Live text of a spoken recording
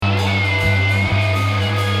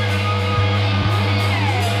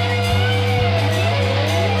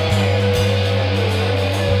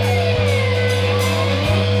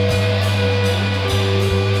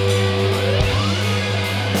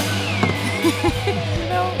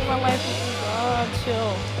Oh,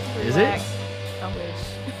 chill. Is Relax. it? I wish.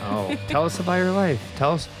 Oh, tell us about your life.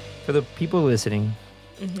 Tell us, for the people listening,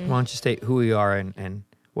 why don't you state who you are and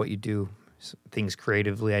what you do, things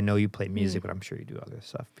creatively. I know you play music, but I'm sure you do other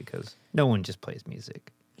stuff because no one just plays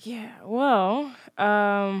music. Yeah, well,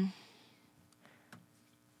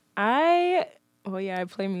 I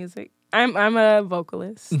play music. I'm a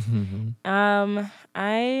vocalist. It's kind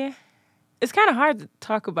of hard to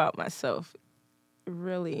talk about myself,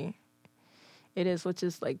 really. It is, which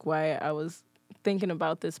is like why I was thinking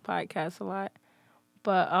about this podcast a lot.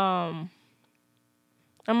 But I'm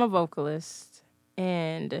a vocalist,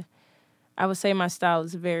 and I would say my style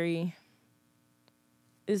is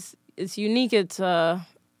it's unique. It's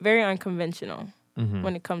very unconventional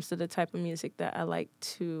when it comes to the type of music that I like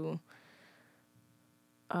to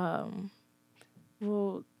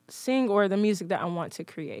sing, or the music that I want to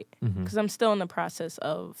create. Because I'm still in the process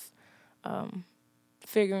of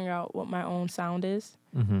figuring out what my own sound is,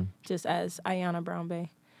 just as Iyana Brown-Bey.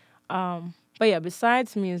 But yeah,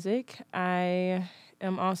 besides music, I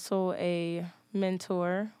am also a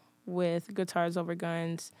mentor with Guitars Over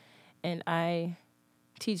Guns, and I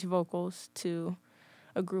teach vocals to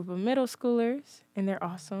a group of middle schoolers, and they're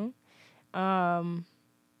awesome.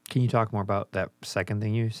 Can you talk more about that second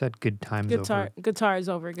thing you said? Guitars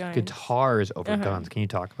Over Guns. Guitars Over Guns. Can you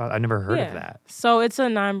talk about it? I've never heard of that. So it's a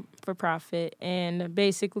non-for-profit, and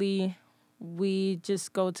basically we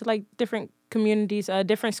just go to like different communities,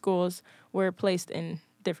 different schools. We're placed in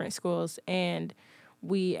different schools, and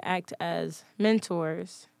we act as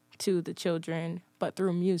mentors to the children, but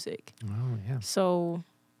through music. Oh, yeah. So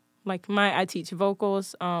like I teach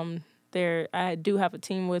vocals. I do have a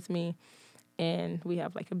team with me, and we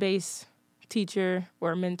have like a bass teacher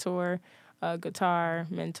or a mentor, a guitar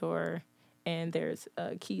mentor, and there's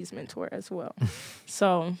a keys mentor as well.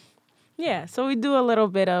 So we do a little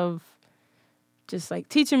bit of just like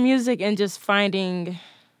teaching music and just finding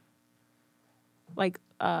like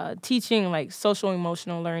teaching like social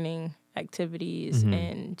emotional learning activities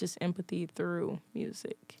and just empathy through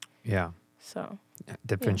music. Yeah. So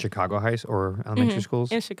different Chicago high or elementary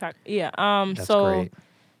schools? In Chicago, yeah. That's great.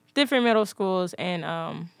 Different middle schools and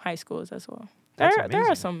high schools as well. There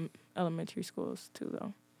are some elementary schools too,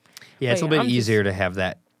 though. Yeah, it's a little bit easier to have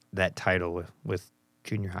that title with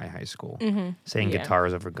junior high school. Saying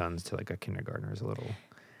Guitars Over Guns to like a kindergartner is a little.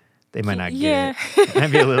 They might not get it.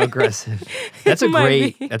 Might be a little aggressive. That's a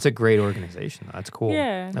great organization. That's cool.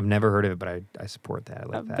 Yeah. I've never heard of it, but I support that. I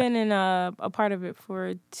like that. I've been in a part of it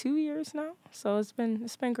for 2 years now, so it's been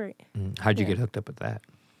great. How'd you get hooked up with that?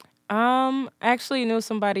 I actually knew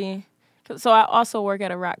somebody. So I also work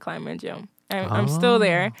at a rock climbing gym. I'm still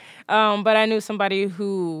there, but I knew somebody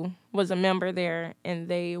who was a member there, and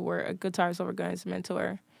they were a Guitars Over Guns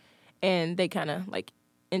mentor, and they kind of like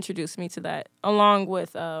introduced me to that, along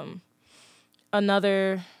with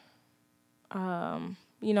another,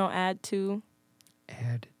 Add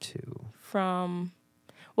to. From,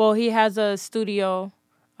 well, he has a studio.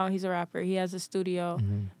 He's a rapper. He has a studio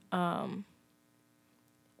on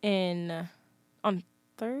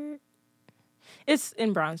 3rd. It's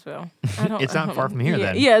in Bronzeville. It's not far from here,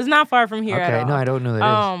 then. Yeah, it's not far from here at all. Okay, no, I don't know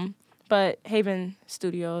that is. But Haven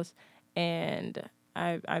Studios, and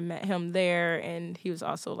I met him there, and he was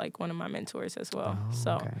also like one of my mentors as well.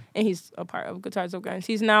 And he's a part of Guitars Over Guns.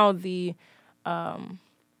 He's now why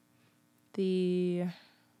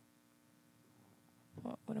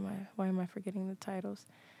am I forgetting the titles?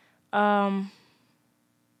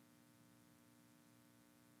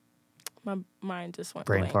 My mind just went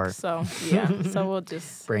brain blank. fart. So yeah, so we'll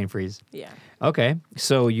just brain freeze. Yeah. Okay,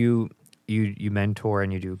 so you mentor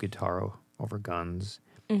and you do Guitar Over Guns,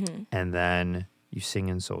 and then you sing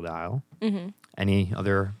in SolDial. Any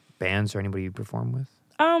other bands or anybody you perform with?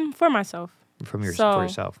 For myself. For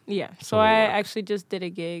yourself. Yeah. So I actually just did a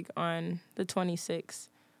gig on the 26th,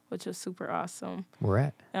 which was super awesome.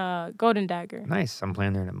 Where at? Golden Dagger. Nice. I'm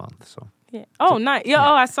playing there in a month, so. Yeah. Oh, nice. Yeah.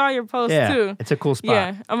 Oh, I saw your post too. It's a cool spot.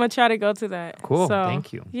 Yeah, I'm gonna try to go to that. Cool. So,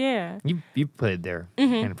 thank you. Yeah. You played there a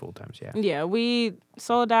handful of times, yeah. Yeah, we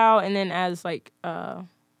sold out, and then as like our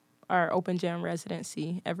open jam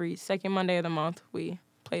residency, every second Monday of the month we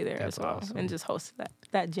play there as well, and just host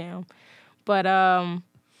that jam. But I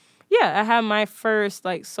had my first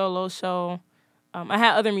like solo show. I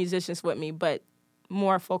had other musicians with me, but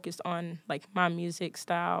more focused on like my music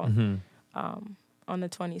style. On the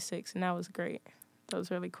 26th, and that was great. That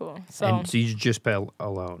was really cool. So you just play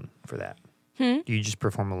alone for that? Do you just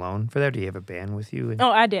perform alone for that? Or do you have a band with you? Oh,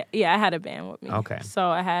 I did. Yeah, I had a band with me. Okay. So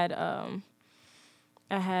I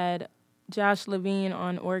had Josh Levine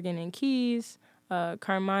on organ and keys,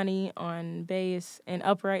 Carmani on bass, and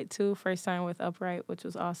Upright too. First time with Upright, which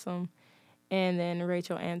was awesome. And then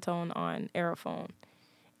Rachel Antone on aerophone.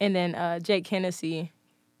 And then Jake Hennessy,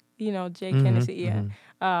 Jake Hennessy,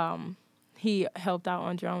 yeah. He helped out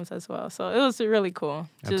on drums as well. So it was really cool.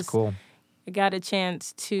 That's cool. I got a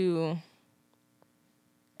chance to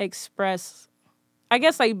express, I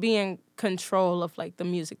guess, like be in control of like the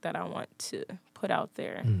music that I want to put out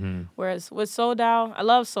there. Whereas with SolDial, I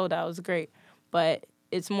love SolDial, it's great, but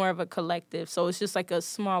it's more of a collective. So it's just like a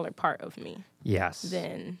smaller part of me. Yes.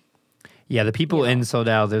 Yeah, the people in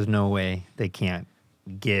SolDial, there's no way they can't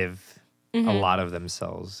give a lot of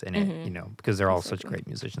themselves in it, because they're all such great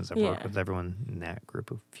musicians. I've worked with everyone in that group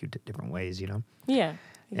a few different ways, Yeah. Yeah.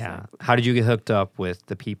 Exactly. How did you get hooked up with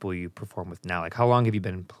the people you perform with now? Like, how long have you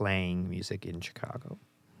been playing music in Chicago?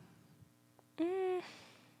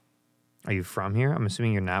 Are you from here? I'm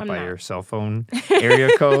assuming you're not your cell phone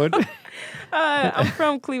area code. I'm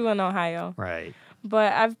from Cleveland, Ohio. Right.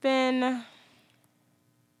 But I've been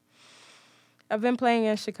playing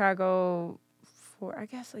in Chicago for, I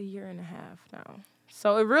guess, a year and a half now.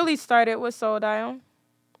 So it really started with SolDial,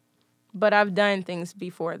 but I've done things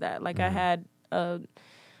before that. Like I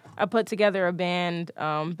put together a band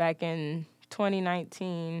back in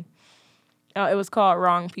 2019. It was called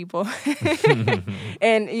Wrong People.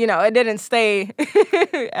 And, it didn't stay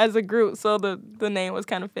as a group, so the name was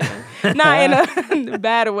kind of fitting. Not in a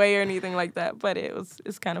bad way or anything like that, but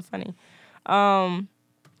it's kind of funny.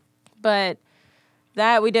 But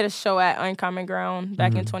that, we did a show at Uncommon Ground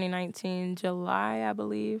back in 2019, July, I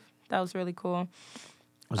believe. That was really cool.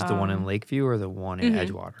 Was it the one in Lakeview or the one in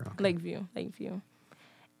Edgewater? Okay. Lakeview.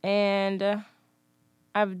 And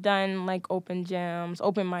I've done like open jams,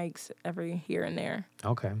 open mics every here and there.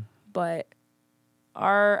 Okay. But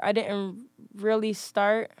I didn't really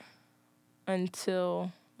start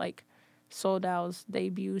until like SolDial's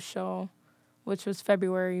debut show, which was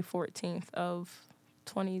February 14th of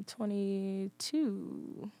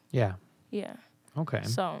 2022. Yeah. Yeah. Okay.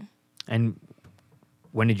 So. And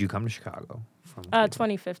when did you come to Chicago from?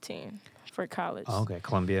 2015 for college. Oh, okay.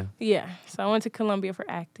 Columbia. Yeah. So I went to Columbia for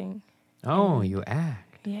acting. Oh, you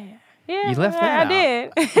act. Yeah. Yeah. You left that I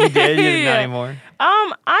did. You did? You did not anymore?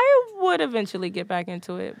 I would eventually get back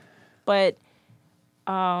into it, but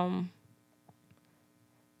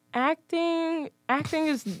acting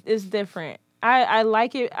is different. I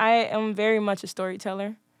like it. I am very much a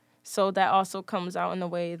storyteller, so that also comes out in the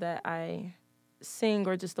way that I sing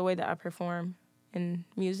or just the way that I perform in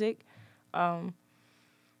music. What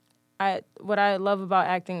I love about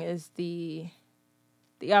acting is the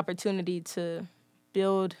opportunity to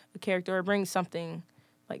build a character or bring something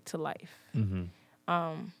like to life.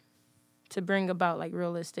 To bring about like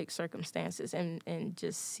realistic circumstances and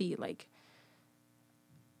just see like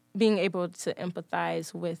being able to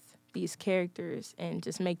empathize with these characters and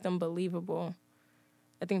just make them believable.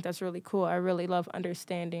 I think that's really cool. I really love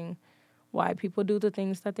understanding why people do the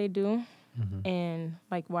things that they do and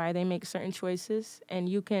like why they make certain choices. And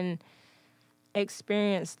you can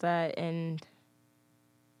experience that and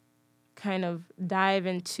kind of dive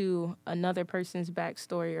into another person's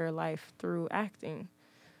backstory or life through acting.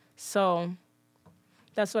 So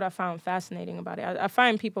that's what I found fascinating about it. I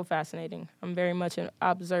find people fascinating. I'm very much an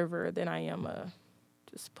observer than I am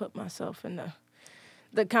just put myself in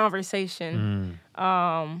the conversation.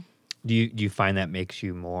 Do you find that makes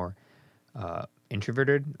you more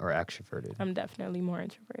introverted or extroverted? I'm definitely more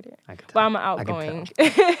introverted. I can tell. But I'm an outgoing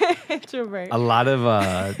introvert. A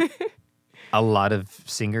lot of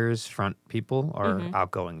singers, front people, are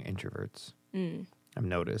outgoing introverts. I've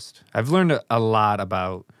noticed. I've learned a lot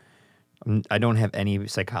about. I don't have any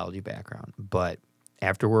psychology background, but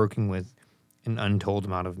after working with an untold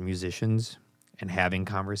amount of musicians and having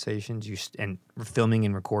conversations, and filming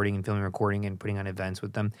and recording and putting on events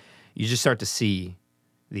with them, you just start to see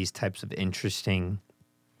these types of interesting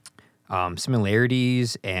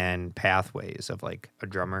similarities and pathways of like a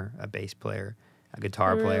drummer, a bass player, a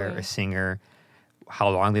guitar player, a singer, how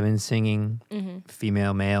long they've been singing,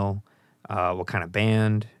 female, male, what kind of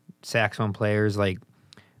band, saxophone players. Like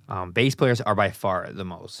bass players are by far the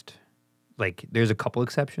most, like there's a couple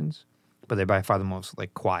exceptions, but they're by far the most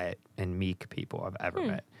like quiet and meek people I've ever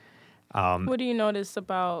met. What do you notice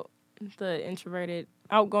about the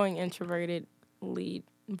outgoing introverted lead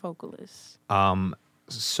vocalists?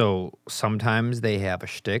 So sometimes they have a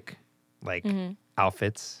shtick, like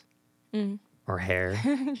outfits or hair,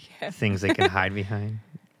 things they can hide behind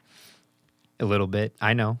a little bit.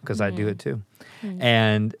 I know, because I do it too.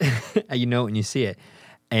 And you know it when you see it.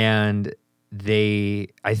 And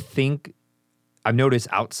I think I've noticed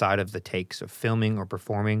outside of the takes of filming or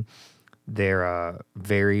performing, they're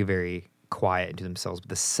very, very quiet to themselves. But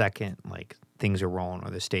the second like things are rolling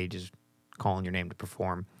or the stage is calling your name to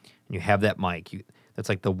perform, and you have that mic, that's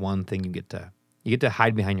like the one thing you get to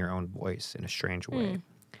hide behind your own voice in a strange way.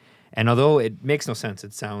 And although it makes no sense,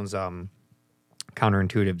 it sounds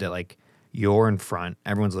counterintuitive that like you're in front,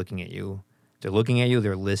 everyone's looking at you. They're looking at you,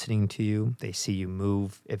 they're listening to you, they see you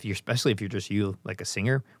move. Especially if you're just you, like a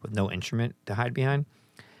singer with no instrument to hide behind,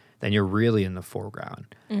 then you're really in the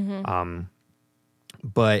foreground.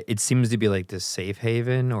 But it seems to be like this safe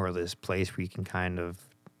haven or this place where you can kind of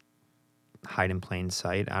hide in plain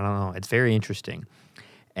sight. I don't know. It's very interesting.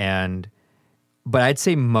 But I'd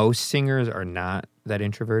say most singers are not that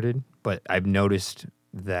introverted, but I've noticed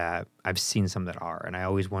that I've seen some that are, and I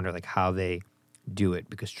always wonder like how they do it,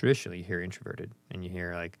 because traditionally you hear introverted and you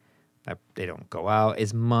hear like they don't go out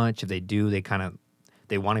as much. If they do, they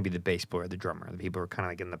want to be the bass player or the drummer. The people are kind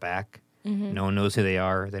of like in the back. No one knows who they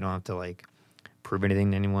are. They don't have to like prove anything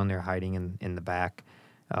to anyone. They're hiding in the back.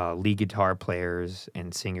 Lead guitar players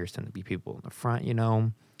and singers tend to be people in the front,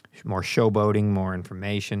 more showboating, more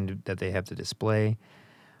information that they have to display.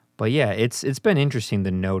 But yeah, it's been interesting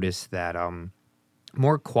to notice that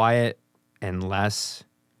more quiet and less,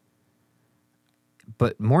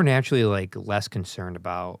 but more naturally like less concerned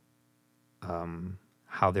about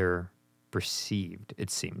how they're perceived. It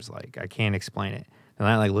seems like I can't explain it. They're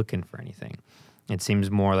not like looking for anything. It seems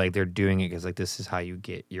more like they're doing it because like this is how you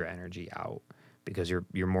get your energy out, because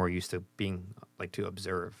you're more used to being like to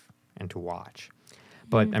observe and to watch.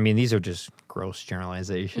 But I mean, these are just gross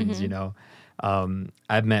generalizations,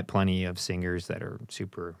 I've met plenty of singers that are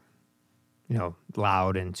super,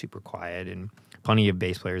 loud and super quiet, and plenty of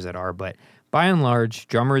bass players that are. But by and large,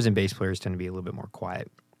 drummers and bass players tend to be a little bit more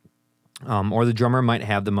quiet. Or the drummer might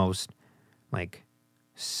have the most like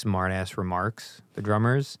smart ass remarks, the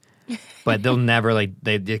drummers, but they'll never like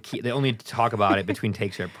they only talk about it between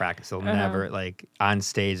takes or at practice. They'll never like on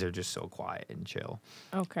stage. They're just so quiet and chill.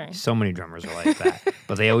 Okay. So many drummers are like that,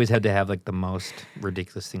 but they always have to have like the most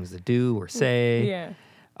ridiculous things to do or say. Yeah.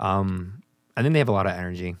 I think they have a lot of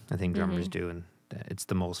energy. I think drummers do, and it's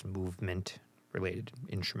the most movement related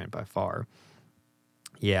instrument by far.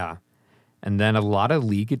 Yeah. And then a lot of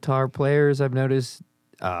lead guitar players I've noticed,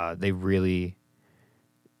 they really,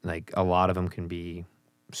 like, a lot of them can be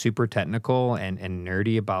super technical and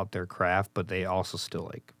nerdy about their craft, but they also still,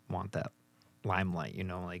 like, want that limelight,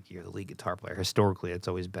 like you're the lead guitar player. Historically, it's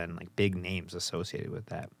always been, like, big names associated with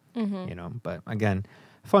that, But, again,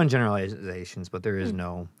 fun generalizations, but there is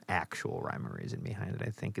no actual rhyme or reason behind it.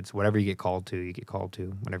 I think it's whatever you get called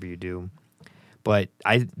to, whatever you do. But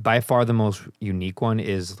by far the most unique one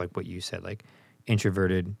is like what you said, like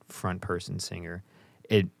introverted front person singer.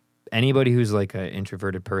 Anybody who's like an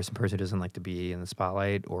introverted person who doesn't like to be in the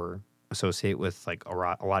spotlight or associate with like a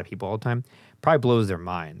lot of people all the time, probably blows their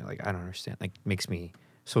mind. Like, I don't understand. Like, makes me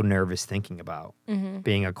so nervous thinking about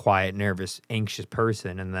being a quiet, nervous, anxious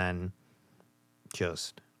person and then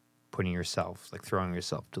just putting yourself, like throwing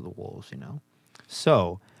yourself to the wolves,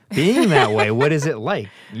 So being that way, what is it like?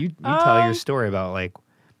 You tell your story about like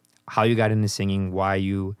how you got into singing,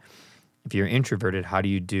 if you're introverted, how do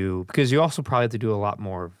you do? Because you also probably have to do a lot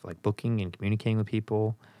more of like booking and communicating with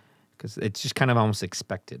people, because it's just kind of almost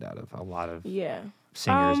expected out of a lot of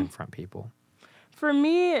singers and front people. For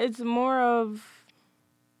me, it's more of,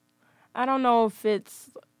 I don't know if it's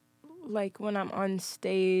like when I'm on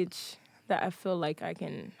stage that I feel like I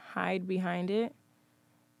can hide behind it.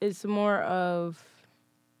 It's more of,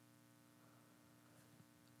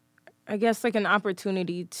 I guess, like an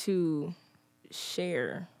opportunity to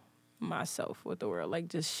share myself with the world, like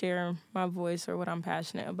just share my voice or what I'm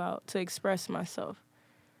passionate about, to express myself.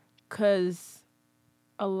 Because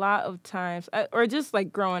a lot of times, or just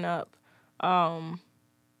like growing up,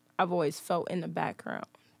 I've always felt in the background.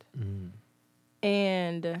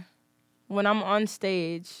 And when I'm on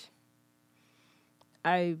stage,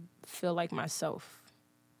 I feel like myself.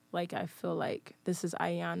 Like, I feel like this is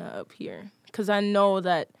Iyana up here. Because I know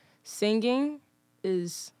that singing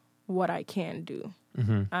is what I can do.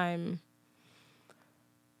 I'm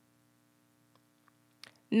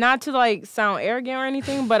not to like sound arrogant or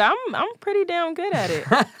anything, but I'm pretty damn good at it.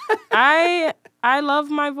 I love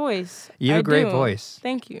my voice. You have a great voice.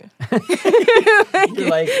 Thank you. You're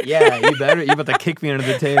like, yeah, you better. You about to kick me under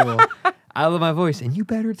the table. I love my voice, and you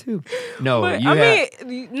better too. No, but, no,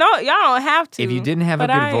 y'all don't have to. If you didn't have a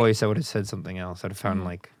good voice, I would have said something else. I'd have found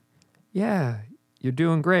like, yeah, you're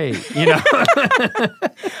doing great.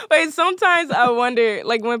 Wait, sometimes I wonder,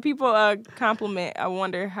 like when people compliment, I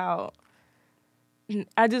wonder how.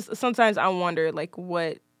 Sometimes I wonder like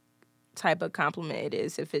what type of compliment it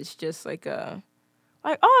is. If it's just like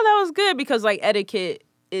like, oh, that was good, because like etiquette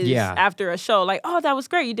is after a show, like, oh, that was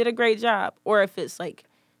great, you did a great job. Or if it's like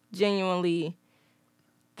genuinely,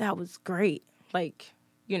 that was great. Like,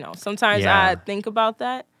 sometimes I think about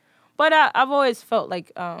that. But I've always felt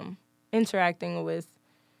like interacting with,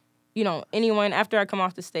 anyone after I come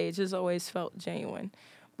off the stage has always felt genuine.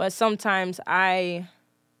 But sometimes I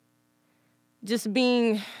just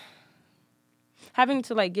having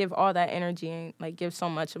to like give all that energy and like give so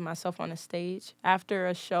much of myself on a stage after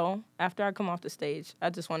a show, after I come off the stage, I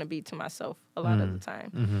just want to be to myself a lot of the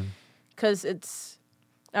time. Because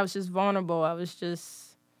I was just vulnerable. I was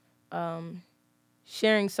just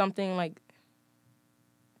sharing something like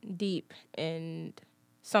deep and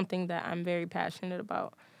something that I'm very passionate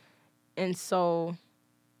about. And so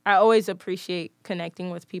I always appreciate connecting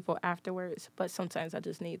with people afterwards, but sometimes I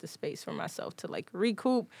just need the space for myself to like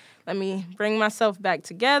recoup. Let me bring myself back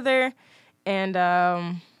together. And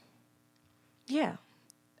yeah,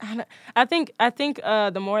 I think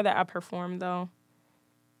the more that I perform though,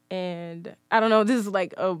 and I don't know, this is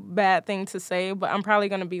like a bad thing to say, but I'm probably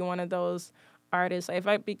going to be one of those artists. Like, if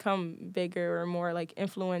I become bigger or more like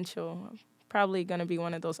influential, I'm probably going to be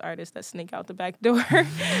one of those artists that sneak out the back door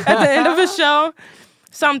at the end of a show.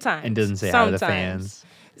 Sometimes. And doesn't say hi to the fans.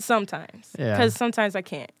 Sometimes. Yeah. Because sometimes I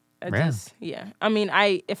can't. I mean,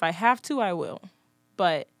 if I have to, I will.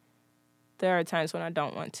 But there are times when I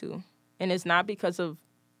don't want to. And it's not because of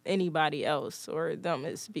anybody else or them.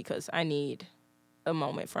 It's because I need a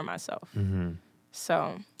moment for myself.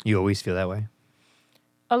 So. You always feel that way?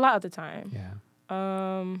 A lot of the time. Yeah.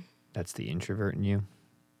 That's the introvert in you?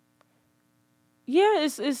 Yeah,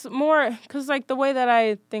 it's more because like the way that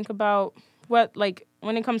I think about what, like,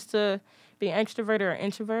 when it comes to being extroverted or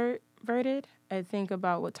introverted, I think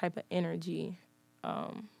about what type of energy, I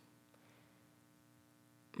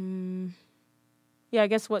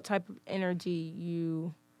guess what type of energy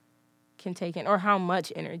you can take in, or how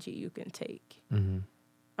much energy you can take.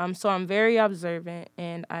 So I'm very observant,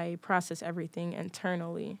 and I process everything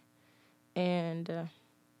internally. And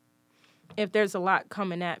if there's a lot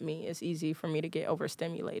coming at me, it's easy for me to get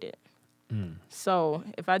overstimulated. So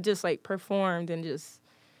if I just like performed and just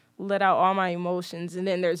let out all my emotions, and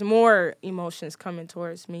then there's more emotions coming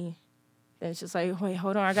towards me, then it's just like, wait,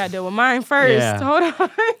 hold on, I gotta deal with mine first. Yeah. Hold on.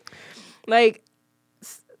 Like,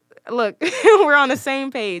 look, we're on the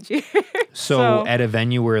same page here. So at a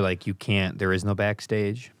venue where like there is no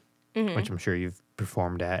backstage, which I'm sure you've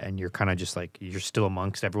performed at, and you're kind of just like, you're still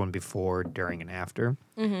amongst everyone before, during, and after.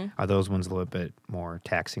 Are those ones a little bit more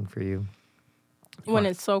taxing for you? When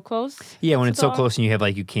it's so close? Yeah, when it's so close and you have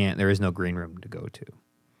like, there is no green room to go to.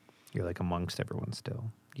 You're like amongst everyone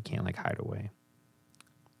still. You can't like hide away.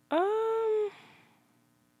 I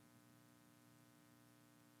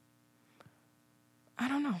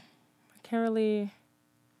don't know. I can't really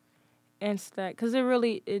answer that because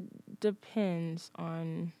it depends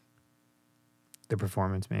on the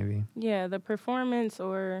performance, maybe. Yeah, the performance,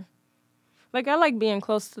 or like I like being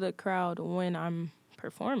close to the crowd when I'm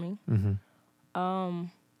performing.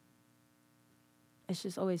 It's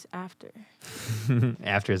just always after.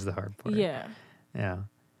 After is the hard part. Yeah. Yeah.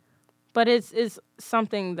 But it's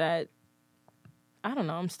something that, I don't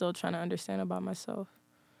know, I'm still trying to understand about myself.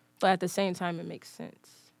 But at the same time, it makes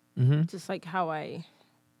sense. Just like how I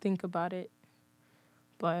think about it.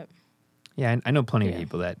 But yeah, I know plenty of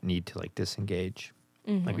people that need to like disengage.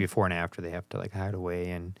 Like before and after, they have to like hide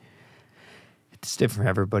away, and it's different for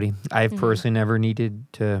everybody. I've personally never needed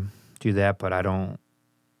to do that, but I don't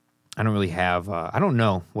really have, I don't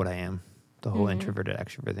know what I am, the whole introverted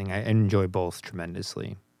extrovert thing. I enjoy both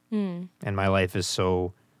tremendously. And my life is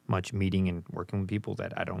so much meeting and working with people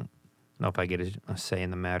that I don't know if I get a say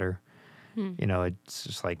in the matter. It's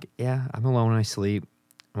just like, yeah, I'm alone when I sleep.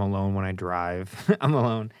 I'm alone when I drive. I'm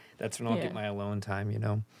alone. That's when I'll get my alone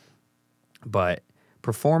time, But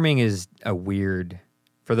performing is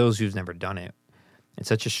for those who've never done it, it's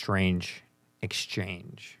such a strange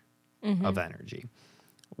exchange of energy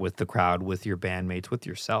with the crowd, with your bandmates, with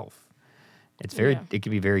yourself. It's it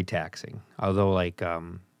can be very taxing. Although, like,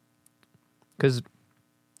 because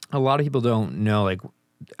a lot of people don't know, like,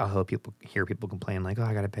 I'll hear people complain, like, oh,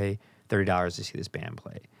 I got to pay $30 to see this band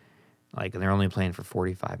play. Like, and they're only playing for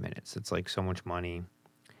 45 minutes. It's like so much money. And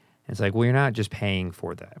it's like, well, you're not just paying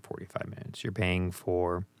for that 45 minutes. You're paying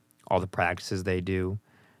for all the practices they do.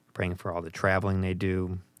 You're paying for all the traveling they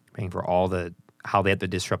do. You're paying for how they have to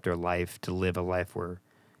disrupt their life to live a life where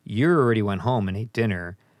you already went home and ate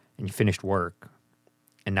dinner and you finished work,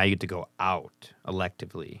 and now you get to go out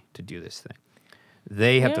electively to do this thing.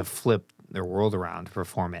 They have to flip their world around to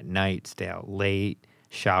perform at night, stay out late,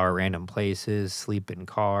 shower at random places, sleep in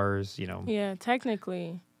cars, Yeah,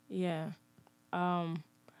 technically, yeah.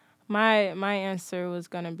 My answer was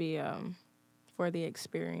gonna be for the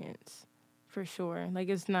experience, for sure. Like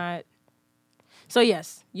it's not. So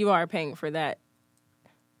yes, you are paying for that.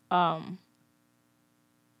 But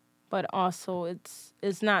also it's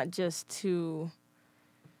not just to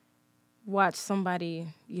watch somebody,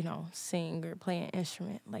 sing or play an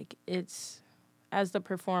instrument. Like it's as the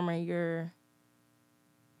performer, you're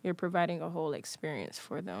providing a whole experience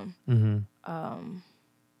for them. Mm-hmm.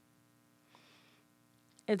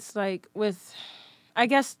 It's like with, I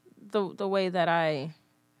guess the way that I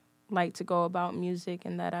like to go about music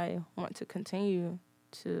and that I want to continue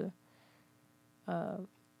to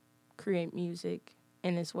create music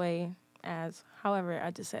in this way as, however, I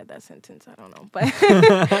just said that sentence, I don't know, but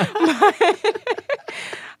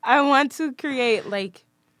I want to create like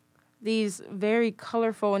these very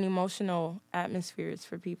colorful and emotional atmospheres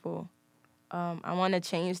for people. I want to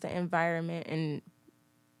change the environment and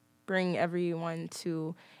bring everyone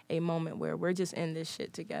to a moment where we're just in this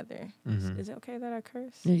shit together. Mm-hmm. Is it okay that I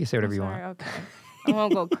curse? Yeah, you can say whatever you want. Okay. I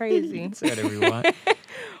won't go crazy. You can say whatever you want.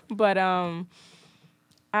 But I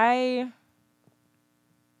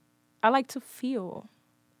like to feel,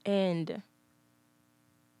 and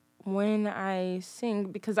when I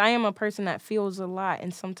sing, because I am a person that feels a lot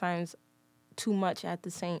and sometimes too much at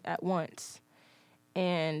once,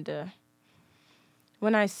 and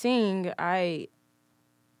when I sing,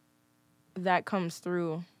 that comes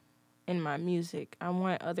through in my music. I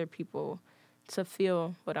want other people to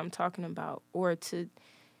feel what I'm talking about, or to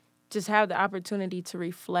just have the opportunity to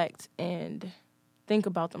reflect and think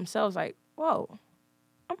about themselves like, whoa,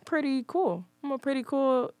 I'm pretty cool. I'm a pretty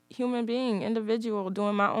cool human being, individual,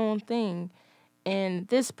 doing my own thing. And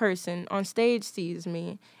this person on stage sees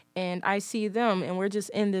me, and I see them, and we're just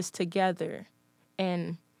in this together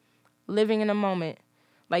and living in a moment.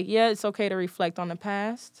 Like, yeah, it's okay to reflect on the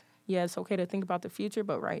past. Yeah, it's okay to think about the future.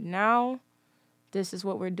 But right now, this is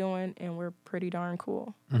what we're doing, and we're pretty darn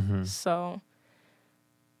cool. Mm-hmm. So,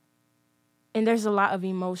 and there's a lot of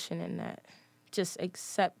emotion in that. Just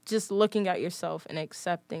looking at yourself and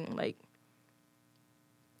accepting, like,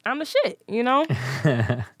 I'm the shit, and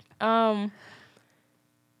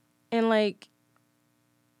like,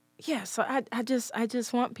 yeah, so I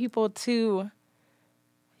just want people to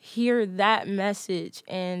hear that message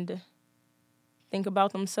and think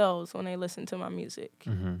about themselves when they listen to my music.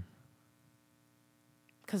 Mm-hmm.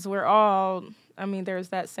 Because we're all, there's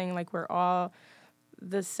that saying, like, we're all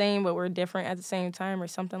the same, but we're different at the same time, or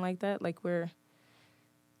something like that. Like,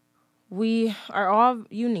 we are all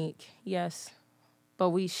unique, yes, but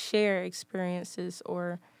we share experiences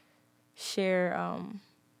or share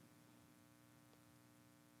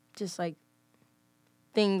just like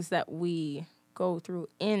things that we go through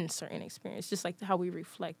in certain experience, just like how we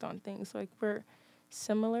reflect on things. Like, we're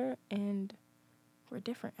similar and we're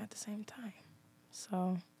different at the same time.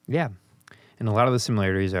 So yeah, and a lot of the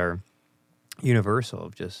similarities are universal.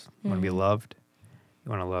 Of just you want to be loved, you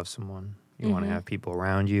want to love someone, you want to have people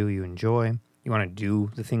around you enjoy, you want to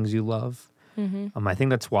do the things you love. I think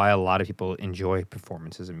that's why a lot of people enjoy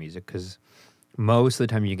performances of music, because most of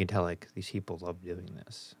the time you can tell, like, these people love doing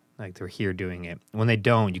this. Like, they're here doing it. When they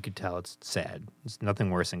don't, you could tell it's sad. It's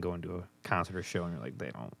nothing worse than going to a concert or show and you're like,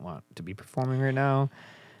 they don't want to be performing right now.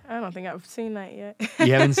 I don't think I've seen that yet.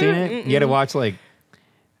 You haven't seen it? You got to watch, like,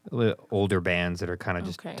 older bands that are kind of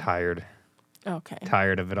just tired. Okay.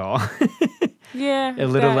 Tired of it all. Yeah. A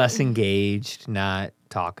little less engaged, not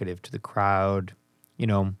talkative to the crowd.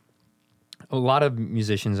 A lot of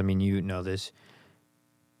musicians, you know this,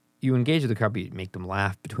 you engage with the crowd, but you make them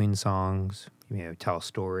laugh between songs, tell a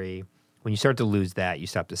story. When you start to lose that, you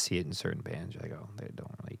start to see it in certain bands. You're like, oh, they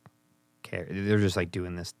don't really care. They're just like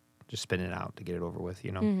doing this, just spitting it out to get it over with,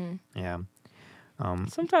 Yeah.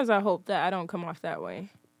 Sometimes I hope that I don't come off that way,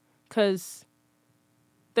 because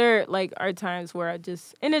there like are times where I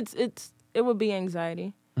just, and it would be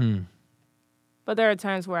anxiety, but there are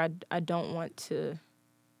times where I don't want to,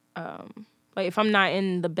 like, if I'm not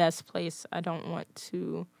in the best place, I don't want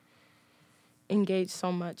to engage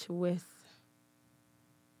so much with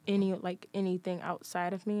anything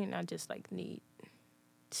outside of me, and I just like need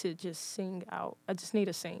to just sing out. I just need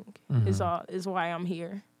to sing. Is why I'm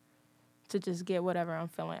here, to just get whatever I'm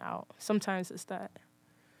feeling out. Sometimes it's that,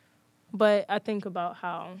 but I think about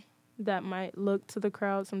how that might look to the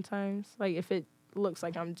crowd sometimes. Like, if it looks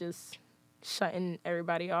like I'm just shutting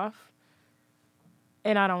everybody off,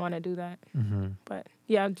 and I don't want to do that. But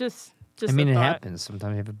yeah, just. it happens.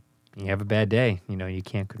 Sometimes you have a bad day. You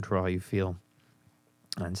can't control how you feel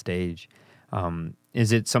on stage.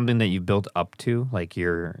 Is it something that you built up to, like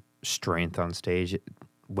your strength on stage?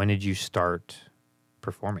 When did you start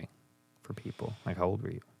performing for people? Like, how old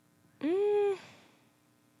were you?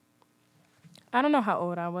 I don't know how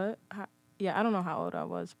old I was. I don't know how old I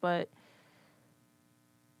was, but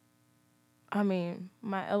I mean,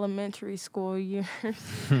 my elementary school years,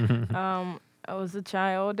 I was a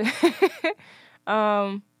child.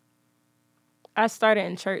 I started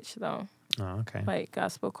in church, though. Oh, okay. Like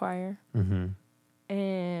gospel choir.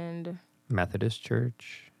 And Methodist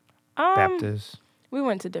church? Baptist? We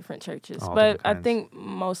went to different churches, All but different I think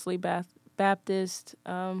mostly Baptist.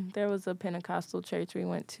 There was a Pentecostal church we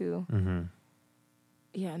went to.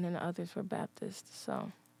 Yeah, and then the others were Baptist,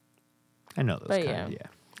 so. I know those kinds, yeah.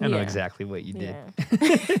 I know exactly what you did.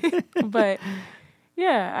 But,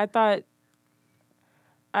 yeah, I thought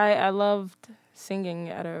I loved singing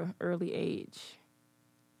at an early age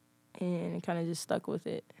and kind of just stuck with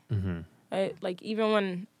it. Even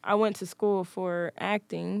when I went to school for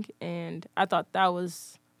acting, and I thought that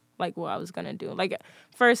was, like, what I was going to do. Like,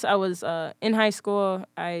 first I was in high school,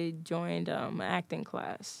 I joined an acting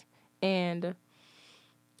class, and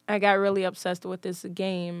I got really obsessed with this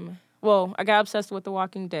game. Well, I got obsessed with The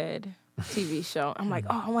Walking Dead TV show. I'm like,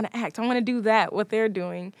 oh, I want to act. I want to do that, what they're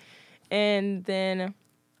doing. And then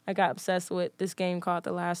I got obsessed with this game called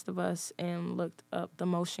The Last of Us and looked up the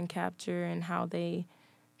motion capture and how they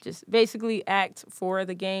just basically act for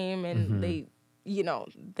the game, and they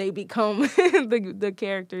become the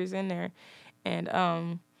characters in there. And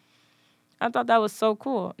I thought that was so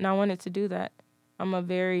cool, and I wanted to do that. I'm a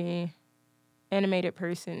very animated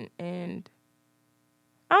person, and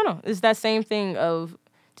I don't know, it's that same thing of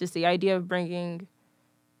just the idea of bringing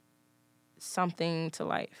something to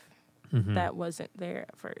life that wasn't there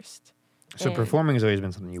at first. So performing has always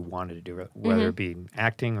been something you wanted to do, whether it be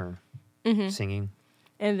acting or singing.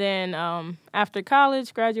 And then after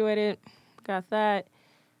college, graduated, got that,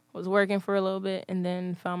 was working for a little bit, and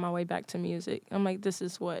then found my way back to music. I'm like, this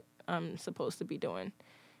is what I'm supposed to be doing.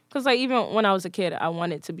 Because, like, even when I was a kid, I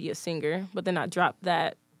wanted to be a singer, but then I dropped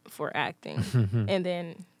that for acting and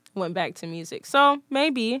then went back to music. So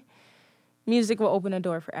maybe music will open a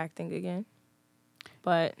door for acting again.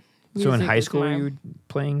 But so in high school, you were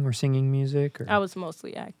playing or singing music? Or? I was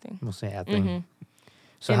mostly acting. Mostly acting.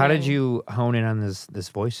 So how did you hone in on this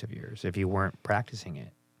voice of yours if you weren't practicing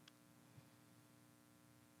it?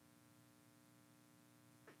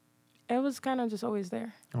 It was kind of just always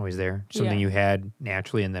there. Always there? Something you had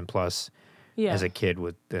naturally, and then plus as a kid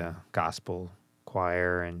with the gospel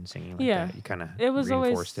choir and singing like that, you kind of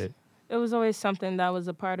reinforced it. It was always something that was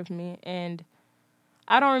a part of me. And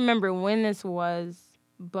I don't remember when this was,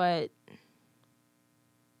 but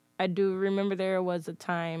I do remember there was a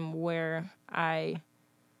time where I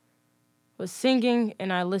was singing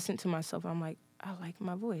and I listened to myself. I'm like, I like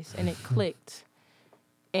my voice. And it clicked.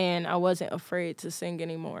 And I wasn't afraid to sing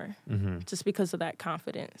anymore just because of that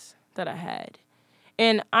confidence that I had.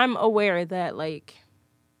 And I'm aware that, like,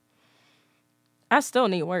 I still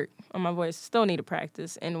need work on my voice, still need to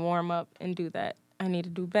practice and warm up and do that. I need to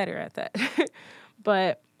do better at that.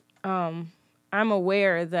 But I'm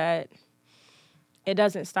aware that it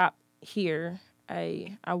doesn't stop here.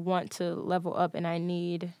 I want to level up, and I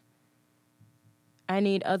need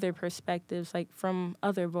other perspectives, like from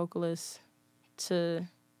other vocalists, so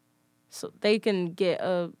they can get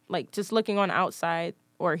just looking on outside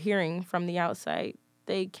or hearing from the outside,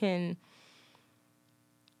 they can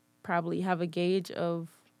probably have a gauge of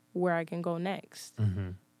where I can go next.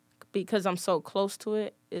 Because I'm so close to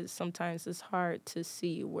it, sometimes it's hard to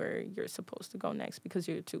see where you're supposed to go next because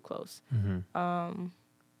you're too close. Don't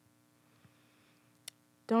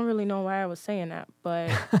really know why I was saying that,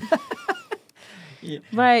 but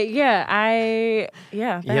but yeah, you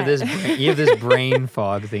have this brain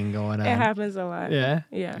fog thing going on. It happens a lot. Yeah?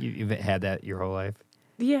 Yeah. You've had that your whole life?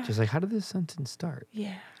 Yeah. Just like, how did this sentence start?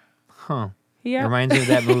 Yeah. Huh. Yeah. It reminds me of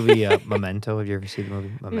that movie, Memento. Have you ever seen the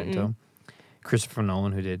movie Memento? Christopher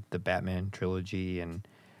Nolan, who did the Batman trilogy and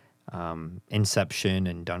Inception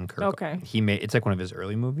and Dunkirk. Okay. It's like one of his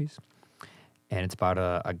early movies. And it's about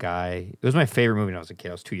a guy. It was my favorite movie when I was a kid.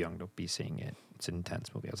 I was too young to be seeing it. It's an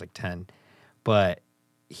intense movie. I was like 10. But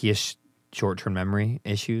he has short-term memory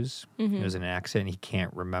issues. It was an accident. He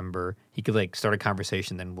can't remember. He could, like, start a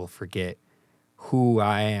conversation, then we'll forget who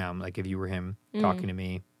I am, like if you were him talking to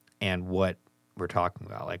me, and what we're talking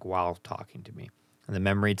about, like while talking to me. And the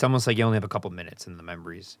memory, it's almost like you only have a couple minutes and the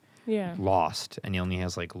memory's lost. And he only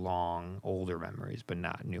has, like, long, older memories, but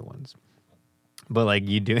not new ones. But, like,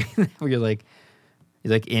 you doing where you're like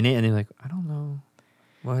in it, and you're like, I don't know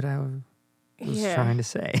what I was trying to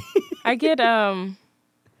say. I get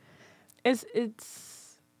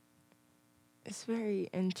it's very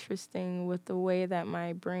interesting with the way that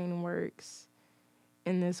my brain works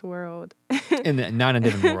in this world. Not in a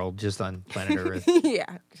different world, just on planet Earth.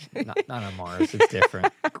 Yeah. Not on Mars. It's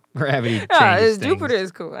different. Gravity changes things. Jupiter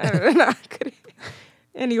is cool. I don't know.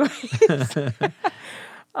 Anyways.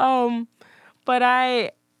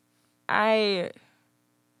 But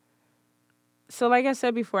so like I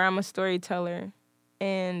said before, I'm a storyteller.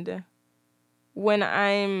 And when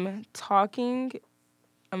I'm talking,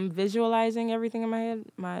 I'm visualizing everything in my head.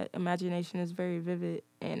 My imagination is very vivid,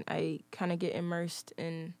 and I kind of get immersed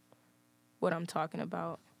in what I'm talking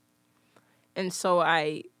about. And so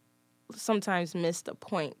I sometimes miss the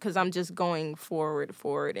point because I'm just going forward,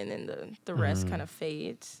 and then the rest kind of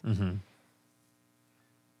fades. Mm-hmm.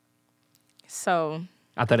 So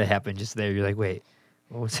I thought it happened just there. You're like, wait,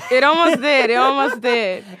 what was that? It almost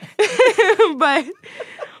did.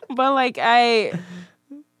 but like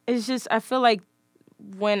it's just, I feel like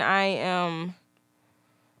when I am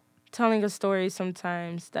telling a story,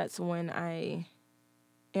 sometimes that's when I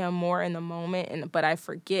am more in the moment, but I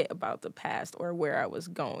forget about the past or where I was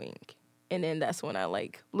going. And then that's when I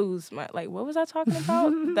like lose my, like, what was I talking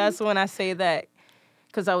about? That's when I say that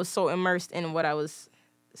because I was so immersed in what I was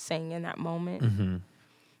saying in that moment. Mm-hmm.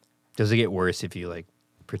 Does it get worse if you like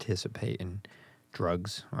participate in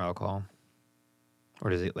drugs or alcohol? Or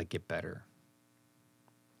does it like get better?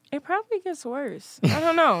 It probably gets worse. I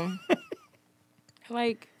don't know.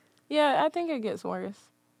 Like, yeah, I think it gets worse.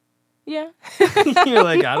 Yeah. You're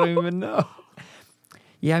like, I don't even know.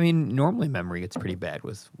 Yeah, I mean, normally memory gets pretty bad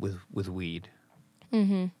with weed.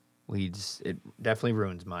 Mm-hmm. Weeds, it definitely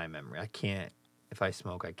ruins my memory. If I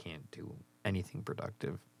smoke, I can't do anything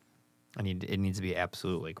productive. It needs to be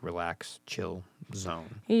absolute like relaxed, chill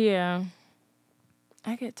zone. Yeah.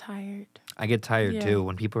 I get tired. I get tired too.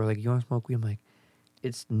 When people are like, "You want to smoke weed?" I'm like,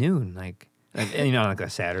 "It's noon." Like like a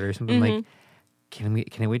Saturday or something. Mm-hmm. Like,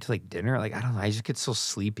 can I wait till like dinner? Like, I don't know. I just get so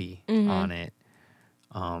sleepy on it.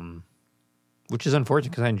 Which is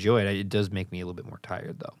unfortunate because I enjoy it. It does make me a little bit more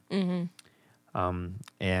tired though. Mm-hmm.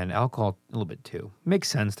 And alcohol a little bit too. Makes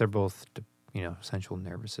sense. They're both central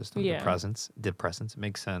nervous system depressants. It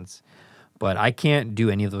makes sense. But I can't do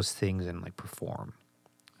any of those things and like perform.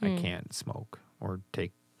 I can't smoke or do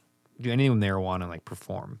anything with marijuana and like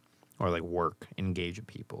perform or like work, engage with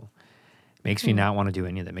people. It makes me not want to do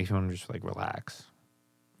any of that. It makes me want to just like relax.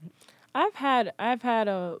 I've had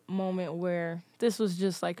a moment where this was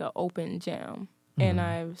just like an open jam, and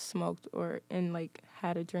I've smoked and like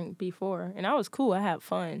had a drink before, and I was cool. I had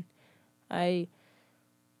fun.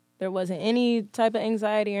 There wasn't any type of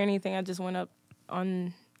anxiety or anything. I just went up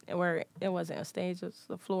on where it wasn't a stage, it was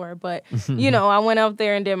the floor. But, I went up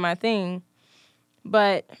there and did my thing.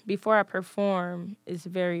 But before I perform, it's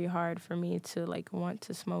very hard for me to, like, want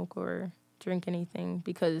to smoke or drink anything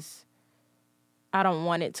because I don't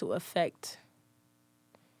want it to affect.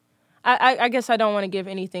 I guess I don't want to give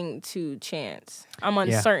anything to chance. I'm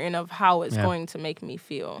uncertain of how it's going to make me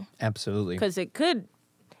feel. Absolutely. Because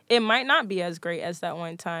it might not be as great as that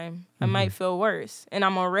one time. I might feel worse. And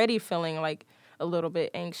I'm already feeling like a little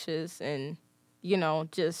bit anxious and,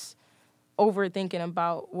 just overthinking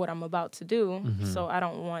about what I'm about to do. So I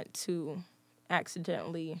don't want to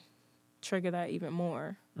accidentally trigger that even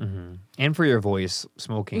more. And for your voice,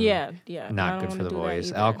 smoking, yeah, not good for the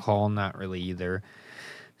voice. Alcohol, not really either.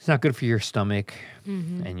 It's not good for your stomach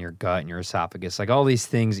and your gut and your esophagus. Like all these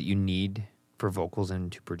things that you need for vocals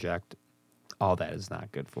and to project. All that is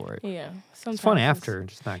not good for it. Yeah. Sometimes it's fun after,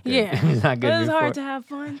 just not good. Yeah. It's not good but it's before. hard to have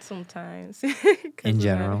fun sometimes. In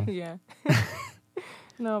general. Yeah.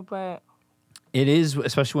 No, but it is,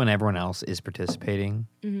 especially when everyone else is participating,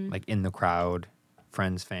 like in the crowd,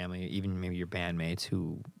 friends, family, even maybe your bandmates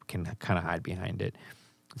who can kind of hide behind it.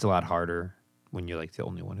 It's a lot harder when you're like the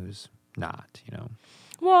only one who's not,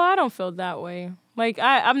 Well, I don't feel that way. Like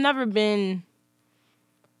I've never been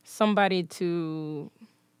somebody to.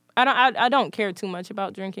 I don't care too much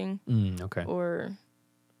about drinking, okay,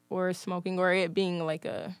 or smoking, or it being like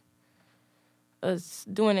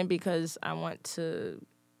doing it because I want to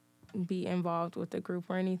be involved with the group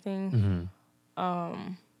or anything.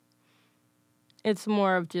 It's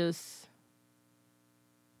more of just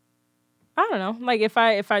I don't know. Like if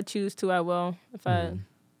I choose to, I will. If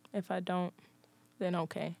I don't, then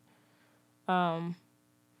okay. But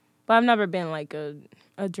I've never been like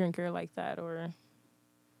a drinker like that or.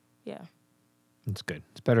 Yeah. It's good.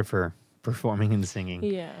 It's better for performing and singing.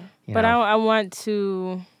 Yeah. But I want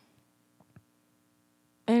to,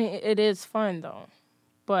 and it is fun though,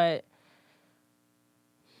 but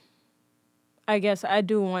I guess I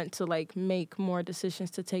do want to like make more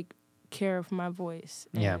decisions to take care of my voice.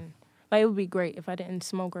 And Like, it would be great if I didn't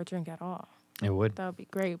smoke or drink at all. It would. That would be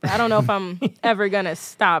great. But I don't know if I'm ever going to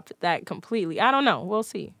stop that completely. I don't know. We'll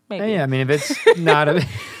see. Maybe. Yeah, I mean, if it's not a...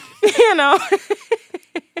 you know.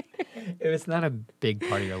 If it's not a big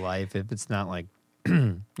part of your life, if it's not like,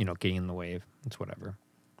 getting in the way, it's whatever.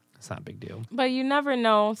 It's not a big deal. But you never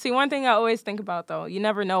know. See, one thing I always think about, though, you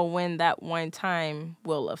never know when that one time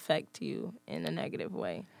will affect you in a negative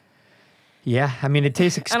way. Yeah, I mean, it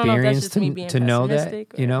takes experience to know that, or...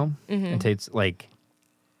 Mm-hmm. It takes, like,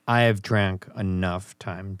 I have drank enough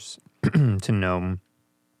times to know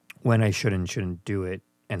when I should and shouldn't do it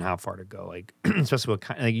and how far to go. Like, especially what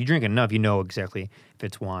kind, like, you drink enough, you know exactly if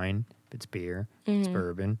it's wine, if it's beer, if it's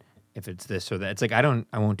bourbon, if it's this or that. It's like, I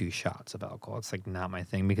won't do shots of alcohol. It's like not my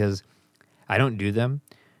thing because I don't do them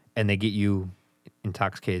and they get you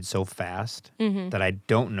intoxicated so fast that I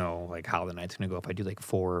don't know like how the night's gonna go if I do like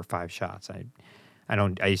 4 or 5 shots.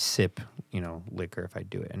 I sip, liquor if I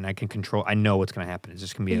do it, and I can control. I know what's gonna happen. It's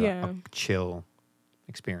just gonna be a chill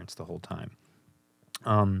experience the whole time.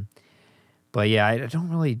 But yeah, I don't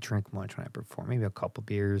really drink much when I perform. Maybe a couple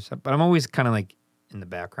beers, but I'm always kind of like in the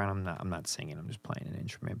background. I'm not singing. I'm just playing an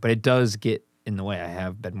instrument. But it does get in the way. I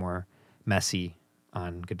have been more messy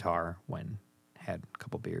on guitar when I had a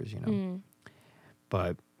couple beers,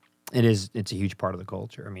 But it's a huge part of the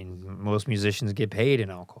culture. I mean, most musicians get paid in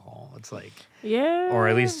alcohol. It's like, or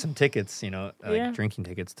at least some tickets, like drinking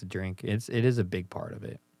tickets to drink. It is a big part of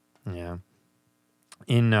it. Yeah.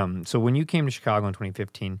 So when you came to Chicago in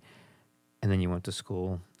 2015, and then you went to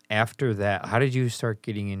school, after that, how did you start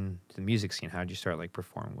getting into the music scene? How did you start like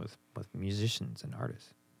performing with musicians and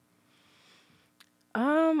artists?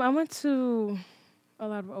 I went to a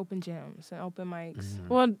lot of open jams and open mics.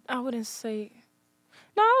 Well, I wouldn't say.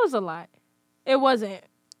 No, it was a lot. It wasn't,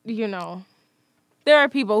 there are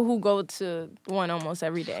people who go to one almost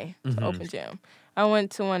every day to open jam. I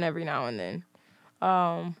went to one every now and then.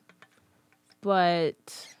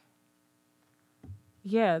 But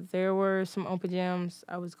yeah, there were some open jams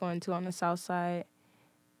I was going to on the South Side,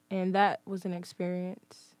 and that was an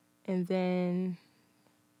experience. And then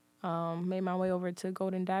made my way over to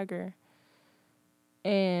Golden Dagger.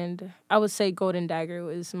 And I would say Golden Dagger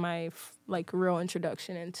was my real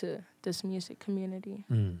introduction into this music community.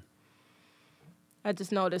 I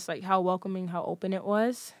just noticed how welcoming, how open it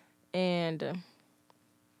was, and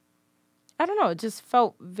I don't know, it just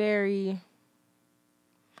felt very.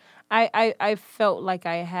 I felt like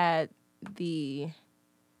I had the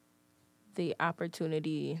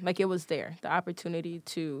opportunity, like it was there, the opportunity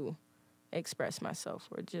to express myself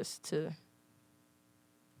or just to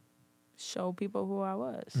show people who I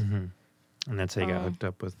was. And that's how you got hooked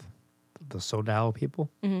up with the SolDial people?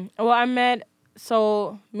 Well,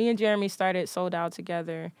 me and Jeremy started SolDial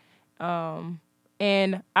together.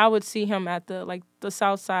 And I would see him at the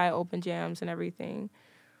South Side open jams and everything.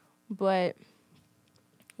 But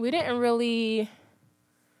we didn't really...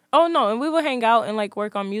 Oh, no, and we would hang out and,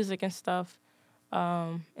 work on music and stuff.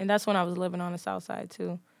 And that's when I was living on the South Side,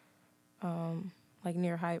 too.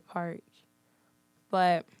 Near Hyde Park.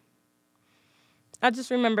 But I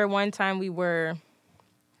just remember one time we were,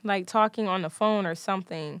 talking on the phone or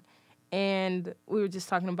something, and we were just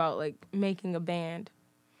talking about, making a band.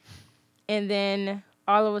 And then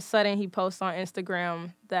all of a sudden he posts on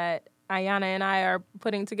Instagram that Iyana and I are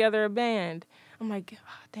putting together a band. I'm like,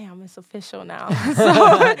 oh, damn, it's official now.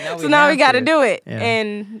 So now we got to do it. Yeah.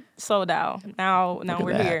 And SolDial. Now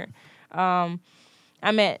we're here.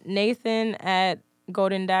 I met Nathan at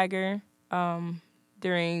Golden Dagger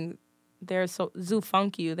during their Zoo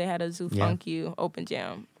Funk You. They had a Zoo Funk You open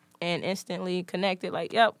jam. And instantly connected,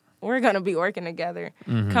 yep, we're going to be working together.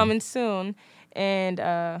 Coming soon.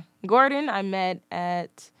 And Gordon, I met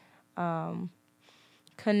at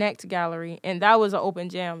Connect Gallery. And that was an open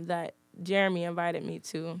jam that Jeremy invited me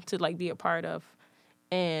to be a part of.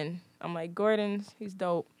 And I'm like, Gordon, he's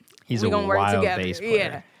dope. We're gonna work together. Bass player.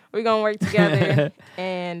 Yeah, we're going to work together.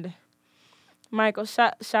 And Michael,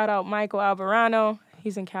 shout out Michael Alvarado.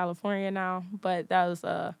 He's in California now. But that was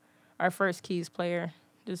our first keys player.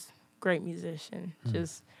 Just great musician.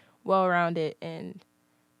 Just well-rounded. And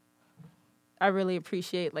I really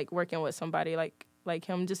appreciate, working with somebody like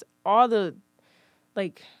him. Just all the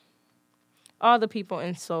people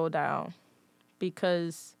in SolDial,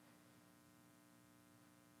 because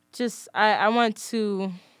just I want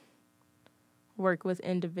to work with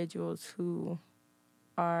individuals who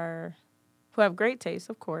have great taste,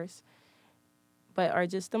 of course, but are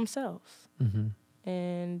just themselves.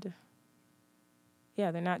 And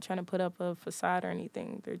yeah, they're not trying to put up a facade or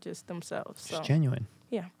anything. They're just themselves. Just genuine.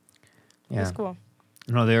 Yeah. It's cool.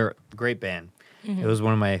 No, they're a great band. It was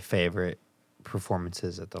one of my favorite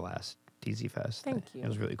performances at the last DZ Fest. Thank you. It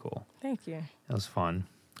was really cool. Thank you. It was fun.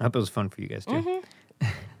 I hope it was fun for you guys too.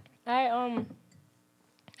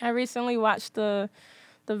 I recently watched the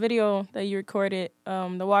video that you recorded,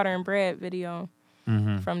 the Water and Bread video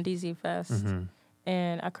from DZ Fest,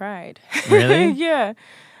 and I cried. Really? Yeah.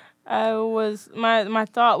 I was my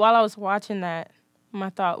thought while I was watching that. My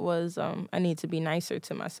thought was I need to be nicer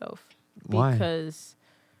to myself. Why? Because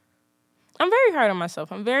I'm very hard on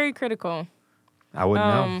myself. I'm very critical. I wouldn't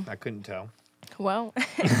know. I couldn't tell. Well,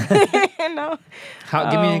 no.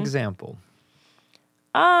 Give me an example.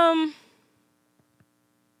 I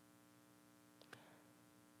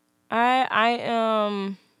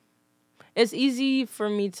am. It's easy for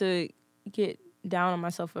me to get down on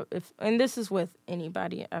myself and this is with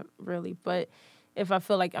anybody really, but if I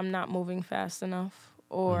feel like I'm not moving fast enough,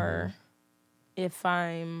 or if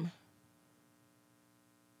I'm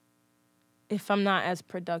not as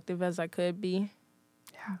productive as I could be.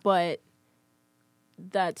 Yeah. But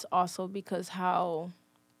that's also because how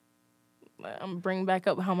I'm bringing back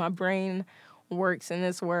up how my brain works in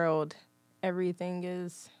this world. Everything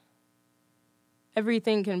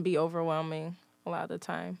can be overwhelming a lot of the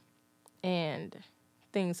time, and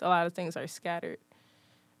a lot of things are scattered.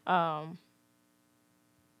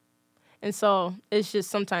 And so it's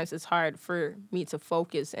just sometimes it's hard for me to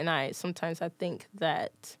focus, and sometimes I think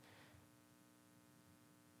that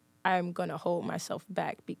I'm going to hold myself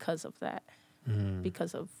back because of that,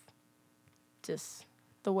 because of just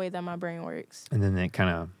the way that my brain works. And then it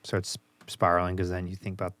kind of starts spiraling because then you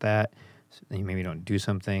think about that. So then you maybe don't do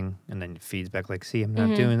something, and then it feeds back like, see, I'm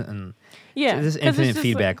not doing it. And so this infinite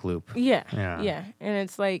feedback loop. Yeah. And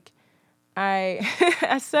it's like,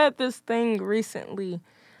 I said this thing recently.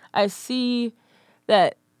 I see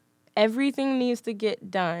that everything needs to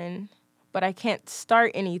get done, but I can't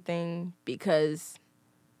start anything because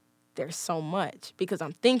there's so much, because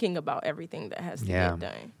I'm thinking about everything that has to get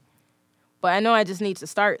done. But I know I just need to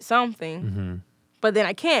start something, but then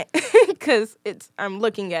I can't because I'm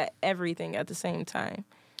looking at everything at the same time.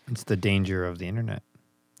 It's the danger of the internet.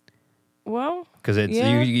 Well, because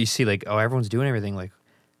you see like, oh, everyone's doing everything, like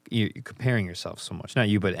you're comparing yourself so much. Not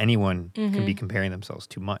you, but anyone can be comparing themselves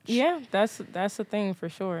too much. Yeah, that's the thing for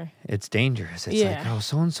sure. It's dangerous. It's like, oh,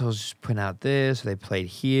 so and so's just putting out this, or they played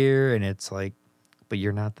here, and it's like, but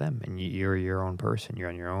you're not them, and you're your own person. You're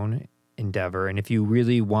on your own endeavor, and if you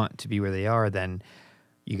really want to be where they are, then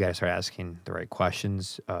you got to start asking the right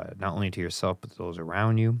questions, not only to yourself but to those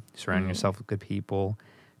around you. Surround yourself with good people.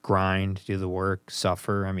 Grind, do the work,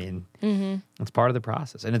 suffer. I mean, it's part of the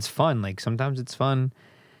process, and it's fun. Like sometimes it's fun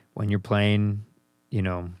when you're playing,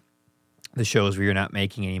 the shows where you're not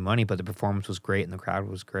making any money, but the performance was great and the crowd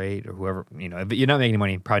was great, or whoever, if you're not making any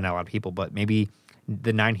money, probably not a lot of people, but maybe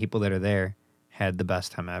the 9 people that are there had the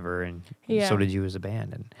best time ever, and so did you as a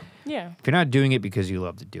band. And if you're not doing it because you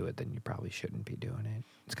love to do it, then you probably shouldn't be doing it.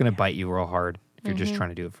 It's going to bite you real hard if you're just trying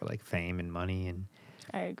to do it for like fame and money. And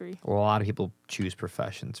I agree. Well, a lot of people choose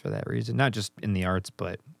professions for that reason, not just in the arts,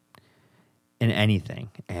 but in anything,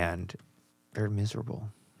 and they're miserable.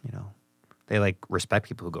 They like respect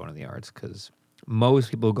people who go into the arts, because most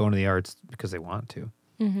people go into the arts because they want to,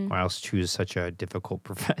 or else choose such a difficult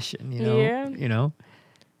profession.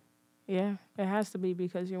 Yeah, it has to be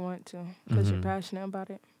because you want to, because you're passionate about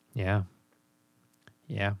it. Yeah.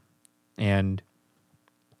 And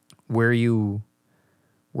where you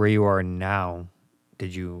are now,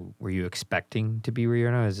 were you expecting to be where you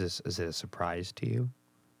are now? Is it a surprise to you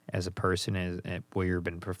as a person, where you've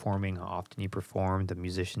been performing, how often you perform, the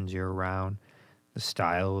musicians you're around, the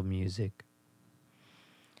style of music?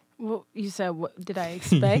 Well, you said, what did I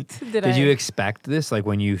expect? Did you expect this? Like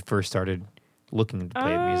when you first started looking to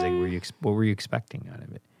play music, what were you expecting out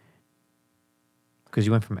of it? Because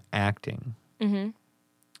you went from acting to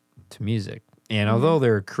music, and although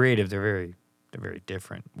they're creative, they're very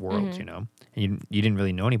different worlds, And you didn't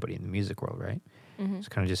really know anybody in the music world, right? It's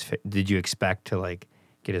kind of just. Did you expect to like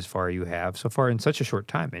get as far as you have so far in such a short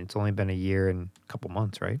time? And it's only been a year and a couple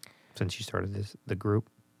months, right, since you started the group?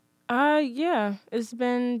 Yeah, it's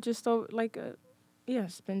been just over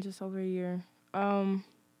it's been just over a year.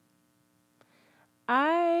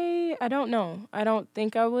 I don't know. I don't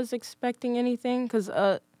think I was expecting anything, because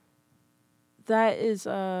that is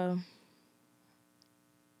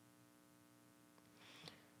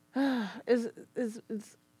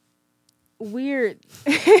is weird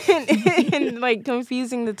and like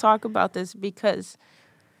confusing to talk about this, because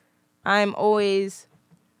I'm always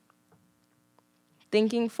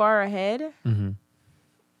thinking far ahead,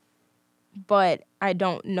 but I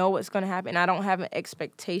don't know what's going to happen. I don't have an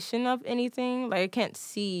expectation of anything. Like I can't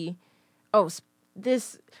see,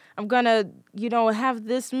 I'm gonna, have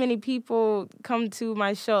this many people come to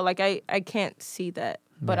my show. Like, I can't see that.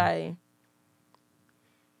 But I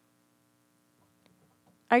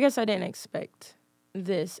guess I didn't expect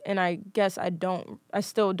this, and I guess I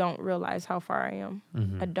still don't realize how far I am.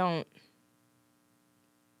 Mm-hmm.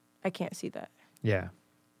 I can't see that. Yeah.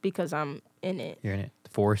 Because I'm in it. You're in it. The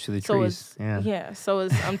forest to the trees. So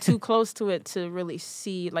I'm too close to it to really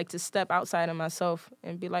see, like, to step outside of myself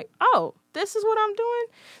and be like, oh, this is what I'm doing?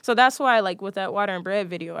 So that's why, like, with that Water and Bread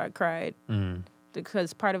video, I cried.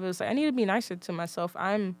 Because part of it was like, I need to be nicer to myself.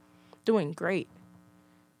 I'm doing great.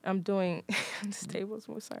 I'm doing... this table's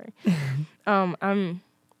more sorry. I'm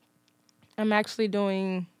actually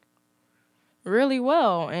doing really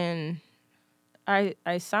well, and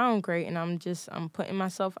I sound great, and I'm putting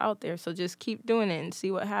myself out there. So just keep doing it and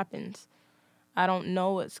see what happens. I don't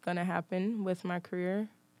know what's gonna happen with my career.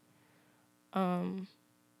 I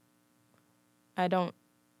don't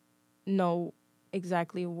know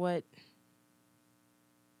exactly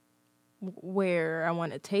where I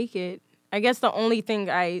want to take it. I guess the only thing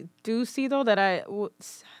I do see, though, that I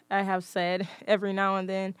have said every now and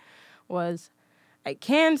then was I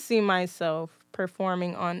can see myself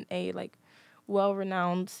performing on a, like,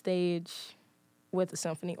 well-renowned stage with a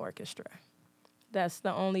symphony orchestra. That's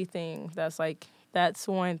the only thing that's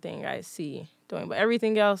one thing I see doing. But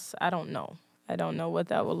everything else, I don't know. I don't know what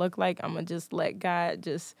that will look like. I'm going to just let God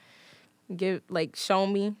just show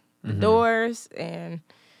me the doors and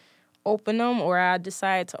open them, or I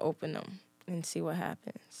decide to open them and see what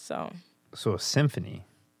happens. So a symphony.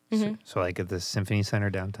 So like at the Symphony Center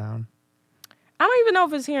downtown? I don't even know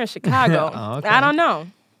if it's here in Chicago. Oh, okay. I don't know.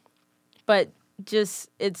 But just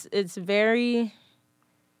it's very,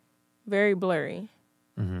 very blurry.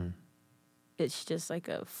 It's just like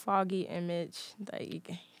a foggy image that you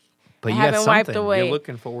can. But I you haven't wiped away. You're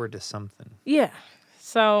looking forward to something. Yeah.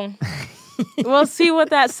 So we'll see what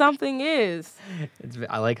that something is.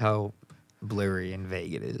 I like how blurry and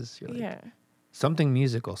vague it is. You're like, yeah. Something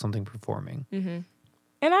musical, something performing. And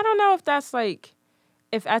I don't know if that's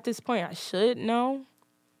if at this point I should know.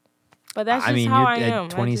 But that's just how I am.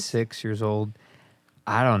 At 26 years old,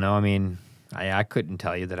 I don't know. I mean, I couldn't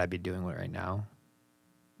tell you that I'd be doing it right now.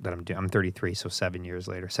 That I'm doing. I'm 33, so 7 years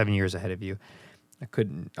later, 7 years ahead of you.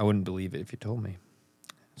 I wouldn't believe it if you told me.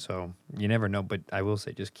 So you never know, but I will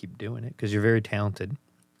say just keep doing it because you're very talented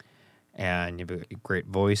and you have a great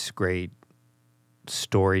voice, great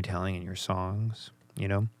storytelling in your songs,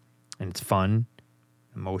 and it's fun,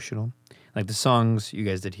 emotional. Like the songs you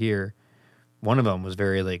guys did here, one of them was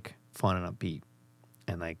very like fun and upbeat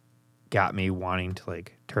and like got me wanting to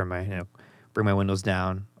like turn my, bring my windows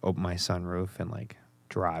down, open my sunroof and like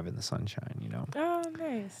drive in the sunshine, Oh,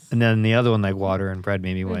 nice. And then the other one, like Water and Bread,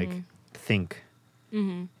 made me like think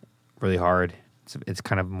really hard. It's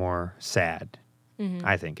kind of more sad.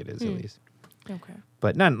 I think it is at least. Okay.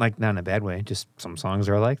 But not in a bad way. Just some songs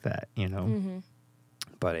are like that,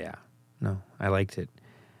 But yeah, no, I liked it.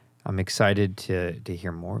 I'm excited to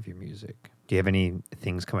hear more of your music. Do you have any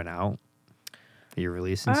things coming out that you're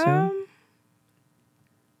releasing soon?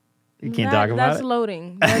 You can't talk about that's it?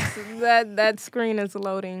 Loading. That screen is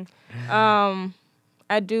loading.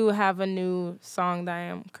 I do have a new song that I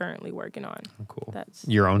am currently working on. Oh, cool. That's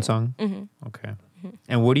your own song? Okay.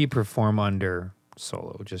 And what do you perform under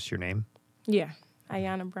solo? Just your name? Yeah.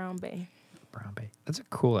 Iyana Brown-Bey. Brown-Bey. That's a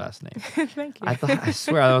cool ass name. Thank you. I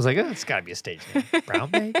swear, I was like, it's got to be a stage name.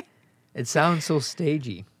 Brown-Bey? It sounds so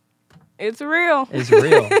stagey. It's real. It's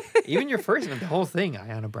real. Even your first name, the whole thing,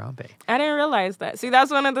 Iyana Brown-Bey. I didn't realize that. See,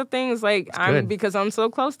 that's one of the things, because I'm so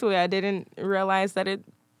close to it, I didn't realize that it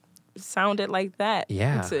sounded like that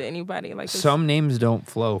to anybody. Like some names don't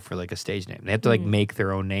flow for like a stage name. They have to like make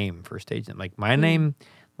their own name for a stage name. Like my name,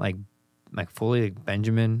 like fully like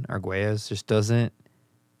Benjamin Arguelles just doesn't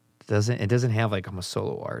have like I'm a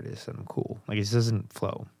solo artist and I'm cool. Like it just doesn't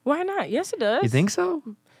flow. Why not? Yes, it does. You think so?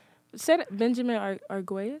 Said Benjamin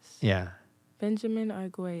Arguelles? Yeah. Benjamin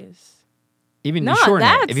Arguelles. Even short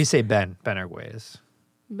name. If you say Ben Arguelles.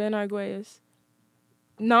 Ben Arguelles.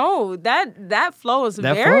 No, that flows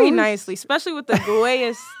very nicely, especially with the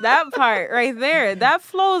Arguelles, that part right there. That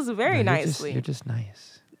flows very nicely. You're just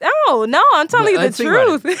nice. Oh, no, I'm telling you the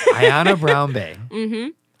truth. Iyana Brown-Bey.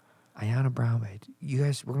 Iyana Brown-Bey. You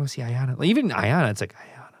guys, we're going to see Iyana. Like, even Iyana, it's like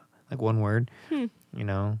Iyana. Like one word.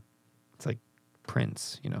 It's like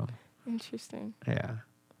Prince, Interesting. Yeah.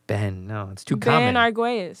 Ben, no, it's too common. Ben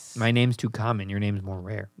Arguelles. My name's too common. Your name's more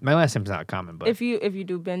rare. My last name's not common, but if you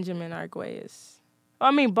do Benjamin Arguelles, I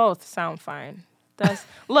mean both sound fine.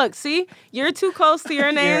 Look, see, you're too close to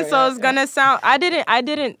your name, so it's gonna sound. I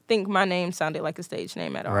didn't think my name sounded like a stage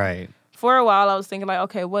name at all. Right. for a while I was thinking like,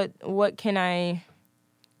 okay, what can I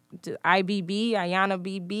IBB, Iyana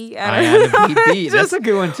BB. Iyana BB. That's a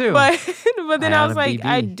good one too. But then I was Iyana like, BB.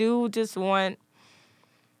 I do just want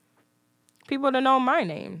people to know my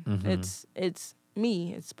name. It's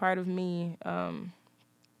me. It's part of me. I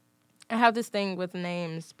have this thing with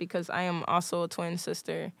names because I am also a twin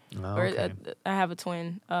sister. Okay. I have a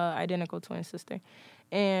twin, identical twin sister.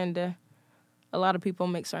 And a lot of people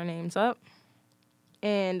mix our names up.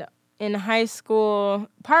 And in high school,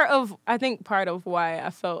 part of why I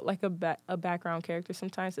felt like a background character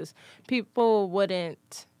sometimes is people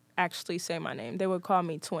wouldn't actually say my name. They would call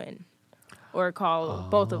me twin or call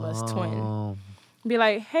both of us twin. Be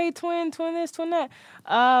like, hey, twin this, twin that.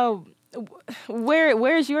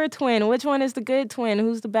 Where's your twin? Which one is the good twin?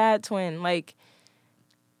 Who's the bad twin? Like,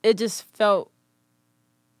 it just felt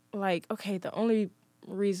like, okay, the only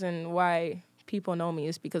reason why people know me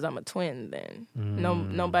is because I'm a twin then.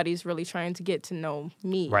 Nobody's really trying to get to know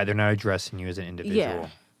me. Right, they're not addressing you as an individual. Yeah.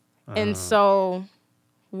 And so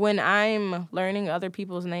when I'm learning other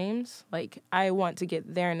people's names, like, I want to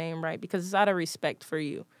get their name right because it's out of respect for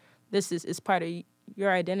you. This is part of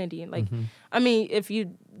your identity. Like, I mean, if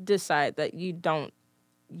you decide that you don't,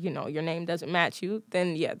 your name doesn't match you,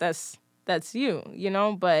 then yeah, that's you,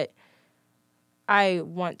 but I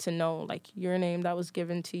want to know, like, your name that was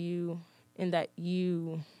given to you and that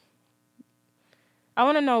I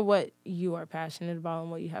want to know what you are passionate about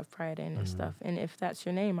and what you have pride in and stuff. And if that's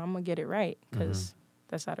your name, I'm going to get it right because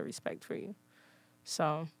that's out of respect for you.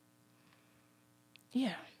 So,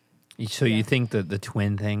 yeah. So you think that the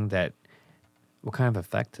twin thing, what kind of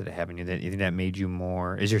effect did it have on you? You think that made you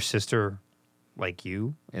more? Is your sister like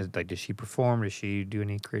you? Does she perform? Does she do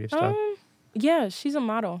any creative stuff? Yeah, she's a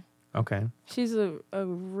model. Okay. She's a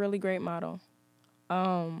really great model.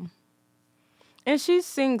 And she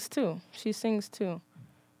sings too.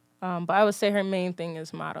 But I would say her main thing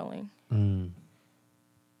is modeling.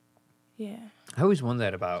 Yeah. I always wonder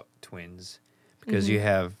that about twins because you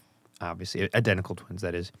have, obviously, identical twins,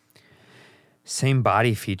 that is. Same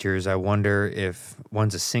body features. I wonder if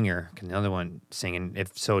one's a singer, can the other one sing? And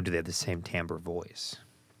if so, do they have the same timbre voice?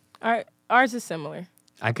 Ours is similar.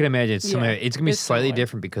 I could imagine it's similar. It's going to be slightly similar.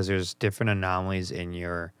 different because there's different anomalies in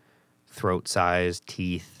your throat size,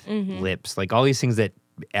 teeth, lips, like all these things that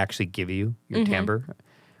actually give you your timbre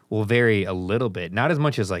will vary a little bit. Not as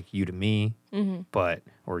much as like you to me,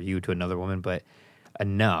 or you to another woman, but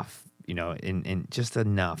enough, in just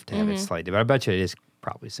enough to have it slightly. But I bet you it is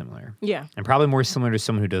probably similar. Yeah. And probably more similar to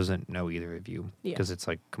someone who doesn't know either of you because it's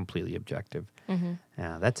like completely objective.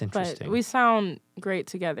 Yeah, that's interesting. But we sound great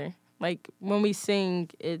together. Like when we sing,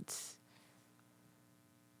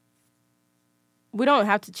 we don't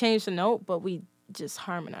have to change the note, but we just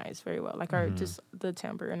harmonize very well. Like just the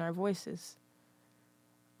timbre in our voices.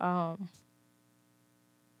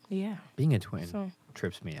 Yeah. Being a twin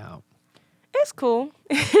trips me out. It's cool.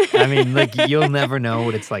 I mean, like, you'll never know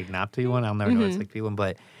what it's like not to be one. I'll never know what it's like to be one.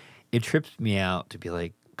 But it trips me out to be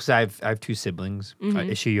like, because I have two siblings.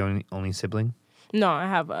 Is she your only sibling? No, I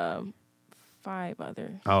have 5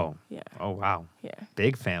 others. Oh. Yeah. Oh, wow. Yeah.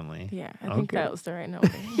 Big family. Yeah, I think that was the right number.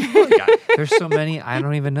 Oh, God. There's so many. I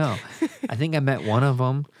don't even know. I think I met one of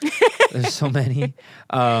them. There's so many.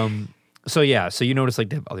 So you notice like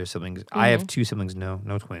to have other siblings. I have 2 siblings, no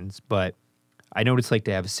twins, but I know what it's like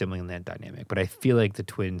to have a sibling in that dynamic, but I feel like the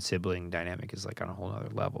twin sibling dynamic is like on a whole other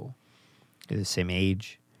level. They're the same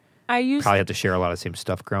age. Probably have to share a lot of the same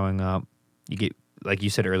stuff growing up. You get, like you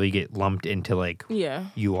said earlier, you get lumped into like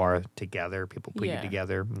you are together. People put you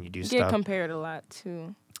together and you do stuff. You get compared a lot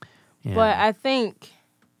too. Yeah. But I think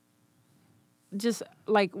just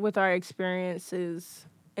like with our experiences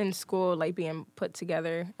in school, like being put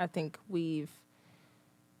together, I think we've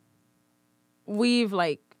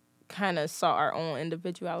like kind of saw our own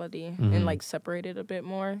individuality and like separated a bit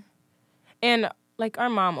more. And like our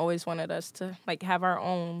mom always wanted us to like have our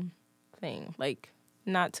own thing, like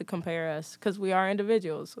not to compare us because we are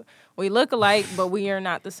individuals. We look alike, but we are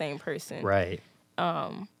not the same person. Right.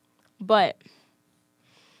 But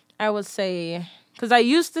I would say, because I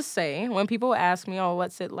used to say when people ask me, oh,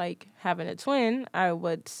 what's it like having a twin? I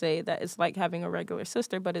would say that it's like having a regular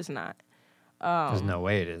sister, but it's not. There's no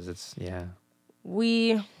way it is. It's,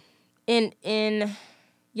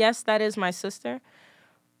 yes, that is my sister,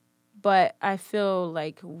 but I feel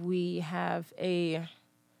like we have a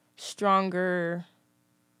stronger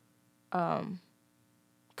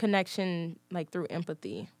connection, like through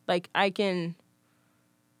empathy. Like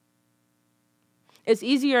it's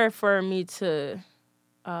easier for me to,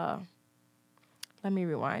 let me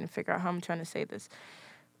rewind and figure out how I'm trying to say this.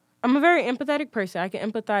 I'm a very empathetic person. I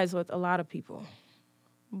can empathize with a lot of people.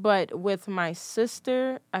 But with my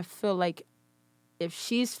sister, I feel like if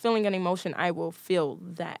she's feeling an emotion, I will feel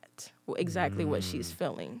that, exactly what she's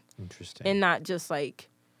feeling. Interesting. And not just like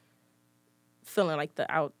feeling like the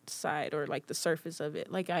outside or like the surface of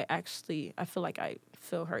it. Like I feel like I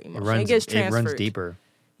feel her emotion. It gets transferred. It runs deeper.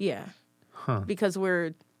 Yeah. Huh. Because we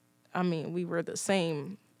were the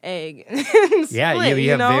same egg. Yeah, split, you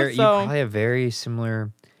so, probably have very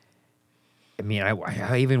similar. I mean,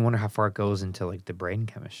 I even wonder how far it goes into like the brain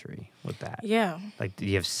chemistry with that. Yeah. Like, do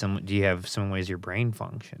you have some ways your brain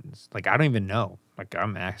functions? Like, I don't even know. Like,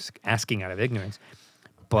 I'm asking out of ignorance.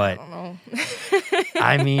 But I don't know.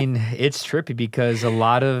 I mean, it's trippy because a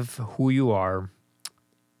lot of who you are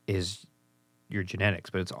is your genetics,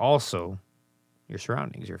 but it's also your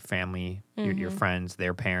surroundings, your family, your friends,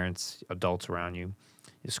 their parents, adults around you,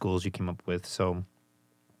 the schools you came up with. So,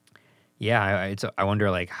 yeah, I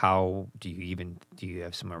wonder, like, how do you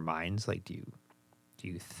have similar minds? Like, do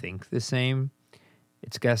you think the same?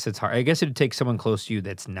 It's hard. I guess it would take someone close to you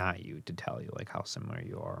that's not you to tell you, like, how similar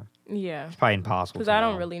you are. Yeah. It's probably impossible. Because I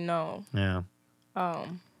don't really know. Yeah. But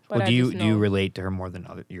well, do you relate to her more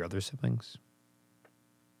than your other siblings?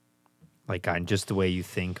 Like on just the way you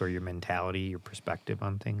think or your mentality, your perspective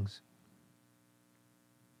on things?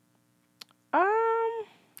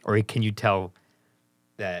 Or can you tell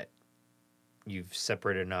that you've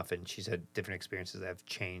separated enough and she's had different experiences that have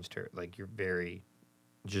changed her? Like you're very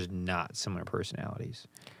just not similar personalities.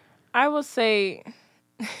 I will say,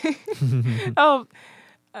 I'm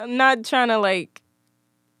not trying to like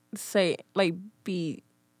say like be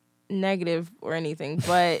negative or anything,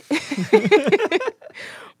 but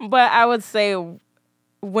but I would say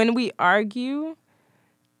when we argue,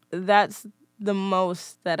 that's the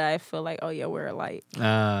most that I feel like, oh yeah, we're alike.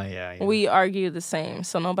 Yeah. We argue the same,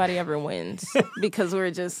 so nobody ever wins because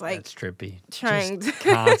we're just like that's trippy. Trying just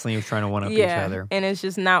constantly trying to one up each other, and it's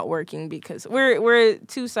just not working because we're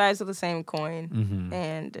two sides of the same coin,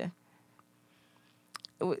 and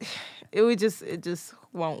it just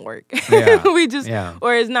won't work. Yeah.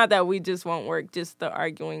 Or it's not that we just won't work, just the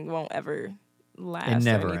arguing won't ever last. It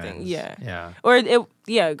never or anything. ends. Yeah. Or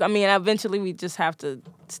I mean, eventually we just have to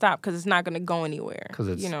stop because it's not going to go anywhere. Because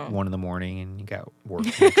it's 1 a.m. and you got work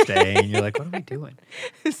the next day, and you're like, what are we doing?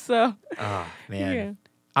 So, oh man, yeah.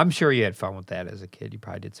 I'm sure you had fun with that as a kid. You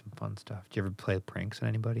probably did some fun stuff. Did you ever play pranks on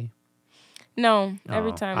anybody? No,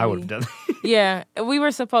 every time I would have done that. Yeah, we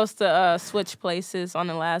were supposed to switch places on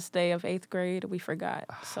the last day of 8th grade. We forgot,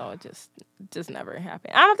 so it just never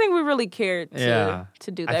happened. I don't think we really cared to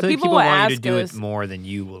do that. I feel like people want you to do it more than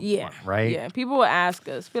you will want, right? Yeah, people would ask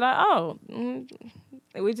us, be like, oh,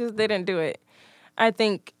 we just didn't do it. I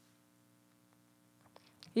think,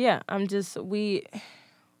 I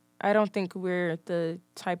don't think we're the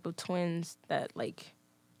type of twins that, like,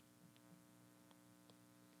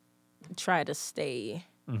 try to stay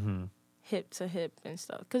hip to hip and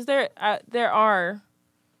stuff. Because there are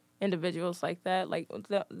individuals like that, like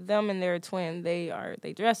them and their twin.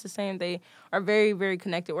 They dress the same. They are very, very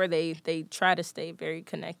connected, or they try to stay very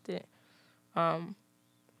connected.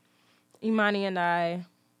 Imani and I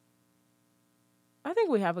think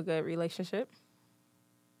we have a good relationship,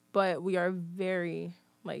 but we are very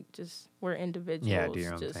we're individuals. Yeah, do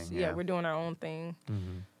your own thing. Yeah, we're doing our own thing.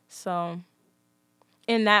 So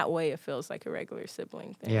in that way, it feels like a regular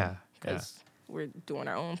sibling thing. Yeah. Because we're doing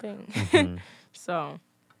our own thing. So.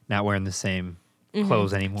 Not wearing the same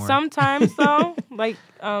clothes anymore. Sometimes, though,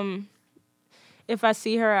 if I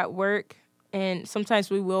see her at work, and sometimes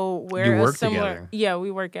we will wear a similar. Together. Yeah,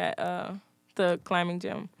 we work at the climbing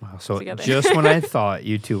gym. Wow, so together. Just when I thought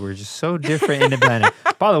you two were just so different, independent.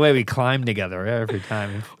 By the way, we climb together every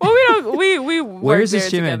time. Well, we don't. We where is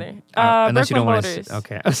this gym together. Unless you don't want to say.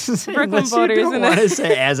 Okay. Brooklyn Boaters. You don't want to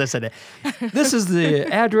say, as I said it. This is the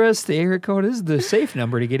address, the area code. This is the safe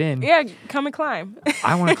number to get in. Yeah, come and climb.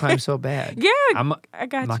 I want to climb so bad. Yeah, I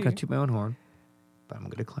got I'm not going to toot my own horn, but I'm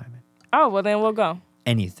going to climb it. Oh, well, then we'll go.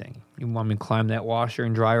 Anything. You want me to climb that washer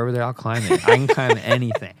and dryer over there? I'll climb it. I can climb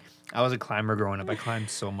anything. I was a climber growing up. I climbed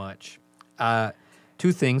so much.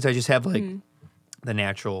 2 things. I just have the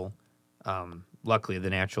natural, luckily the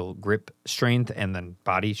natural grip strength and then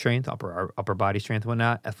body strength, upper body strength and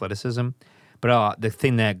whatnot, athleticism. But the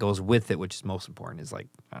thing that goes with it, which is most important, is I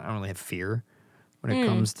don't really have fear when it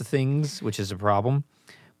comes to things, which is a problem.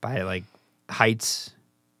 By heights,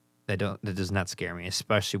 that does not scare me,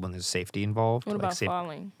 especially when there's safety involved. What about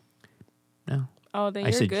falling? No. Oh, then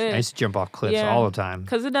you're good. I used to jump off cliffs all the time.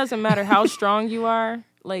 Because it doesn't matter how strong you are.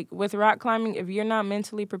 Like with rock climbing, if you're not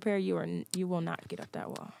mentally prepared, you will not get up that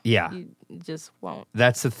wall. Yeah. You just won't.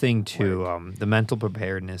 That's the thing too. The mental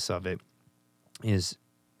preparedness of it is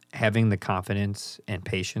having the confidence and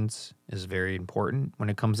patience is very important when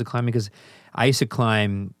it comes to climbing, because I used to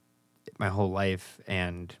climb my whole life,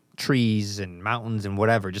 and trees and mountains and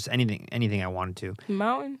whatever, just anything I wanted to.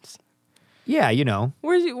 Mountains? Yeah, you know.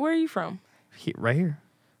 Where are you from? Right here.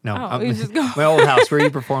 No, you just go. my old house where you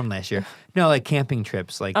performed last year. No, like camping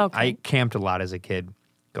trips. Like Okay. I camped a lot as a kid.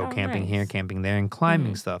 Go camping here, camping there, and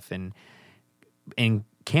climbing stuff. And in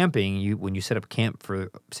camping, when you set up camp for,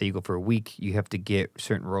 say you go for a week, you have to get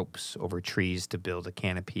certain ropes over trees to build a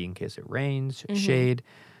canopy in case it rains, shade.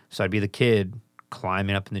 So I'd be the kid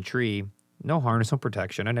climbing up in the tree. No harness, no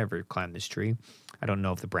protection. I never climbed this tree. I don't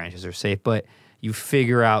know if the branches are safe, but you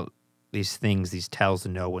figure out these things, these tells to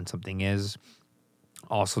know when something is.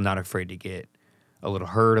 Also not afraid to get a little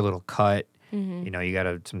hurt, a little cut. You know, you got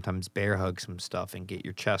to sometimes bear hug some stuff and get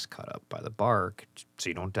your chest cut up by the bark so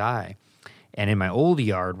you don't die. And in my old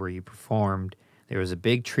yard where you performed, there was a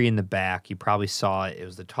big tree in the back. You probably saw it. It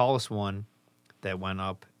was the tallest one that went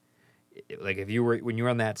up. Like when you were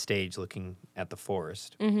on that stage looking at the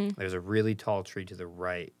forest, there's a really tall tree to the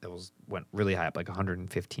right that went really high up, like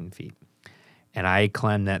 115 feet. And I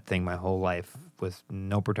climbed that thing my whole life with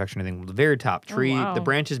no protection or anything. The very top tree, the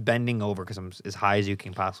branch is bending over because I'm as high as you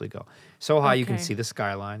can possibly go. So high you can see the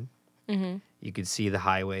skyline. You could see the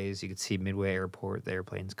highways. You could see Midway Airport, the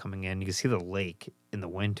airplanes coming in. You can see the lake in the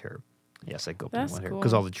winter. Yes, I go up in the winter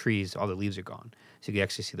because all the leaves are gone. So you can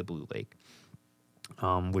actually see the blue lake,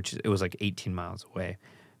 which it was like 18 miles away,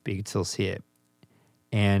 but you could still see it.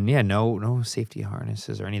 And yeah, no safety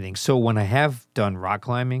harnesses or anything. So when I have done rock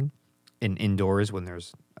climbing indoors, when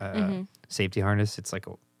there's safety harness, it's like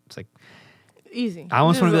easy. I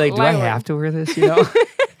almost want to be like, do I have to wear this? You know?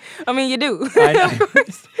 I mean, you do. I know. Of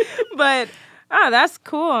course. But that's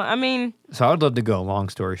cool. I mean, so I would love to go. Long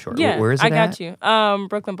story short, yeah, where is it? I got you.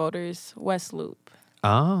 Brooklyn Boulders, West Loop.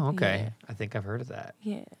 Oh, okay. Yeah. I think I've heard of that.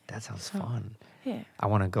 Yeah, that sounds fun. Yeah, I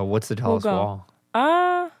want to go. What's the tallest wall?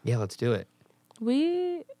 Yeah, let's do it.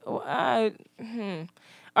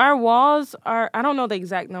 Our walls are, I don't know the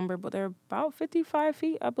exact number, but they're about 55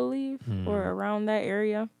 feet, I believe, or around that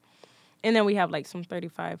area. And then we have like some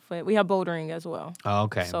 35-foot. We have bouldering as well. Oh,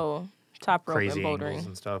 okay. So top rope Crazy and bouldering angles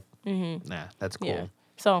and stuff. Nah, that's cool. Yeah.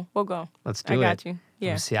 So we'll go. Let's do it. I got you.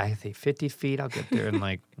 Yeah. See, I think 50 feet. I'll get there in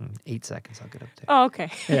like 8 seconds. I'll get up there. Oh,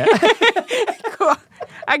 okay. Yeah. Cool.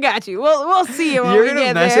 I got you. We'll see it when You're we gonna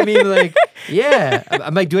get mess there. at me like, yeah.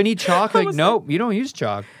 I'm like, do I need chalk? Like, nope, you don't use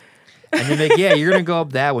chalk. And you're like, yeah, you're gonna go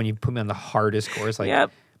up that when you put me on the hardest course. Like,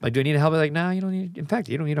 Yep. Like, do I need help? I'm like, no, you don't need. In fact,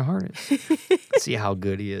 you don't need a harness. See how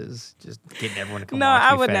good he is, just getting everyone to come. No, watch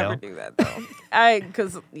I me would fail. never do that though.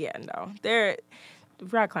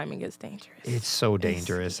 Rock climbing is dangerous. It's so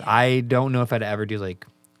dangerous. I don't know if I'd ever do like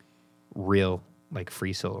real like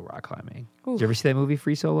free solo rock climbing. Did you ever see that movie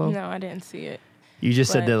Free Solo? No, I didn't see it. You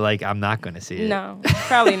just said that like I'm not going to see it. No,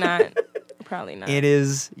 probably not. Probably not. It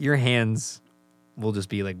is. Your hands will just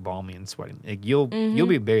be like balmy and sweating. Like you'll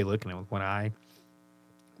be barely looking at it with one eye,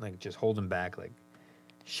 like just holding back, like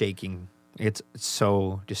shaking. It's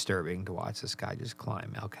so disturbing to watch this guy just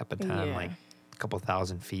climb El Capitan like a couple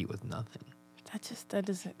thousand feet with nothing. That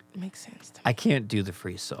doesn't make sense to me. I can't do the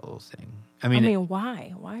free solo thing. I mean,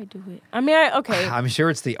 why? Why do it? I mean, okay. I'm sure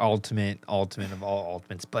it's the ultimate of all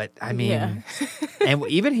ultimates, but I mean, and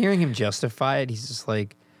even hearing him justify it, he's just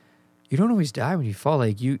like, you don't always die when you fall.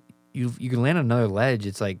 Like you can land on another ledge.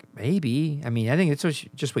 It's like maybe. I mean, I think it's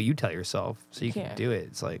just what you tell yourself, so you can do it.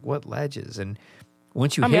 It's like what ledges, and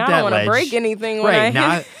once you hit that ledge, I don't want to break anything. Right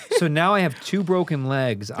now, so now I have 2 broken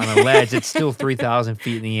legs on a ledge that's still 3,000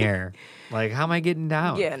 feet in the air. Like, how am I getting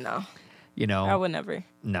down? Yeah, no. You know, I would never.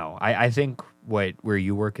 No, I think where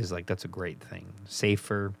you work is like that's a great thing.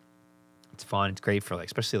 Safer, it's fun. It's great for like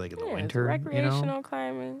especially like in the winter. It's recreational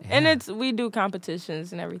climbing, and we do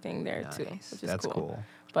competitions and everything there too, which is cool.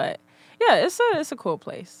 But yeah, it's a cool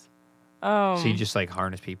place. So you just like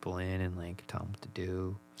harness people in and like tell them what to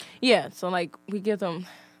do. Yeah, so like we give them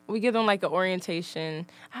like an orientation.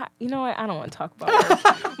 You know what? I don't want to talk about it.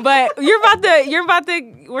 But we're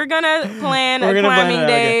gonna plan a climbing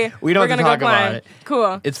day. Okay. We don't have to talk about it.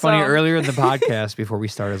 Cool. It's funny, earlier in the podcast before we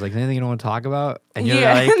started, I was like, anything you don't want to talk about? And you're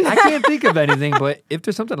like, I can't think of anything, but if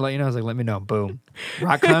there's something to let you know, I was like, let me know. Boom.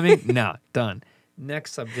 Rock climbing? No, done.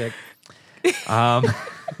 Next subject.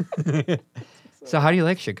 So how do you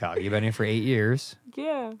like Chicago? You've been here for 8 years.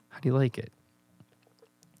 Yeah. How do you like it?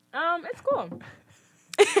 It's cool.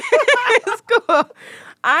 It's cool.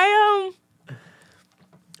 I've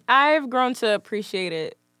grown to appreciate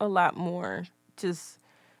it a lot more, just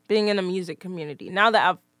being in the music community. Now that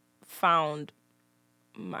I've found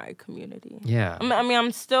my community. Yeah. I mean,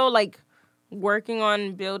 I'm still like working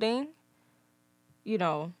on building, you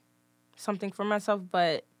know, something for myself,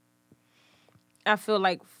 but I feel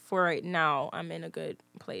like for right now, I'm in a good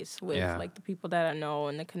place with like the people that I know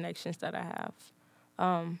and the connections that I have.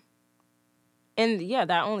 And yeah,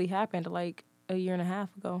 that only happened like a year and a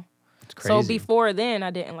half ago. It's crazy. So before then, I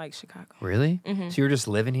didn't like Chicago. Really? Mm-hmm. So you were just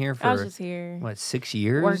living here for? I was just here. What, 6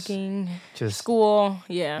 years? Working, just school.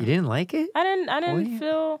 Yeah. You didn't like it? I didn't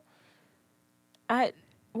feel.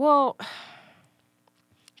 Well,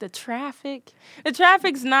 the traffic. The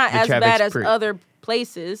traffic's not as bad as other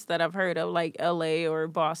places that I've heard of, like L.A. or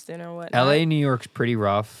Boston or whatnot. L.A., New York's pretty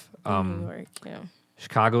rough. New York, yeah.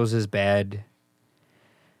 Chicago's is bad.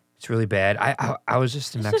 It's really bad. I was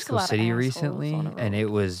just in Mexico City recently, and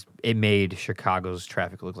it made Chicago's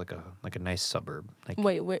traffic look like a nice suburb. Like,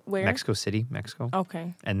 wait, where? Mexico City, Mexico.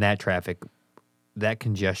 Okay. And that traffic, that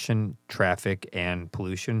congestion, traffic, and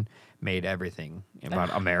pollution made everything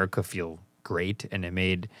about America feel great, and it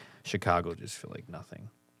made Chicago just feel like nothing.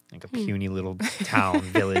 Like a puny little town,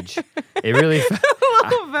 village. It really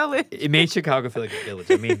village. It made Chicago feel like a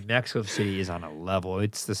village. I mean, Mexico City is on a level.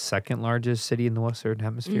 It's the second largest city in the Western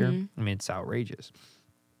Hemisphere. Mm-hmm. I mean, it's outrageous.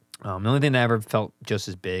 The only thing that I ever felt just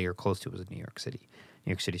as big or close to was New York City.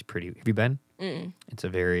 New York City's pretty. Have you been? Mm-mm. It's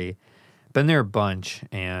been there a bunch,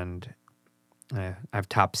 and I have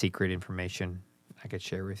top secret information I could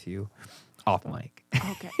share with you off mic.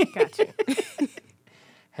 Okay, gotcha.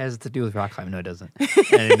 Has to do with rock climbing. No, it doesn't.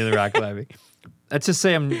 Anything to do with rock climbing. Let's just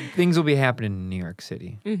say things will be happening in New York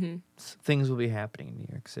City. Mm-hmm. Things will be happening in New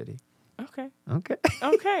York City. Okay.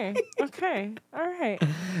 Okay. Okay. All right.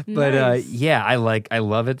 But nice. I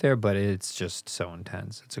love it there, but it's just so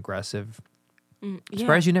intense. It's aggressive. I'm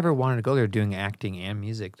surprised you never wanted to go there doing acting and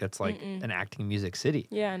music. That's like an acting music city.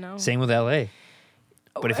 Yeah, I know. Same with LA.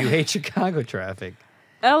 But if you hate Chicago traffic.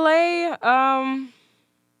 LA,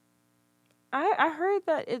 I heard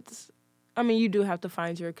that you do have to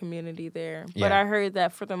find your community there. But I heard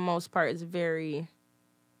that for the most part it's very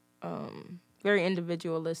very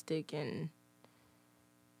individualistic, and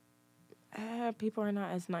people are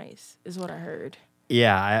not as nice, is what I heard.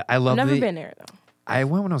 Yeah, I love Never been there, though. I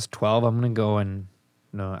went when I was 12. I'm going to go in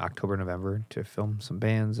October, November to film some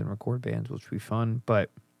bands and record bands, which will be fun.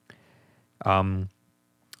 But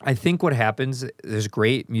I think what happens, there's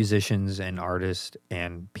great musicians and artists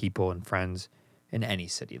and people and friends in any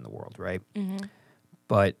city in the world, right? Mm-hmm.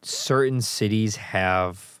 But certain cities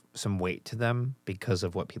have some weight to them because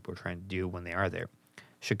of what people are trying to do when they are there.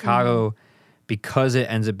 Chicago, because it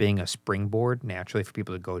ends up being a springboard naturally for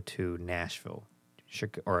people to go to Nashville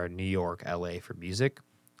or New York, LA for music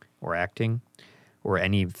or acting or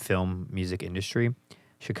any film music industry.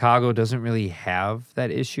 Chicago doesn't really have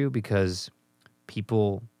that issue because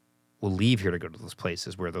people will leave here to go to those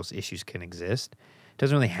places where those issues can exist. It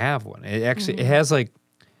doesn't really have one. It actually it has like,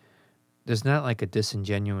 there's not like a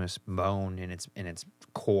disingenuous bone in its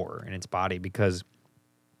core, in its body, because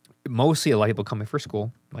mostly a lot of people come here for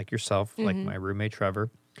school, like yourself, like my roommate Trevor.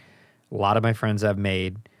 A lot of my friends I've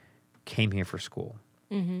made came here for school.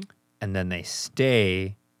 Mm-hmm. And then they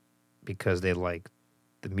stay because they like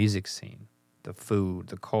the music scene, the food,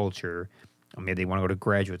 the culture. Or maybe they want to go to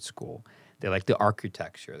graduate school. They like the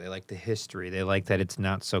architecture. They like the history. They like that it's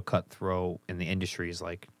not so cutthroat in the industries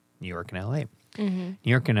like New York and L.A. Mm-hmm. New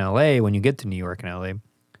York and L.A., when you get to New York and L.A.,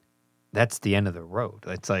 that's the end of the road.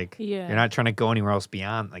 It's like you're not trying to go anywhere else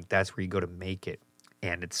beyond. Like that's where you go to make it.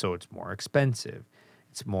 And it's more expensive.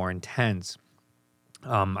 It's more intense.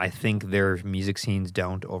 I think their music scenes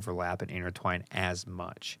don't overlap and intertwine as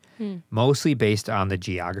much. Mostly based on the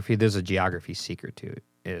geography. There's a geography secret to it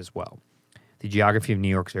as well. The geography of New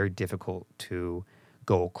York is very difficult to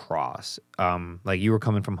go across. Like you were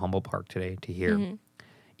coming from Humboldt Park today to here. Mm-hmm.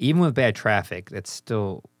 Even with bad traffic, that's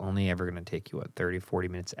still only ever going to take you, 30, 40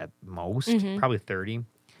 minutes at most? Mm-hmm. Probably 30.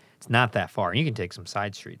 It's not that far. And you can take some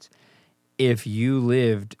side streets. If you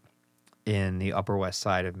lived in the Upper West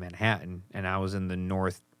Side of Manhattan and I was in the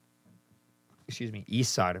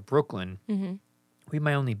east side of Brooklyn, we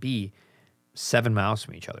might only be 7 miles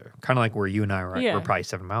from each other. Kind of like where you and I are. We're probably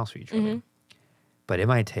 7 miles from each other. But it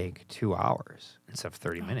might take 2 hours instead of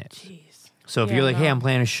 30 minutes. Geez. So if you're like, hey, I'm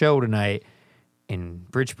playing a show tonight in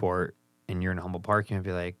Bridgeport and you're in Humboldt Park, you might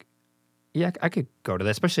be like, yeah, I could go to that,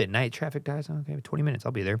 especially at night. Traffic dies. Okay, 20 minutes,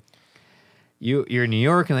 I'll be there. You're in New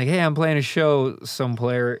York and like, hey, I'm playing a show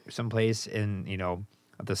someplace in,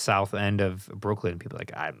 at the south end of Brooklyn. People are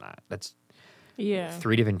like, I'm not. That's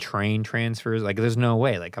 3 different train transfers. Like, there's no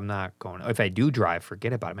way. Like, I'm not going. If I do drive,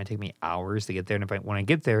 forget about it. It might take me hours to get there. And when I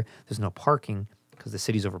get there, there's no parking because the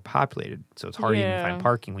city's overpopulated. So it's hard to even find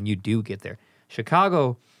parking when you do get there.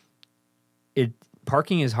 Chicago,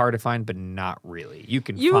 parking is hard to find, but not really. You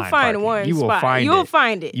will find parking. one you will spot. Find you will it.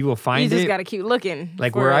 find it. You will find it. You just got to keep looking.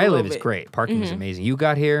 Like for where I a live little is bit. great. Parking is amazing. You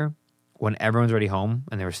got here when everyone's already home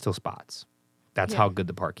and there were still spots. That's how good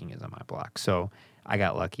the parking is on my block. So I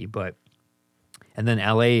got lucky. And then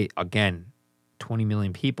LA, again, 20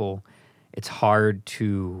 million people. It's hard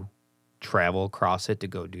to travel across it to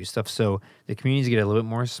go do stuff. So the communities get a little bit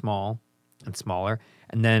more small and smaller.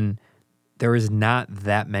 And then there is not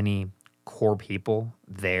that many core people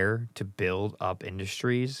there to build up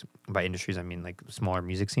industries. By industries, I mean like smaller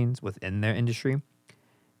music scenes within their industry,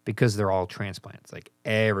 because they're all transplants. Like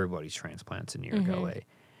everybody's transplants in New York, LA.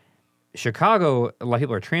 Chicago, a lot of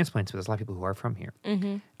people are transplants, but there's a lot of people who are from here.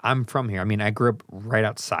 I'm from here. I mean, I grew up right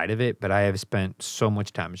outside of it, but I have spent so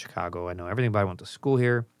much time in Chicago. I know everything about it. I went to school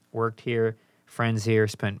here, worked here, friends here,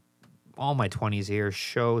 spent all my 20s here,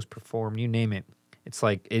 shows, performed, you name it. It's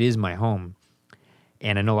like, it is my home.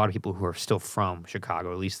 And I know a lot of people who are still from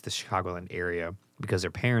Chicago, at least the Chicagoland area, because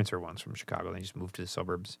their parents are once from Chicago. They just moved to the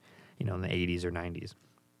suburbs, in the 80s or 90s.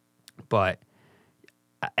 But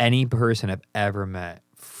any person I've ever met,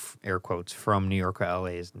 air quotes, from New York or LA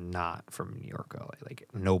is not from New York or LA. Like,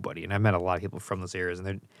 nobody. And I've met a lot of people from those areas,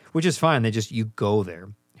 and which is fine. You go there.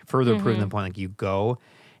 Further proving the point, like, you go,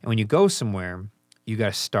 and when you go somewhere, you got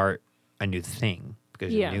to start a new thing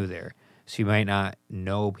because you're new there. So you might not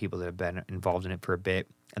know people that have been involved in it for a bit,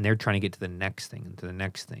 and they're trying to get to the next thing and to the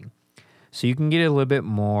next thing. So you can get a little bit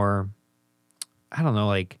more, I don't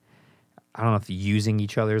know if using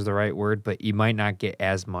each other is the right word, but you might not get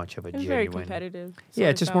as much of a genuine. Very competitive. Yeah,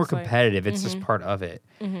 it's just more competitive. It's just part of it.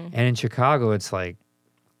 And in Chicago, it's like,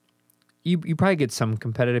 you probably get some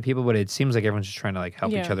competitive people, but it seems like everyone's just trying to like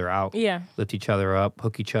help each other out, lift each other up,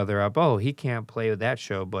 hook each other up. Oh, he can't play with that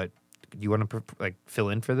show, but you want to like fill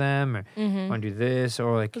in for them, or want to do this,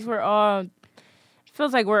 or like, because we're all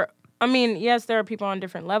feels like we're. I mean, yes, there are people on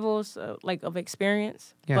different levels like of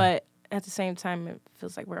experience, but at the same time, it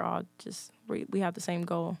feels like we're all just we have the same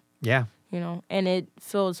goal. Yeah, and it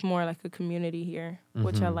feels more like a community here,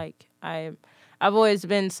 which I like. I've always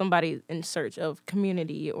been somebody in search of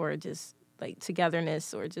community or just like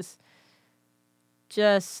togetherness or just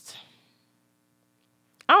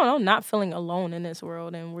I don't know, not feeling alone in this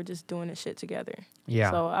world, and we're just doing this shit together.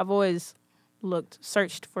 Yeah. So I've always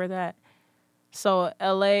searched for that. So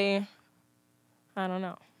LA, I don't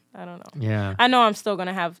know. Yeah. I know I'm still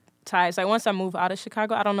gonna have ties. Like once I move out of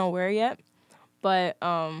Chicago, I don't know where yet, but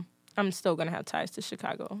I'm still gonna have ties to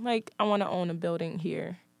Chicago. Like I want to own a building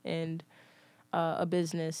here and a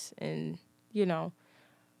business, and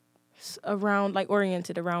around like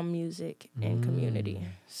oriented around music and community.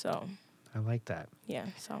 So. I like that. Yeah,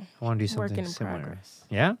 so I want to do something similar. Progress.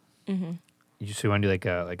 Yeah. You just want to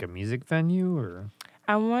do like a music venue, or?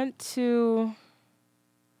 I want to.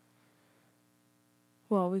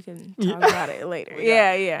 Well, we can talk about it later.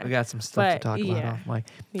 Yeah. We got some stuff to talk about off mic.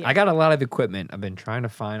 Yeah. I got a lot of equipment I've been trying to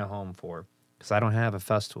find a home for, because I don't have a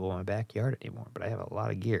festival in my backyard anymore, but I have a lot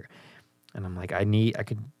of gear, and I'm like, I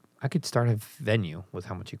could start a venue with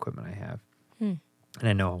how much equipment I have, and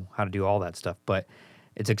I know how to do all that stuff, but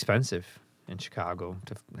it's expensive in Chicago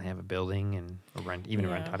to have a building and rent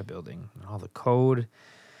out a building, and all the code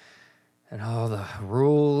and all the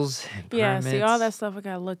rules and permits. See, all that stuff I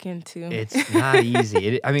got to look into. It's not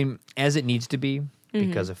easy. I mean, as it needs to be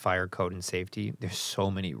because of fire code and safety, there's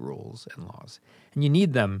so many rules and laws, and you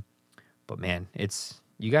need them. But man,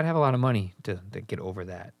 you got to have a lot of money to get over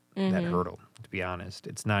that hurdle. To be honest,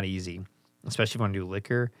 it's not easy, especially if you want to do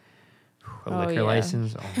liquor, liquor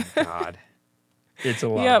license. Oh my God. It's a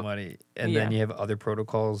lot of money. And then you have other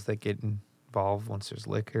protocols that get involved once there's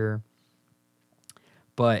liquor.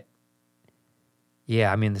 But,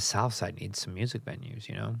 yeah, I mean, the South Side needs some music venues,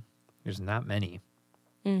 There's not many.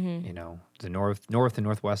 The North and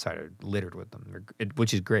Northwest Side are littered with them,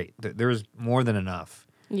 which is great. There's more than enough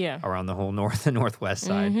around the whole North and Northwest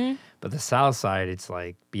Side. But the South Side, it's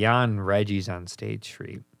like beyond Reggie's on State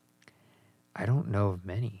Street. I don't know of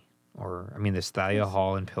many. Or, I mean, there's SolDial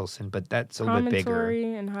Hall in Pilsen, but that's a little bit bigger.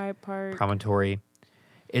 Promontory and Hyde Park. Promontory.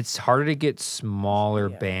 It's harder to get smaller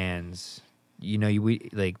bands.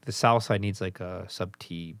 Like the South Side needs like a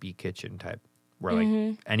sub-T, B Kitchen type, where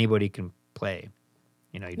like anybody can play.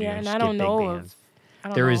 You and I don't know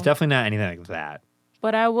there is definitely not anything like that.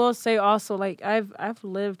 But I will say also, like I've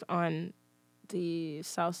lived on the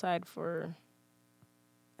South Side for,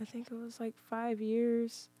 I think it was like 5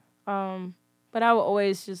 years. But I would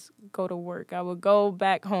always just go to work. I would go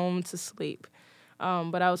back home to sleep.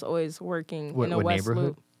 But I was always working in a West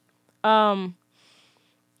Loop.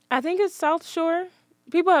 I think it's South Shore.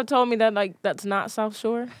 People have told me that like that's not South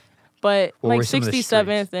Shore, But What like were some of the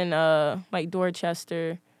 67th and like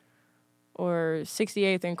Dorchester or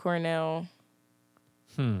 68th and Cornell.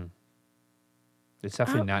 It's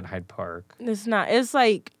definitely not Hyde Park. It's not. It's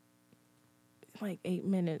like 8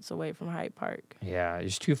 minutes away from Hyde Park. Yeah,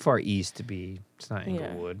 it's too far east to be. It's not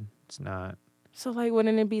Inglewood. Yeah. It's not. So like,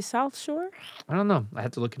 wouldn't it be South Shore? I don't know. I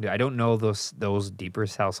have to look into it. I don't know those deeper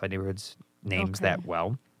South Side neighborhoods names that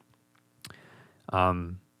well.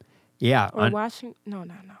 Yeah. Or Washington? No,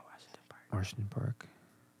 not Washington Park. Washington Park.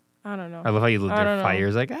 I don't know. I love how you lived there for 5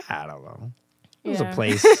 years. Like, I don't know. There's a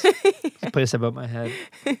place. a place above my head.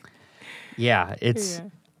 Yeah,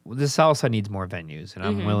 the South Side needs more venues, and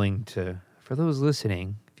I'm willing to. For those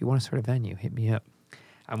listening, if you want to start a venue, hit me up.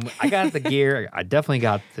 I got the gear. I definitely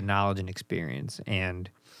got the knowledge and experience, and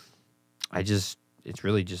it's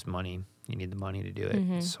really just money. You need the money to do it.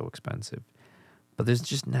 It's so expensive. But there's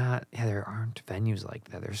just not, there aren't venues like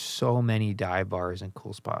that. There's so many dive bars and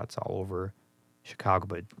cool spots all over Chicago,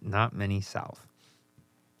 but not many south.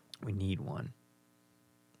 We need one.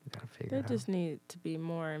 We gotta figure it out. There just need to be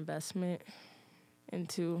more investment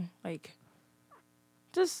into, like,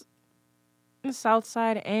 just the South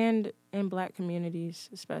Side and in Black communities,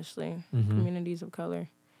 especially communities of color.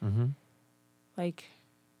 Like,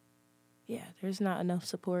 yeah, there's not enough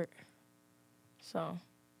support. So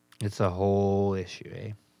it's a whole issue,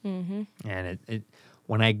 eh? And it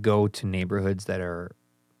when I go to neighborhoods that are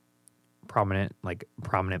prominent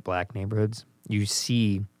Black neighborhoods, you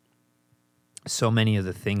see so many of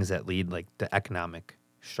the things that lead, like, the economic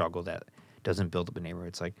struggle that doesn't build up a neighborhood.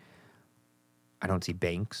 It's like, I don't see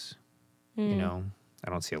banks. You know, I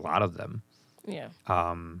don't see a lot of them. Yeah.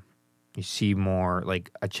 You see more, like,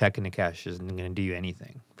 a check in the cash isn't going to do you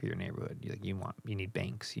anything for your neighborhood. You need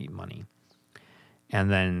banks, you need money. And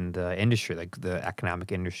then the industry, like the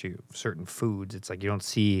economic industry of certain foods, it's like you don't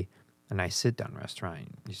see a nice sit-down restaurant.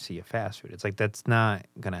 You see a fast food. It's like that's not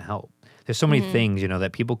going to help. There's so many things,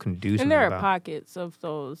 that people can do something about. And there are pockets of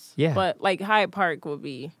those. Yeah. But, like, Hyde Park would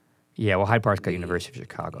be. Yeah, well, Hyde Park's got University of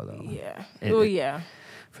Chicago, though. Yeah. Yeah.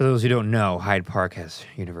 For those who don't know, Hyde Park has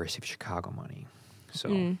University of Chicago money.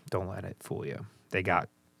 So don't let it fool you. They got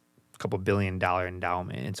a couple $1 billion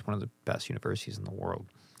endowment. It's one of the best universities in the world.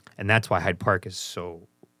 And that's why Hyde Park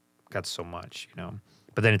got so much,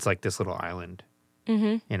 But then it's like this little island,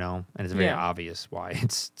 and it's very obvious why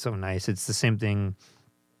it's so nice. It's the same thing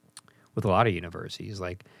with a lot of universities.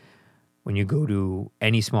 Like, when you go to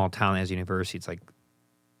any small town that has a university, it's like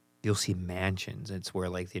you'll see mansions. It's where,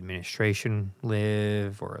 like, the administration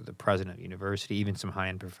live or the president of the university, even some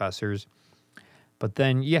high-end professors. But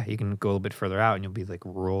then, you can go a little bit further out and you'll be, like,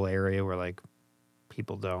 rural area where, like,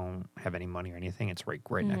 people don't have any money or anything. It's right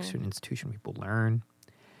next to an institution people learn.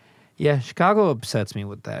 Yeah, Chicago upsets me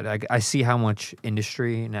with that. I see how much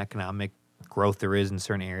industry and economic growth there is in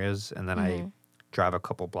certain areas, and then I drive a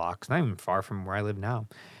couple blocks, not even far from where I live now.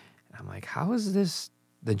 And I'm like, how is this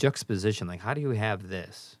the juxtaposition? Like, how do you have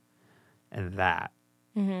this and that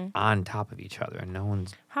on top of each other? And no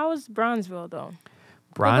one's... How is Bronzeville, though?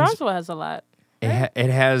 Bronzeville has a lot. Right? It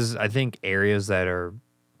has, I think, areas that are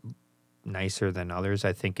nicer than others.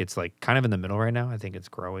 I think it's, like, kind of in the middle right now. I think it's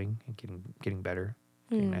growing and getting better,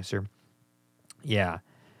 getting nicer. Yeah.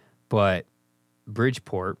 But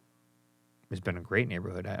Bridgeport has been a great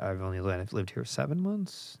neighborhood. I've only lived here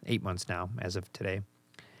 8 months now as of today.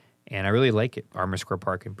 And I really like it. Armour Square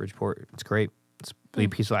Park in Bridgeport, it's great. It's really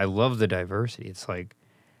peaceful. I love the diversity. It's like,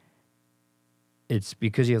 it's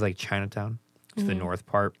because you have, like, Chinatown to the north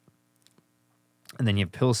part, and then you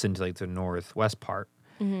have Pilsen to, like, the northwest part.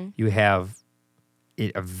 You have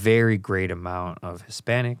a very great amount of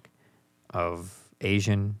Hispanic, of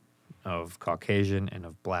Asian, of Caucasian, and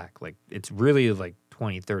of Black. Like, it's really like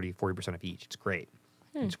 20, 30, 40% of each. It's great.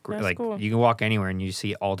 It's great. Like, cool. You can walk anywhere and you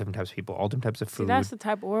see all different types of people, all different types of food. See, that's the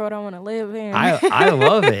type of world I want to live in. I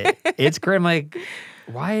love it. It's great. I'm like,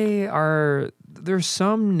 there's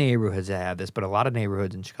some neighborhoods that have this, but a lot of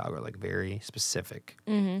neighborhoods in Chicago are, like, very specific,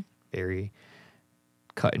 very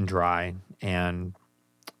cut and dry. And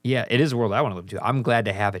yeah, it is a world I want to live to. I'm glad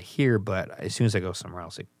to have it here, but as soon as I go somewhere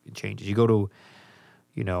else, it changes. You go to,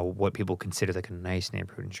 what people consider, like, a nice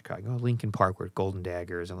neighborhood in Chicago, Lincoln Park, where Golden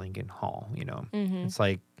Daggers and Lincoln Hall, It's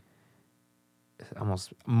like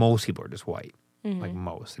most people are just white, like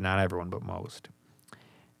most. Not everyone, but most.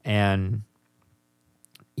 And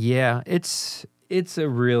yeah, it's a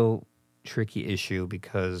real tricky issue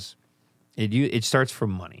because it starts from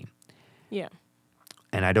money. Yeah.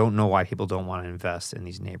 And I don't know why people don't want to invest in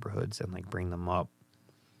these neighborhoods and, like, bring them up.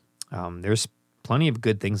 There's plenty of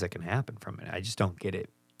good things that can happen from it. I just don't get it.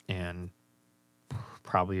 And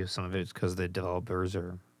probably some of it is because the developers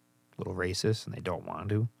are little racist and they don't want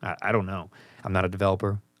to. I don't know. I'm not a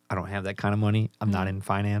developer. I don't have that kind of money. I'm not in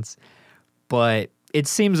finance. But it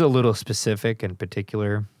seems a little specific and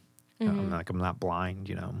particular. I'm not blind,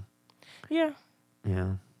 Yeah.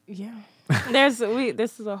 Yeah. Yeah.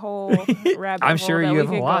 This is a whole rabbit hole. I'm sure that you we have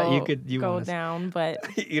a could lot. go, You go want down,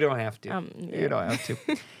 but you don't have to. Yeah. You don't have to.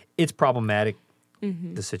 It's problematic,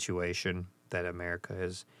 the situation that America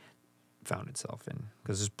has found itself in,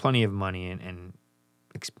 because there's plenty of money and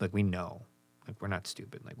like we know, like we're not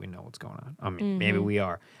stupid, like we know what's going on. I mean, maybe we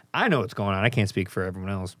are. I know what's going on. I can't speak for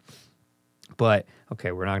everyone else, but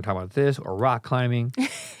okay, we're not gonna talk about this or rock climbing.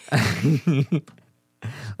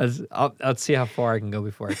 I'll see how far I can go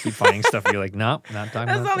before I keep finding stuff. You're like, nope, not talking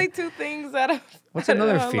about. That's only two things that. What's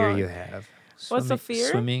another fear you have? What's a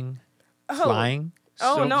fear? Swimming, flying.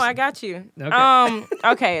 Oh no, I got you. Okay.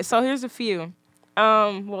 Okay, so here's a few.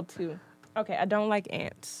 Well, two. Okay, I don't like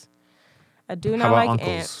ants. I do not like uncles?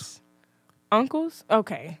 ants. Uncles?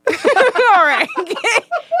 Okay. All right.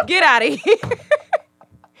 Get out of here.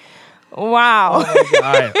 Wow. Oh my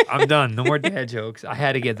God. I'm done. No more dad jokes. I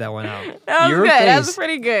had to get that one out. That was good. That was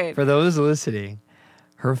pretty good. For those listening,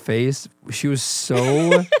 her face, she was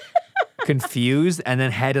so confused and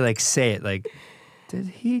then had to like say it like, did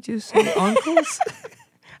he just say uncles?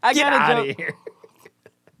 Get out of here.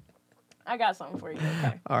 I got something for you.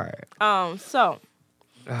 Okay. All right. So,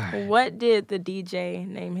 what did the DJ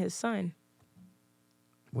name his son?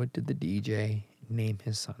 What did the DJ name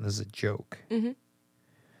his son? This is a joke.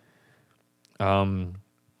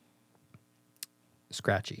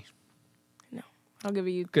 Scratchy. No. I'll give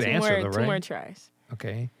you Good two answer, more, though, two more right? tries.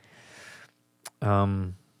 Okay.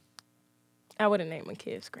 I wouldn't name a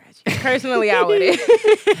kid Scratchy. Personally, I wouldn't.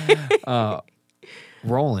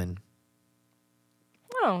 Rolling.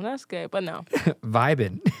 Oh, that's good, but no.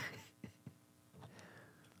 Vibing.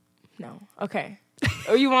 No. Okay.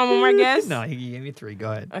 Oh, you want one more guess? No, you gave me three.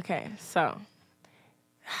 Go ahead. Okay, so.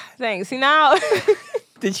 Thanks. See, now.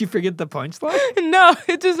 Did you forget the punchline? No,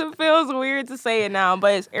 it just feels weird to say it now,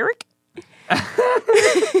 but it's Eric.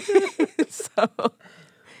 So.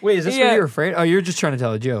 Wait, is this what you're afraid? Oh, you're just trying to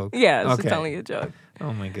tell a joke. Yeah, it's just telling you a joke.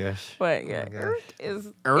 Oh my gosh. But yeah, Eric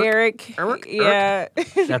is Eric. Yeah.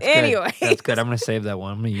 That's anyway. Good. That's good. I'm gonna save that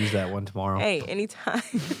one. I'm gonna use that one tomorrow. Hey, anytime.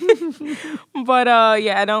 But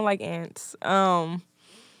yeah, I don't like ants. And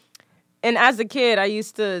as a kid,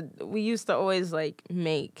 we used to always like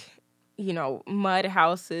make, mud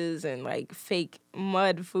houses and like fake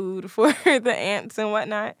mud food for the ants and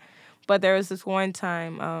whatnot. But there was this one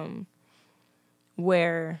time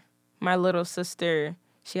where my little sister,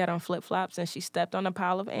 she had on flip-flops and she stepped on a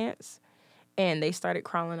pile of ants and they started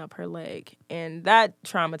crawling up her leg. And that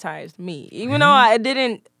traumatized me. Even though I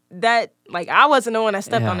wasn't the one that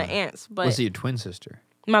stepped on the ants. But was it your twin sister?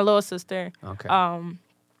 My little sister. Okay.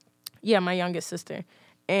 Yeah, my youngest sister.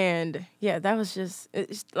 And yeah, that was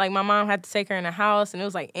it's like my mom had to take her in the house and it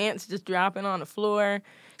was like ants just dropping on the floor.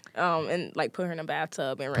 And like put her in a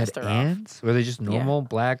bathtub and rinse her ants? off. Were they just normal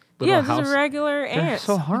black little house? Just regular ants.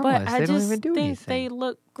 They're so harmless. But they don't even do anything. They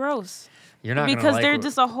look gross. You're not because they're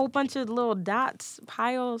just a whole bunch of little dots,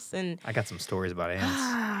 piles, and I got some stories about ants.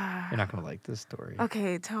 You're not gonna like this story.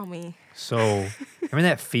 Okay, tell me. So, remember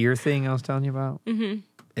that fear thing I was telling you about? Mm-hmm.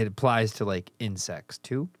 It applies to like insects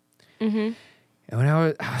too. Mm-hmm. And when I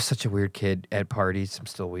was such a weird kid at parties. I'm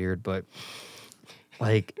still weird, but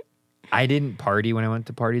like. I didn't party when I went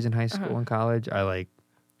to parties in high school and college. I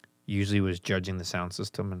usually was judging the sound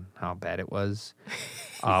system and how bad it was.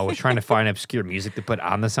 Was trying to find obscure music to put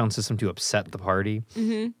on the sound system to upset the party.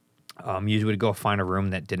 Mm-hmm. Usually would go find a room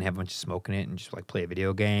that didn't have a bunch of smoke in it and just play a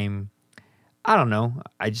video game. I don't know.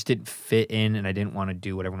 I just didn't fit in and I didn't want to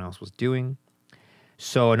do what everyone else was doing.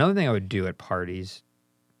 So another thing I would do at parties,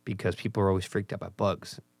 because people are always freaked out by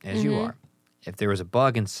bugs, as you are. If there was a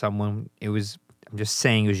bug in someone, I'm just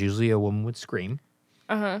saying, it was usually a woman would scream.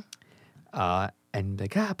 And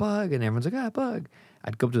like, bug. And everyone's like, bug.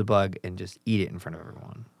 I'd go up to the bug and just eat it in front of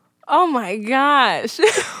everyone. Oh, my gosh.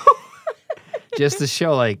 Just to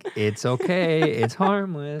show, it's okay. It's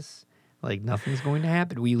harmless. Nothing's going to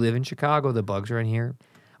happen. We live in Chicago. The bugs around here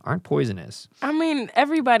aren't poisonous. I mean,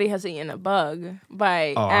 everybody has eaten a bug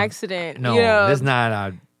by accident. No, this is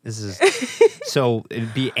not. This is... So,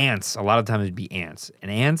 it'd be ants. A lot of times it'd be ants.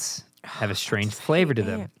 And ants... have a strange flavor to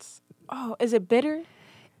them. Oh, is it bitter?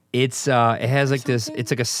 It's it has this. It's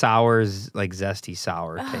like a sour, zesty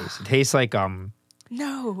sour taste. It tastes like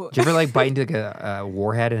No. Do you ever bite into a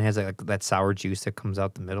warhead and it has that sour juice that comes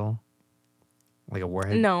out the middle, like a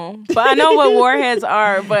warhead? No, but I know what warheads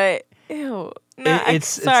are. But ew. No,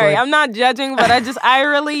 sorry, I'm not judging, but I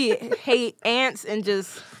really hate ants and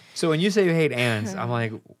just. So when you say you hate ants, I'm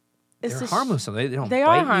like, they're harmless. They don't they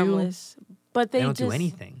bite are harmless, but they don't do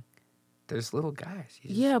anything. There's little guys.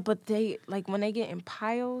 But they, like, when they get in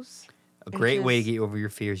piles. A great way to get over your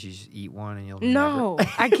fears, you just eat one and you'll No,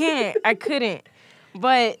 never... I can't. I couldn't.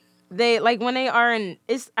 But they, like, when they are in,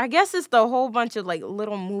 I guess it's the whole bunch of, like,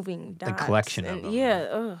 little moving dots. The collection of them.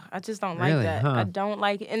 Yeah, I just don't like that. Huh. I don't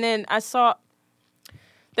like it. And then I saw,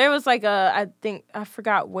 there was, like, I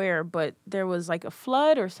forgot where, but there was, like, a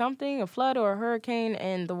flood or a hurricane,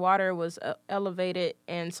 and the water was elevated,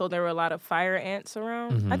 and so there were a lot of fire ants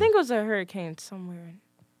around. Mm-hmm. I think it was a hurricane somewhere.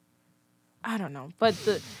 I don't know. But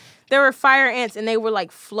there were fire ants, and they were,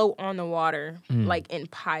 like, float on the water, like, in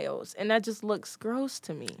piles. And that just looks gross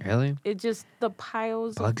to me. Really? It just, the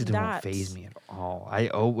piles Bugs of don't dots. faze me at all.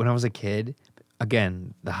 When I was a kid,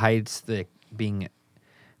 again, the heights, being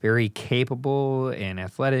very capable and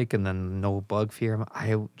athletic, and then no bug fear.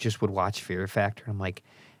 I just would watch Fear Factor. I'm like,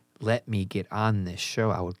 let me get on this show.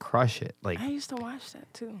 I would crush it. Like, I used to watch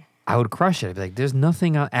that, too. I would crush it. I'd be like, there's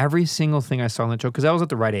nothing on every single thing I saw on the show. Because I was at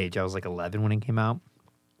the right age. I was like 11 when it came out.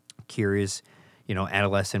 Curious,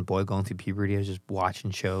 adolescent boy going through puberty. I was just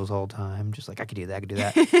watching shows all the time. Just like, I could do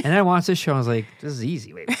that. And then I watched this show. I was like, this is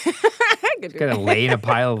easy. Wait, gotta lay in a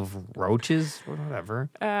pile of roaches or whatever.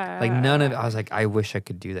 Like, none of it. I was like, I wish I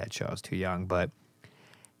could do that show. I was too young. But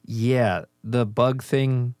yeah, the bug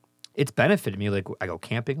thing, it's benefited me. Like, I go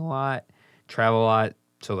camping a lot, travel a lot.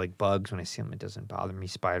 So, like, bugs, when I see them, it doesn't bother me.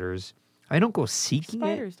 Spiders, I don't go seeking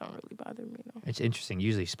Spiders don't really bother me, though. It's interesting.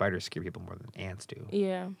 Usually spiders scare people more than ants do.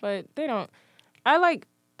 Yeah, but they don't. And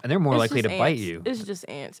they're more likely to bite ants. you. It's just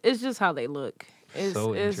ants. It's just how they look. It's,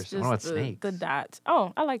 so it's interesting. just What about snakes? The dots.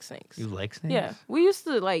 Oh, I like snakes. You like snakes? Yeah. We used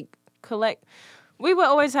to, like, collect. We would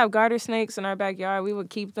always have garter snakes in our backyard. We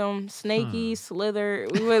would keep them. Snaky, Slither.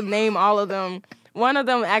 We would name all of them. One of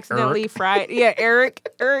them accidentally fried. Yeah, Eric.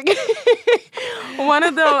 One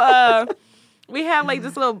of them, we had, like,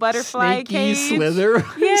 this little butterfly cage. Slither.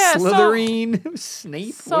 Yeah. Slitherine.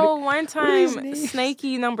 Snape. So one time,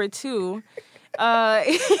 Snaky number 2, we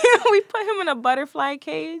put him in a butterfly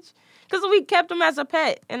cage because we kept him as a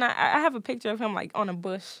pet. And I have a picture of him, like, on a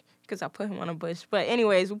bush because I put him on a bush. But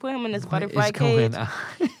anyways, we put him in this butterfly cage.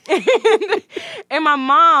 And my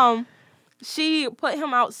mom, she put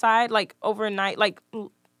him outside, like, overnight, like,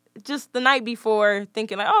 just the night before,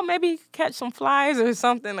 thinking, like, oh, maybe he could catch some flies or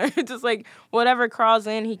something, or just, like, whatever crawls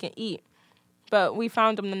in, he can eat. But we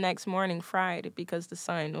found him the next morning fried because the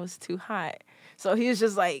sun was too hot. So he was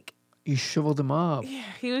just, like... You shriveled him up. Yeah,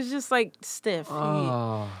 he was just, like, stiff.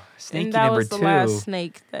 Oh, snaky and that number 2. was the last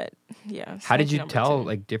snake that, How did you tell, 2.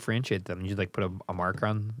 Like, differentiate them? Did you, like, put a marker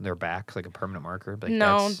on their back, like a permanent marker? Like,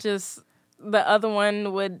 no, just the other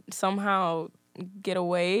one would somehow get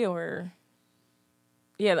away, or...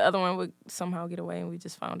 Yeah, the other one would somehow get away, and we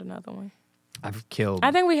just found another one. I've killed...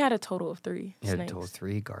 I think we had a total of 3 snakes. snakes. A total of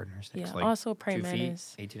 3 gardener snakes. Yeah, like also praying 2 feet,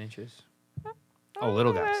 mantis. 18 inches? Oh,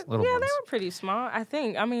 little guys. Little yeah, ones. they were pretty small. I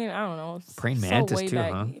think. I mean, I don't know. Praying mantis way too,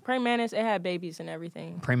 back. huh? Praying mantis, it had babies and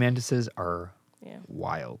everything. Praying mantises are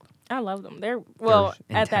wild. I love them. They're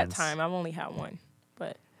at that intense. time, I've only had one,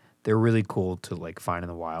 but they're really cool to, like, find in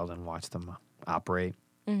the wild and watch them operate.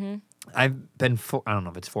 Mm-hmm. I've been, I don't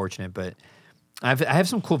know if it's fortunate, but I have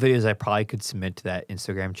some cool videos I probably could submit to that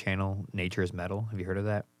Instagram channel, Nature is Metal. Have you heard of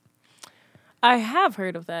that? I have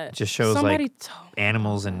heard of that. It just shows, somebody like,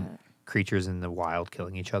 animals and creatures in the wild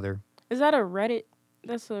killing each other. Is that a Reddit?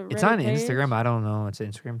 That's a Reddit It's on page? Instagram. I don't know. It's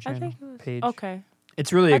an Instagram channel I think it was, page. Okay.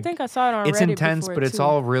 It's really... I think I saw it on Reddit. It's intense, before, but it's too.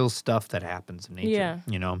 all real stuff that happens in nature.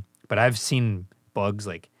 Yeah. But I've seen bugs,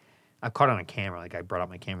 like... I caught it on a camera. Like, I brought out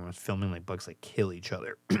my camera and was filming, like, bugs, like, kill each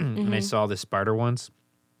other. And I saw this spider once.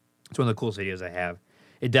 It's one of the coolest videos I have.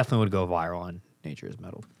 It definitely would go viral on Nature is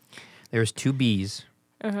Metal. There's 2 bees...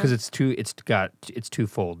 Because it's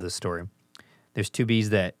twofold, this story. There's 2 bees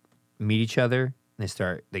that meet each other,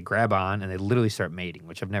 and they grab on, and they literally start mating,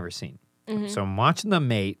 which I've never seen. So I'm watching them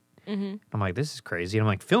mate. I'm like, this is crazy. And I'm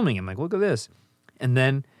like filming him, like, look at this. And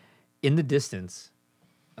then in the distance,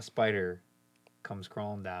 a spider comes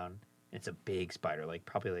crawling down. It's a big spider, like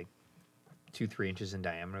probably like 2-3 inches in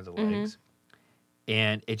diameter, the legs.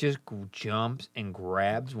 And it just jumps and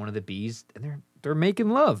grabs one of the bees, and they're making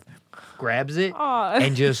love. Grabs it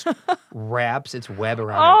and just wraps its web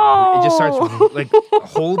around it. It just starts, like,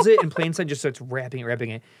 holds it in plain sight, just starts wrapping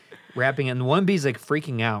it. And the one bee's, like,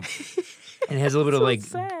 freaking out. And it has a little bit of, like,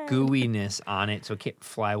 gooiness on it, so it can't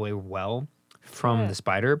fly away well from the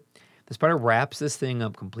spider. The spider wraps this thing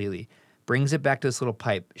up completely, brings it back to this little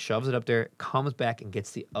pipe, shoves it up there, comes back and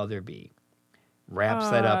gets the other bee, wraps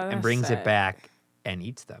that up, and brings it back and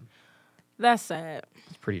eats them. That's sad.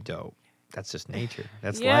 It's pretty dope. that's just nature.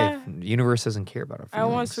 That's life. The universe doesn't care about our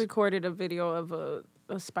feelings. I once recorded a video of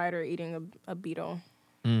a spider eating a beetle.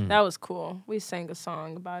 That was cool. We sang a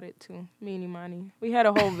song about it too. Meanie Miny. We had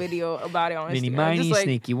a whole video about it on Instagram. Meanie Miny,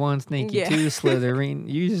 Sneaky 1, Sneaky 2, Slithering.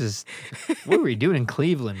 What were you doing in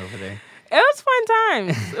Cleveland over there? It was fun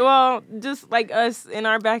times. Well, just like us in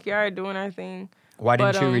our backyard doing our thing. Why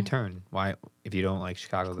didn't you return? Why, if you don't like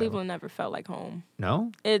Chicago? Cleveland never felt like home.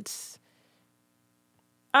 No? It's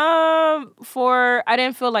I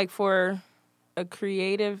didn't feel like for a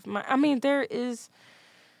creative. I mean, there is.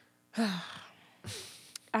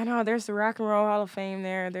 I know there's the Rock and Roll Hall of Fame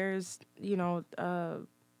there. There's, what's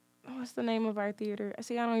the name of our theater?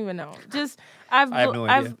 See, I don't even know. I have no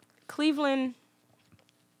idea. Cleveland,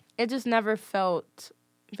 it just never felt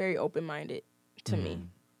very open-minded to me.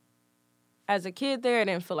 As a kid there, I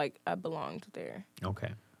didn't feel like I belonged there.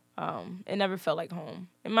 Okay. It never felt like home.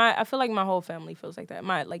 And I feel like my whole family feels like that.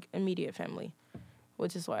 My immediate family,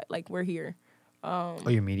 which is why we're here. Your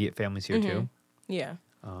immediate family's here too? Yeah.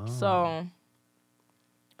 Oh. So.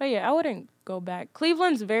 But yeah, I wouldn't go back.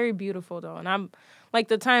 Cleveland's very beautiful though, and I'm like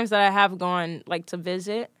the times that I have gone to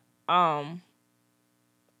visit, I've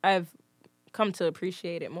come to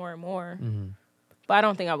appreciate it more and more. But I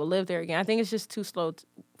don't think I would live there again. I think it's just too slow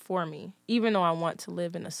for me, even though I want to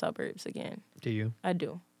live in the suburbs again. Do you? I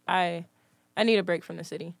do. I need a break from the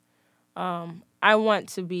city. I want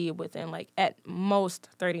to be within at most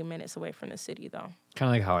 30 minutes away from the city though. Kind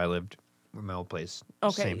of like how I lived at my old place.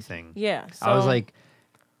 Okay. Same thing. Yeah. So, I was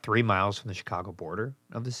 3 miles from the Chicago border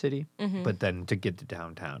of the city, but then to get to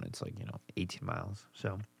downtown, it's 18 miles.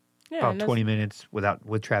 So about 20 minutes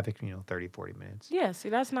with traffic, 30, 40 minutes. Yeah, see,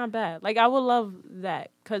 that's not bad. I would love that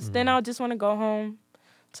because then I'll just want to go home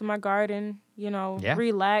to my garden,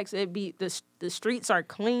 relax. The streets are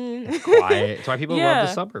clean. It's quiet. That's why people love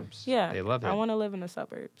the suburbs. Yeah. They love it. I want to live in the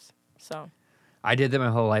suburbs. So I did that my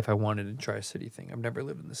whole life. I wanted to try a city thing. I've never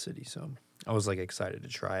lived in the city, so I was excited to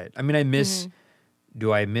try it. I mean, I miss...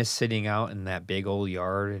 Do I miss sitting out in that big old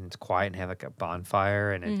yard and it's quiet and have a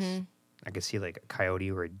bonfire and I could see a coyote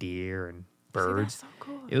or a deer and birds. See, that's so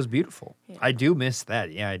cool. It was beautiful. Yeah. I do miss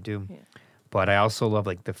that. Yeah, I do. Yeah. But I also love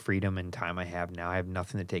the freedom and time I have now. I have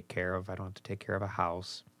nothing to take care of. I don't have to take care of a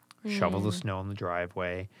house, shovel the snow in the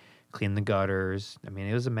driveway, clean the gutters. I mean,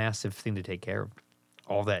 it was a massive thing to take care of.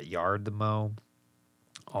 All that yard to mow.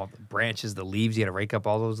 All the branches, the leaves, you had to rake up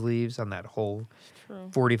all those leaves on that whole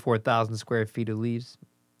 44,000 square feet of leaves.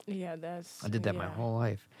 Yeah, I did that my whole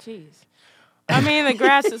life. Jeez. I mean, the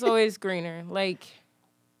grass is always greener.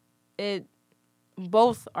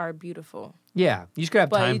 Both are beautiful. Yeah, you just gotta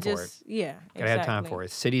have time for it. Yeah, gotta have time for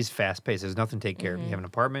it. City's fast paced. There's nothing to take care of. You have an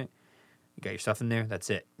apartment, you got your stuff in there, that's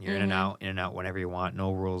it. You're in and out whenever you want.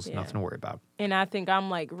 No rules, nothing to worry about. And I think I'm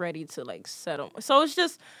ready to settle. So it's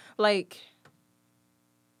just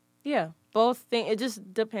yeah, both things. It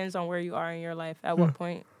just depends on where you are in your life, at what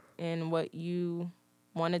point, and what you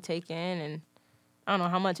want to take in, and I don't know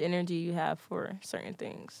how much energy you have for certain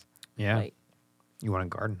things. Yeah. You want a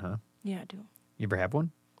garden, huh? Yeah, I do. You ever have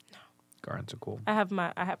one? No. Gardens are cool. I have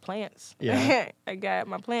plants. Yeah. I got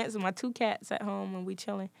my plants and my 2 cats at home, and we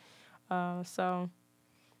chilling. So,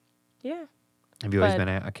 yeah. Have you always been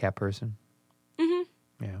a cat person?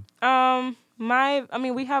 Mm-hmm. Yeah.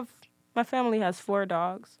 My family has 4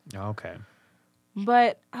 dogs. Okay.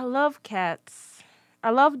 But I love cats. I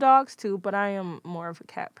love dogs too, but I am more of a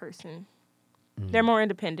cat person. They're more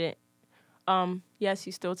independent. Yes,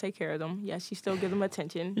 you still take care of them. Yes, you still give them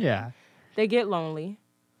attention. Yeah. They get lonely,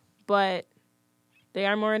 but they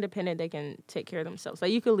are more independent. They can take care of themselves.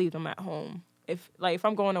 You could leave them at home. If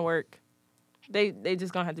I'm going to work, they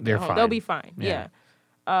just gonna have to be at home. Fine. They'll be fine. Yeah.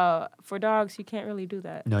 For dogs, you can't really do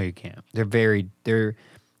that. No, you can't.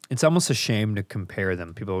 It's almost a shame to compare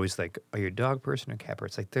them. People always are you a dog person or a cat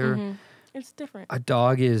person? It's different. A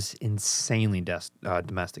dog is insanely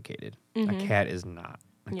domesticated. A cat is not.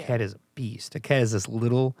 A cat is a beast. A cat is this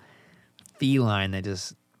little feline that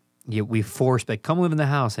just we force come live in the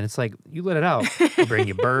house, and it's you let it out. It'll bring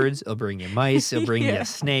you birds. It'll bring you mice. It'll bring you a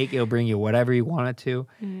snake. It'll bring you whatever you want it to.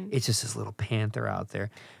 It's just this little panther out there.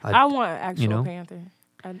 I want an actual panther.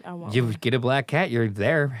 I want you one. Get a black cat, you're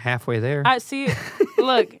there, halfway there. I see.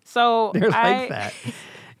 Look, so they're like that.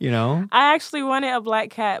 I actually wanted a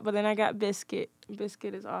black cat, but then I got Biscuit.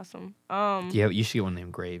 Biscuit is awesome. Yeah, you should get one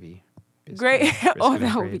named Gravy. Oh,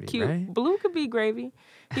 that would be cute. Right? Blue could be Gravy.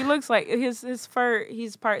 He looks like his fur.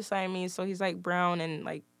 He's part Siamese, so he's brown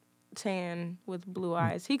and tan with blue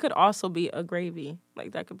eyes. He could also be a Gravy.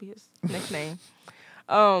 That could be his nickname.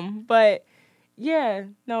 But. Yeah,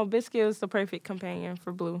 no, Biscuit was the perfect companion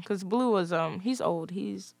for Blue because Blue was he's old.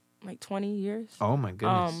 He's like 20 years. Oh my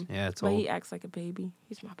goodness. Yeah, it's but old. he acts like a baby.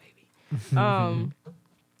 He's my baby.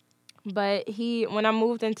 But when I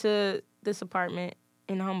moved into this apartment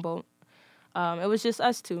in Humboldt, it was just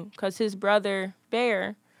us two, because his brother,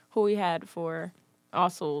 Bear, who we had for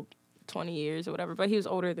also 20 years or whatever, but he was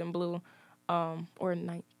older than Blue, or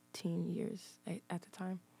 19 years at the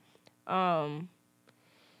time.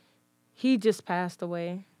 He just passed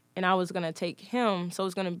away, and I was going to take him, so it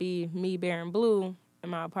was going to be me, Bear, and Blue in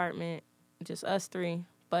my apartment, just us three,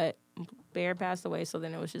 but Bear passed away, so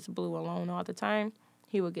then it was just Blue alone all the time.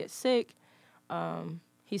 He would get sick.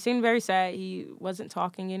 He seemed very sad. He wasn't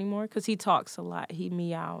talking anymore because he talks a lot. He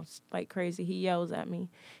meows like crazy. He yells at me.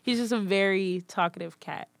 He's just a very talkative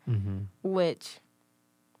cat, which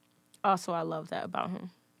also I love that about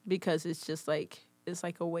him, because it's just like, it's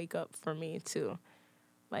like a wake up for me too.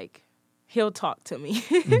 Like, he'll talk to me,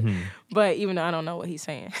 but even though I don't know what he's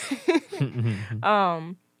saying.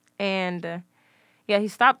 Yeah, he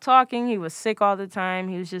stopped talking. He was sick all the time.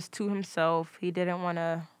 He was just to himself. He didn't want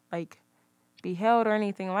to, like, be held or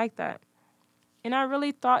anything like that. And I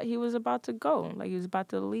really thought he was about to go. Like, he was about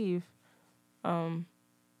to leave. But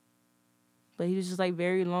he was just, like,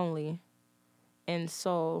 very lonely. And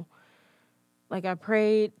so, like, I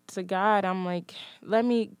prayed to God. I'm like, let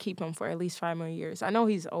me keep him for at least 5 more years. I know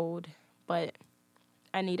he's old, but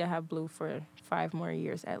I need to have Blue for 5 more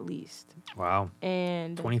years at least. Wow.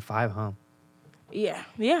 And 25, huh? Yeah.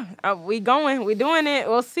 We going. We doing it.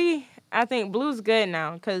 We'll see. I think Blue's good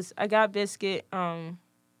now, because I got Biscuit. I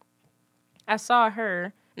saw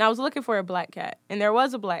her, and I was looking for a black cat, and there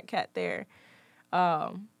was a black cat there,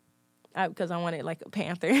 because I wanted like a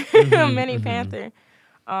panther, a mini panther.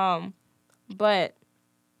 But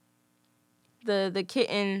the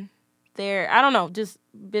kitten there, I don't know, just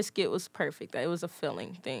Biscuit was perfect. It was a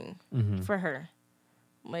filling thing for her.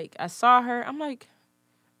 Like, I saw her, I'm like,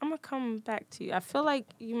 I'm going to come back to you. I feel like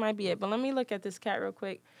you might be it, but let me look at this cat real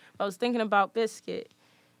quick. I was thinking about Biscuit.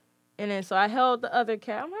 And then so I held the other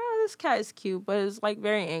cat. I'm like, oh, this cat is cute, but it's like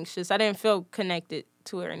very anxious. I didn't feel connected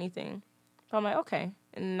to it or anything. But I'm like, okay.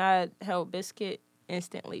 And I held Biscuit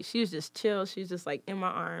instantly. She was just chill. She was just like in my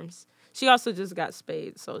arms. She also just got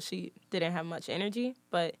spayed, so she didn't have much energy.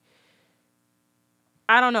 But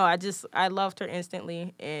I don't know. I loved her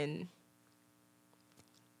instantly. And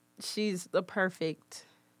she's just perfect.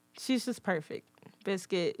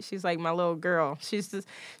 Biscuit, she's like my little girl. She's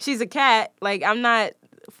a cat. Like, I'm not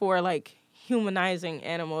for like humanizing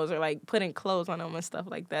animals or like putting clothes on them and stuff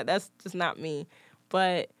like that. That's just not me.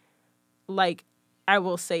 But like, I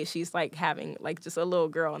will say she's like having like just a little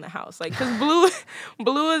girl in the house. Like, because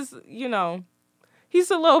Blue is,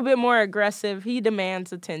 he's a little bit more aggressive. He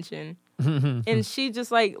demands attention. And she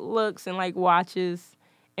just like looks and like watches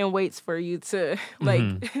and waits for you to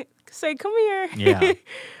like say, come here. Yeah.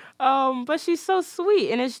 But she's so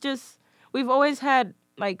sweet, and it's just, we've always had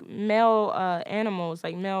like male animals,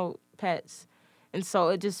 like male pets, and so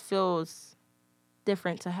it just feels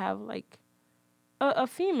different to have like a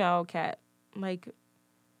female cat. Like,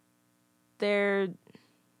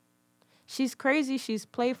 she's crazy, she's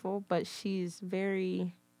playful, but she's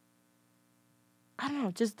very, I don't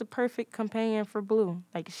know, just the perfect companion for Blue.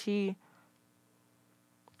 Like, he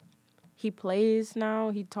plays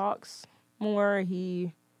now, he talks more,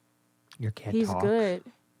 Your cat he's talks? good.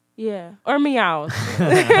 Yeah. Or meows.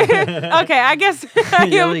 Okay, I guess I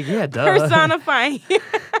am like, yeah, duh. personifying.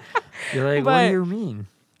 You're like, what do you mean?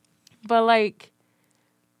 But like,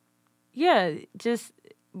 yeah, just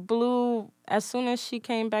Blue, as soon as she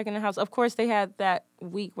came back in the house, of course they had that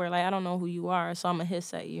week where like, I don't know who you are, so I'm going to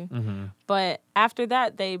hiss at you. But after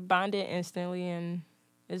that, they bonded instantly, and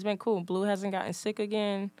it's been cool. Blue hasn't gotten sick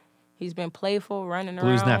again. He's been playful, running around.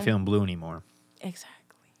 Blue's not feeling blue anymore. Exactly.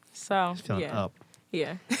 So, he's feeling up.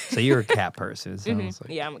 Yeah. So you're a cat person, it sounds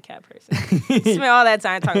like. Yeah, I'm a cat person. Spent all that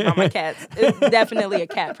time talking about my cats. It's definitely a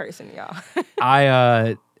cat person, y'all.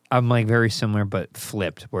 I'm like very similar but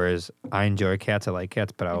flipped. Whereas I enjoy cats, I like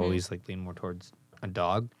cats, but I always like lean more towards a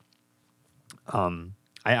dog.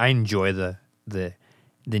 I enjoy the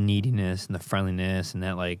neediness and the friendliness, and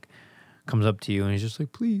that like comes up to you and he's just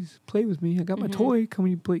like, please play with me. I got my toy. Come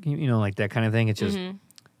you play? Like that kind of thing. It's just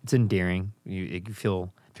it's endearing. You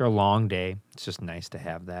feel. After a long day, it's just nice to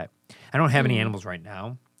have that. I don't have any animals right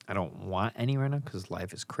now. I don't want any right now because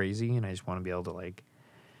life is crazy, and I just want to be able to, like,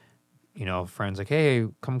 friends like, hey,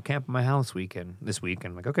 come camp at my house this week.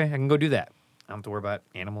 I'm like, okay, I can go do that. I don't have to worry about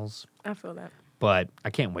animals. I feel that. But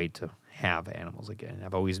I can't wait to have animals again.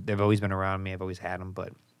 They've always been around me. I've always had them.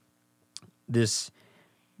 But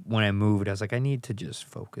when I moved, I was like, I need to just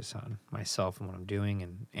focus on myself and what I'm doing,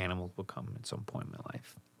 and animals will come at some point in my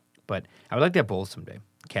life. But I would like to have both someday.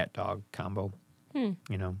 Cat dog combo. You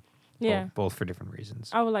know. Yeah. Both for different reasons.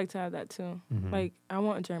 I would like to have that too. Mm-hmm. Like I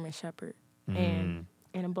want a German Shepherd and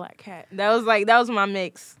a black cat. That was my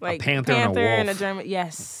mix. Like a panther and a wolf. And a German.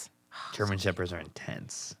 Yes. German Shepherds are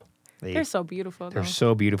intense. They're so beautiful. They're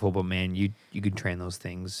so beautiful, but man, you can train those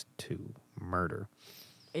things to murder.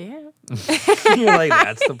 Yeah. You're like,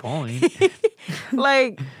 that's the point.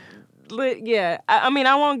 Yeah. I mean,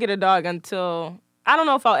 I won't get a dog until, I don't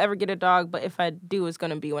know if I'll ever get a dog, but if I do, it's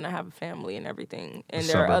going to be when I have a family and everything. And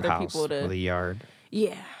there are other people with a yard.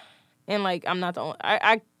 Yeah. And like, I'm not the only,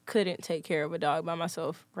 I couldn't take care of a dog by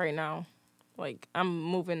myself right now. Like, I'm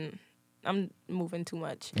moving too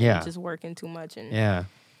much. Yeah. Just working too much. And yeah.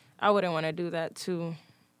 I wouldn't want to do that to.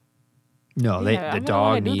 No, the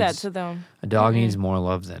dog needs. Do that to them. A dog needs more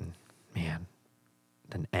love than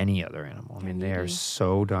any other animal. I mean, they are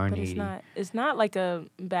so darn needy. It's not like a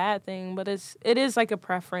bad thing, but it is like a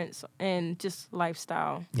preference and just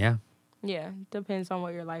lifestyle. Yeah. Yeah, depends on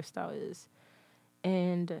what your lifestyle is.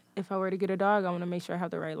 And if I were to get a dog, I want to make sure I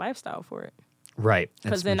have the right lifestyle for it. Right.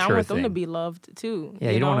 Because then I want them to be loved too.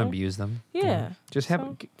 Yeah, you don't want to abuse them. Yeah. Just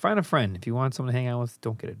find a friend. If you want someone to hang out with,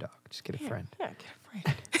 don't get a dog. Just get a friend. Yeah,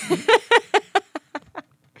 get a friend.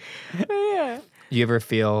 Yeah. Do you ever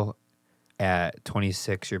feel at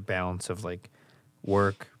 26 your balance of like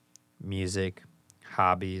work, music,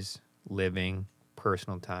 hobbies, living,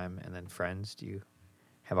 personal time, and then friends? Do you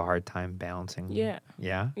have a hard time balancing? Yeah.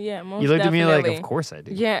 Yeah? Yeah, most definitely. You looked at me like, of course I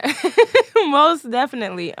do. Yeah. Most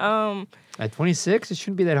definitely. At 26, it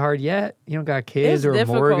shouldn't be that hard yet. You don't got kids or a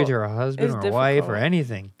mortgage or a husband or a wife or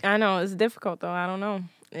anything. I know. It's difficult, though. I don't know.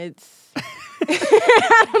 It's...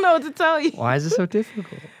 I don't know what to tell you. Why is it so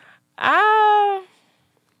difficult?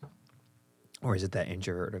 Or is it that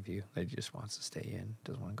introvert of you that just wants to stay in,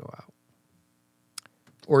 doesn't want to go out?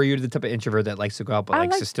 Or are you the type of introvert that likes to go out but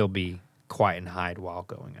likes to still be quiet and hide while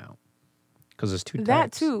going out? Because there's two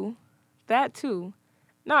types. That too.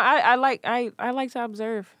 No, I like to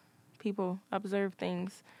observe people, observe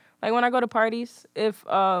things. Like when I go to parties, if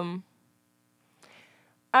I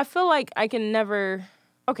feel like I can never.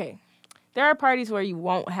 Okay, there are parties where you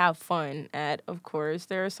won't have fun at. Of course,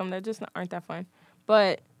 there are some that just aren't that fun,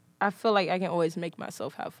 but I feel like I can always make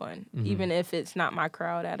myself have fun, even if it's not my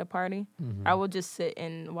crowd at a party. I will just sit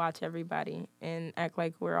and watch everybody and act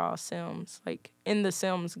like we're all Sims, like in the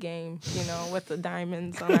Sims game, with the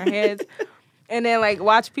diamonds on our heads. And then, like,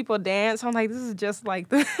 watch people dance. I'm like, this is just like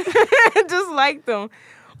them. Just like them.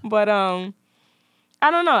 But, I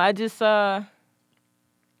don't know. I just, I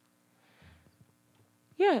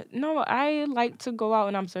like to go out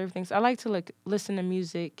and observe things. I like to, like, listen to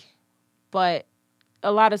music. But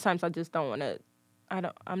a lot of times I just don't want to,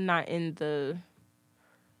 I'm not in the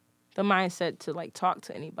mindset to, like, talk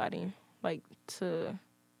to anybody. Like, to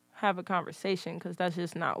have a conversation. Because that's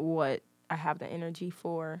just not what I have the energy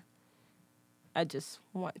for. I just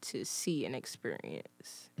want to see and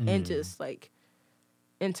experience and just, like,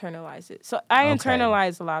 internalize it. So I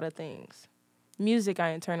internalize a lot of things. Music,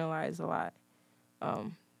 I internalize a lot. A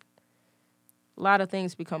lot of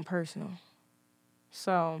things become personal.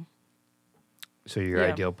 So your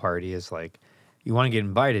ideal party is, like, you want to get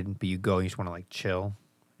invited, but you go and you just want to, like, chill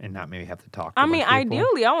and not maybe have to talk to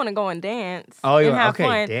ideally, I want to go and dance and have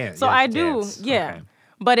fun. Dance. So I do, yeah. Okay.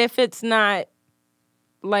 But if it's not,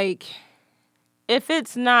 like... If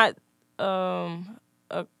it's not a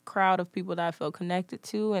crowd of people that I feel connected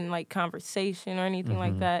to and, like, conversation or anything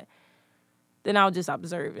like that, then I'll just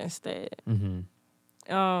observe instead.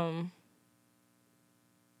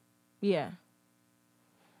 Yeah.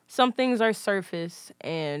 Some things are surface,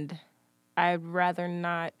 and I'd rather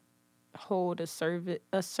not hold a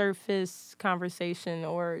surface conversation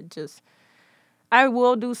or just... I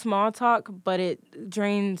will do small talk, but it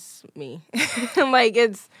drains me. Like,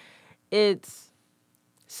 it's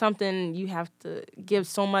something you have to give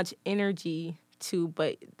so much energy to,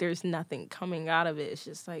 but there's nothing coming out of it. It's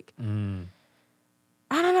just like, I don't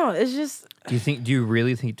know. It's just... Do you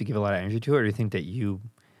really think to give a lot of energy to it, or do you think that you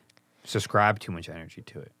subscribe too much energy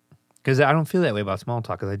to it? Because I don't feel that way about small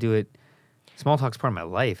talk, because I do it... Small talk's part of my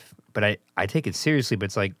life, but I take it seriously, but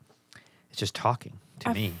it's like, it's just talking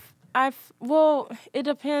to me. Well, it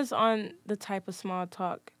depends on the type of small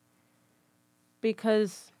talk.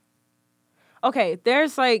 Because... Okay,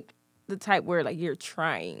 there's, like, the type where, like, you're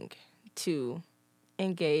trying to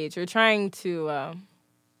engage or trying to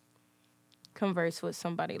converse with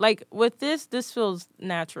somebody. Like, with this feels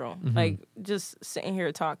natural. Like, just sitting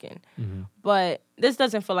here talking. But this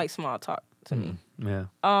doesn't feel like small talk to me. Yeah.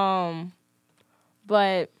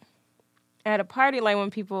 But at a party, like,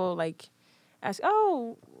 when people, like, ask,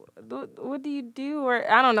 oh, what do you do? Or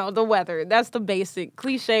I don't know, the weather. That's the basic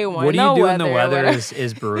cliche one. What do you do when the weather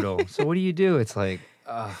is brutal? So what do you do? It's like,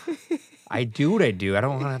 I do what I do. I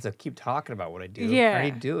don't want to have to keep talking about what I do. Yeah. I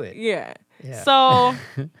already do it. Yeah. Yeah. So,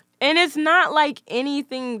 and it's not like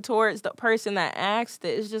anything towards the person that asked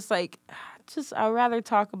it. It's just like, I'd rather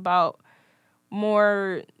talk about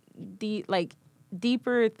more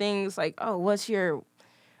deeper things like, oh, what's your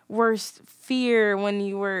worst fear when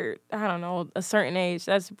you were, I don't know, a certain age?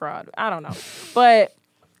 That's broad. I don't know. But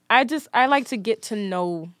I like to get to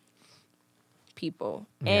know people.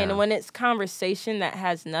 And when it's conversation that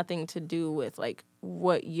has nothing to do with like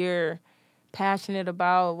what you're passionate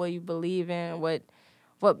about, what you believe in, what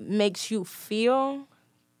makes you feel,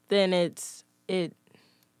 then I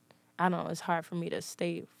don't know, it's hard for me to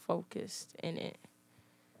stay focused in it.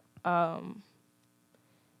 And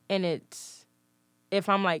it's, if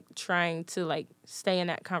I'm like trying to like stay in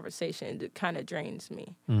that conversation, it kind of drains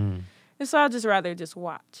me. And so I'd just rather just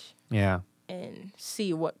watch. Yeah. And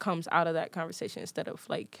see what comes out of that conversation instead of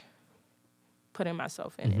like putting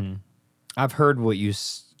myself in it. I've heard what you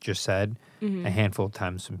just said a handful of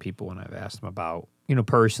times from people when I've asked them about,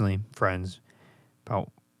 personally, friends,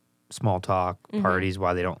 about small talk, parties,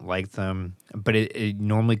 why they don't like them. But it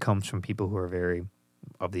normally comes from people who are very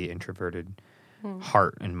of the introverted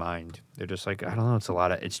heart and mind. They're just like, I don't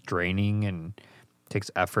know, it's draining and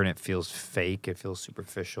takes effort and it feels fake. It feels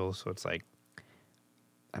superficial. So it's like,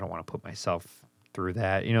 I don't want to put myself through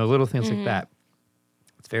that. Little things like that.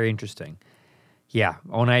 It's very interesting. Yeah.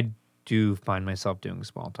 When I do find myself doing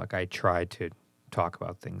small talk, I try to talk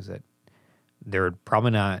about things that they're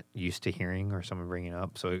probably not used to hearing or someone bringing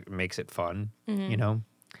up. So it makes it fun,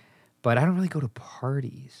 But I don't really go to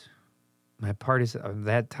parties. My parties,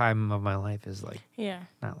 that time of my life is like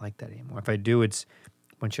not like that anymore. If I do, it's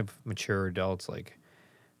a bunch of mature adults like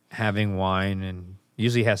having wine, and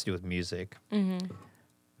usually has to do with music.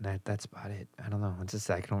 That's about it. I don't know. It's just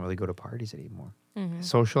I don't really go to parties anymore. I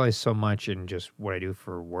socialize so much in just what I do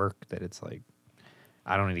for work that it's like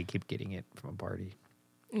I don't need to keep getting it from a party.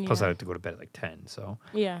 Yeah. Plus, I have to go to bed at like 10. So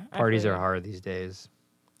parties are hard these days.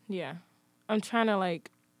 Yeah, I'm trying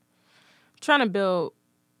to build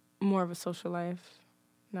more of a social life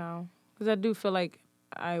now because I do feel like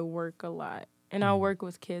I work a lot and I work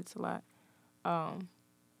with kids a lot,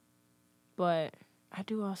 but I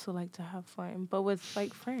do also like to have fun, but with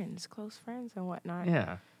like friends, close friends and whatnot.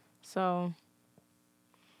 Yeah. So,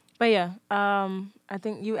 but yeah, I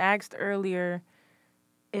think you asked earlier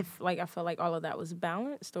if like I felt like all of that was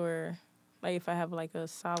balanced or like if I have like a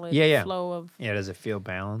solid flow of. Yeah, does it feel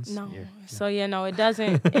balanced? No. Yeah. So no, it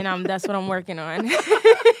doesn't, and that's what I'm working on.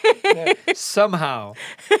 Somehow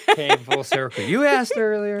came full circle. You asked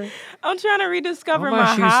earlier. I'm trying to rediscover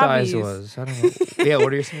my shoe hobbies. Size was. I don't know. Yeah,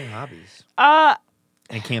 what are some of your hobbies? And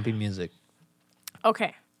it can't be music.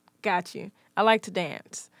 Okay, got you. I like to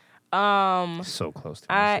dance. So close to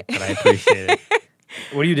music, but I appreciate it.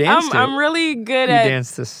 What do you dance to? I'm really good at. You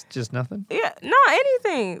dance to just nothing? Yeah, no,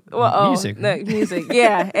 anything. Well, music. Music.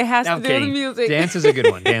 Yeah, it has to do with music. Dance is a good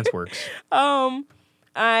one. Dance works.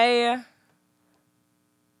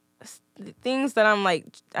 Things that I'm like,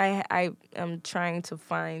 I am trying to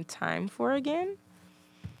find time for again,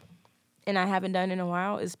 and I haven't done in a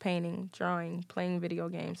while, is painting, drawing, playing video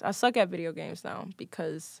games. I suck at video games now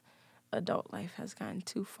because adult life has gotten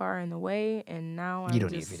too far in the way, and now you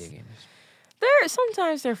don't need video games.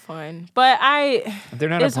 Sometimes they're fun, but if they're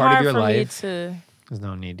not a part of your life. There's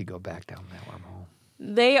no need to go back down that wormhole.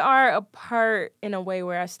 They are a part in a way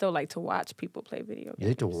where I still like to watch people play video games. You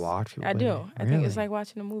like to watch people play? I do. Really? I think it's like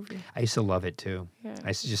watching a movie. I used to love it too. Yeah. I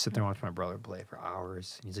used to just sit there and watch my brother play for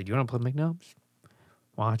hours. And he's like, "You want to play?" I'm like, "No, just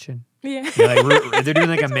watching." Yeah. They're doing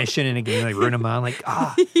like a mission in a game, like rooting them on, like,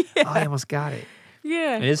 I almost got it.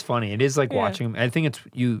 Yeah. It is funny. It is like watching. I think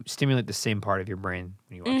you stimulate the same part of your brain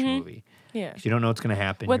when you watch a movie. Yeah. You don't know what's going to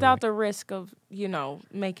happen. Without the risk of,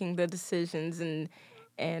 making the decisions and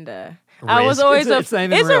I was always it's a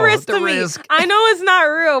risk to me. I know it's not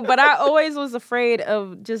real, but I always was afraid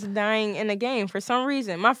of just dying in a game for some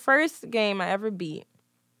reason. My first game I ever beat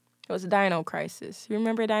was Dino Crisis. You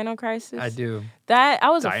remember Dino Crisis? I do. I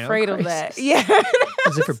was afraid of that. Yeah.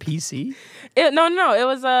 Was it for PC? No. It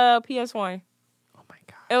was a PS1. Oh my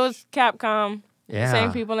god. It was Capcom. Yeah.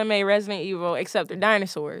 Same people that made Resident Evil, except they're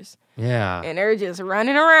dinosaurs. Yeah. And they're just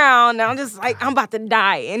running around. And I'm just like, I'm about to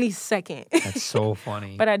die any second. That's so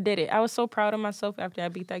funny. But I did it. I was so proud of myself after I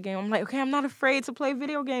beat that game. I'm like, okay, I'm not afraid to play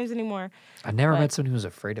video games anymore. I never met someone who was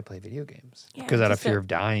afraid to play video games. Because out of fear of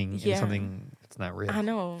dying in something that's not real. I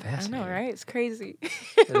know, right? It's crazy.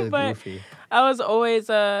 It is goofy. I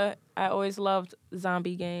always loved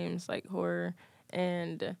zombie games, like horror.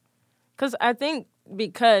 And Because I think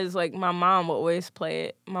because, like, my mom would always play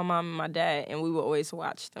it, my mom and my dad, and we would always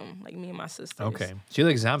watch them, like, me and my sisters. Okay. So you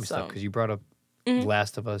like zombie stuff because you brought up Mhm.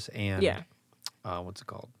 Last of Us and, Yeah. What's it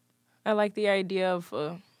called? I like the idea of,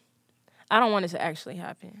 I don't want it to actually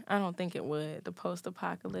happen. I don't think it would, the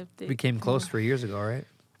post-apocalyptic. We came close 3 years ago, right?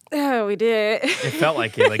 Yeah, we did. It felt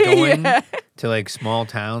like it, like going to like small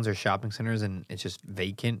towns or shopping centers and it's just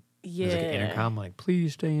vacant. Yeah. There's like an intercom, like,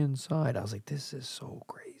 please stay inside. I was like, this is so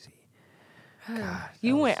crazy. God.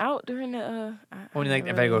 You went out during the, Only like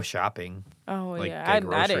if I go shopping. Oh, like, yeah. get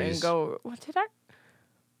I didn't groceries. go. What did I?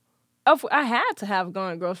 Oh, I had to have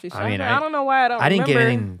gone grocery shopping. I mean, I don't know why I don't I didn't remember. get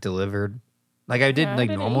anything delivered. Like I did I like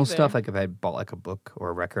didn't normal either. stuff, like if I bought like a book or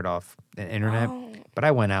a record off the internet. Oh, But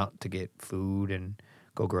I went out to get food and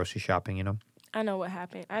go grocery shopping, you know. I know what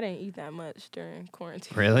happened. I didn't eat that much during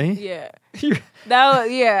quarantine. Really? Yeah.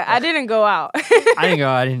 I didn't go out.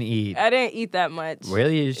 I didn't eat. I didn't eat that much.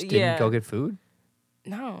 Really? You just didn't go get food?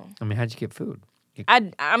 No. I mean, how'd you get food?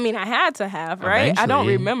 I mean, I had to have, right? I don't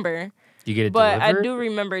Eventually. remember. You get it But delivered? I do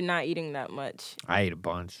remember not eating that much. I ate a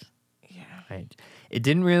bunch. Yeah. It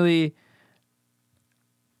didn't really.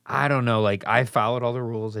 I don't know. Like I followed all the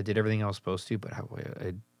rules. I did everything I was supposed to, but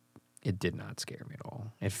it did not scare me at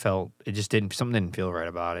all. It just didn't. Something didn't feel right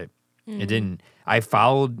about it. Mm-hmm. It didn't. I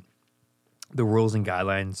followed the rules and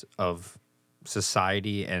guidelines of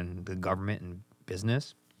society and the government and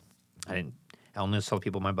business. I only saw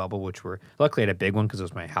people in my bubble, which were luckily I had a big one because it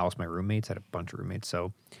was my house. My roommates I had a bunch of roommates,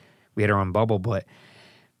 so we had our own bubble. But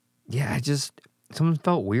yeah, someone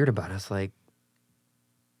felt weird about us. Like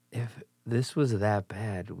if this was that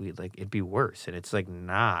bad, it'd be worse, and it's like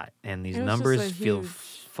not. And these numbers feel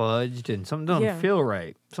fudged, and something don't feel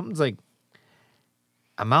right. Something's like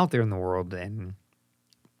I'm out there in the world, and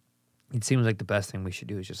it seems like the best thing we should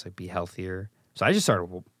do is just like be healthier. So I just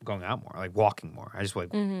started going out more, like walking more. I just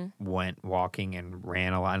went walking and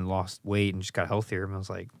ran a lot and lost weight and just got healthier. And I was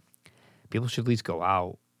like, people should at least go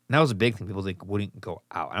out. And that was a big thing. People like wouldn't go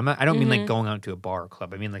out. I don't mean like going out to a bar or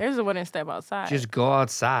club. I mean like There's a wouldn't step outside. just go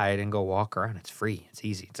outside and go walk around. It's free. It's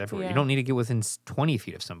easy. It's everywhere. You don't need to get within 20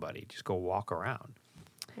 feet of somebody. Just go walk around.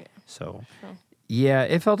 Yeah. So, yeah,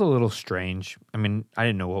 it felt a little strange. I mean, I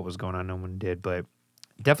didn't know what was going on. No one did, but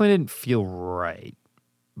it definitely didn't feel right.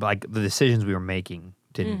 But like the decisions we were making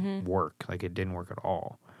didn't work. Like it didn't work at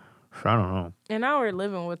all. So I don't know. And now we're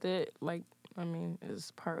living with it. Like, I mean,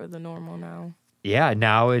 it's part of the normal now. Yeah,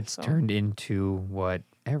 now it's turned into what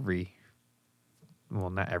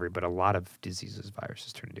not every, but a lot of diseases,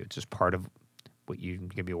 viruses turn into. It's just part of what you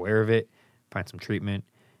can be aware of it, find some treatment,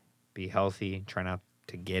 be healthy, try not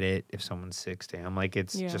to get it. If someone's sick, stay home. Like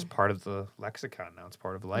it's just part of the lexicon now. It's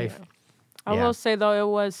part of life. Yeah. I will say though, it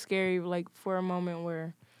was scary. Like for a moment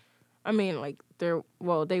where, I mean, like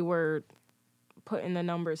they were putting the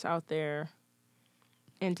numbers out there,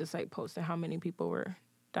 and just like posting how many people were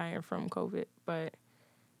dying from COVID. But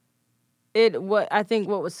I think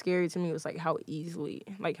what was scary to me was like how easy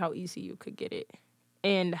you could get it,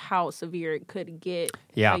 and how severe it could get.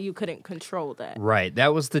 Yeah, you couldn't control that. Right,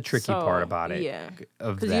 that was the tricky part about it. Yeah,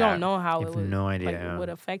 because you don't know how it would. No idea. It would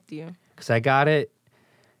affect you. Because I got it,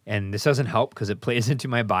 and this doesn't help because it plays into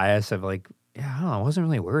my bias of like, I don't know, I wasn't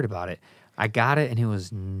really worried about it. I got it, and it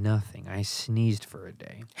was nothing. I sneezed for a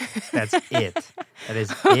day. That's it. That is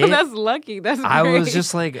it. That's lucky. That's great. I was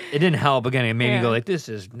just like, it didn't help. Again, it made me go like, this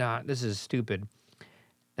is stupid.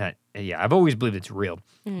 I've always believed it's real.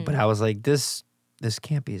 But I was like, this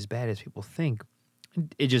can't be as bad as people think.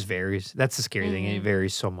 It just varies. That's the scary thing. It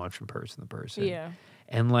varies so much from person to person. Yeah.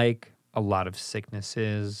 And like a lot of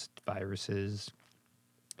sicknesses, viruses,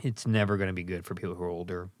 it's never going to be good for people who are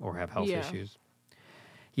older or have health issues.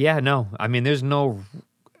 Yeah, no. I mean, there's no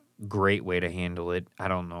great way to handle it. I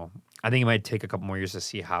don't know. I think it might take a couple more years to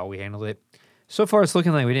see how we handle it. So far, it's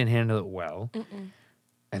looking like we didn't handle it well.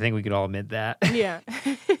 I think we could all admit that. Yeah.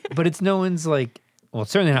 But it's no one's like, well,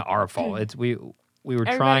 it's certainly not our fault. It's we were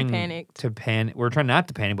trying to panic. We were trying not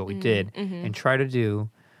to panic, but we did, and try to do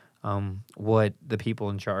what the people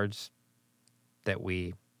in charge that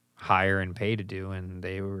we hire and pay to do, and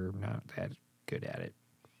they were not that good at it.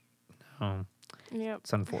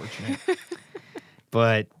 It's unfortunate.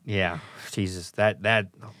 But yeah, Jesus, that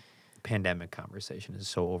pandemic conversation is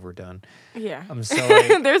so overdone. Yeah. I'm so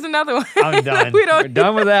like, there's another one. I'm done. We're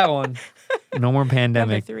done with that one. No more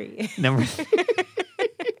pandemic. Number 3.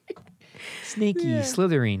 Sneaky,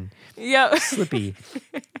 slithering. Yep. Slippy.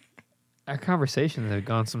 Our conversations have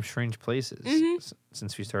gone some strange places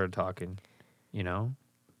since we started talking, you know?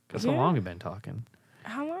 That's how long we've been talking.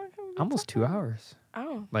 How long have we been Almost talking? 2 hours.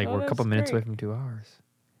 Oh. Like, we're a couple minutes away from 2 hours.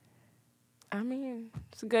 I mean,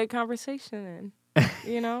 it's a good conversation then,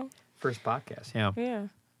 you know? First podcast, yeah. Yeah.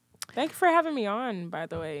 Thank you for having me on, by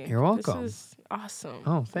the way. You're welcome. This is awesome.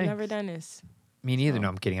 Oh, thanks. I've never done this. Me neither. No,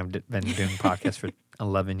 I'm kidding. I've been doing podcasts for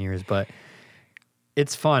 11 years, but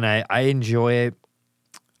it's fun. I enjoy it.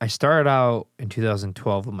 I started out in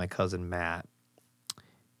 2012 with my cousin Matt,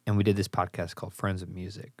 and we did this podcast called Friends of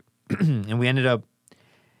Music. And we ended up,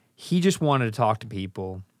 he just wanted to talk to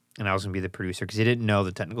people, and I was going to be the producer because he didn't know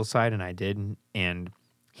the technical side, and I did. And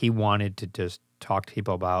he wanted to just talk to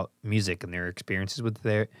people about music and their experiences with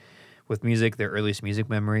music, their earliest music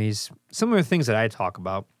memories, similar things that I talk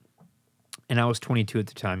about. And I was 22 at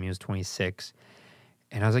the time. He was 26.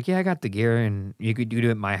 And I was like, yeah, I got the gear, and you could do it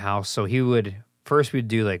at my house. So first we'd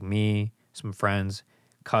do like me, some friends,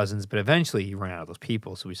 cousins, but eventually he ran out of those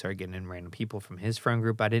people. So we started getting in random people from his friend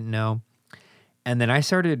group I didn't know. And then I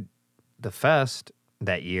started the fest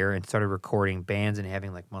that year and started recording bands and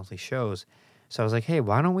having like monthly shows. So I was like, hey,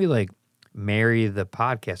 why don't we like marry the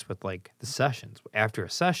podcast with like the sessions? After a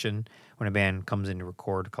session, when a band comes in to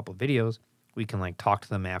record a couple of videos, we can like talk to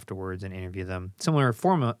them afterwards and interview them. Similar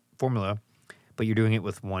formula, but you're doing it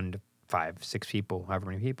with 1 to 5, 6 people, however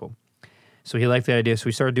many people. So he liked the idea, so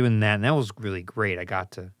we started doing that, and that was really great. I got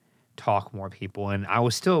to talk more people, and I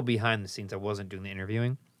was still behind the scenes. I wasn't doing the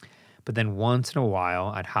interviewing. But then once in a while,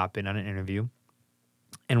 I'd hop in on an interview,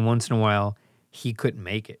 and once in a while, he couldn't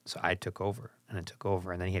make it, so I took over, and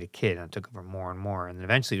then he had a kid, and I took over more and more, and then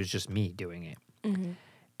eventually it was just me doing it. Mm-hmm.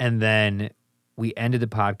 And then we ended the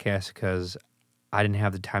podcast because I didn't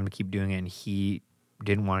have the time to keep doing it, and he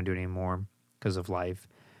didn't want to do it anymore because of life.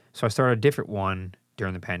 So I started a different one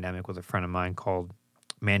during the pandemic with a friend of mine called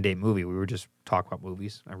Mandate Movie. We were just talking about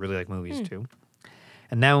movies. I really like movies too.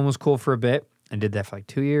 And that one was cool for a bit. I did that for like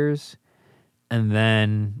 2 years. And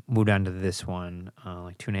then moved on to this one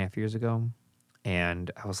like 2.5 years ago. And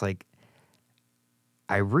I was like,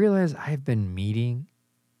 I realized I've been meeting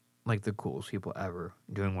like the coolest people ever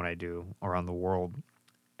doing what I do around the world.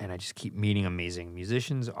 And I just keep meeting amazing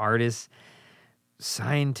musicians, artists,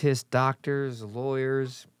 scientists, doctors,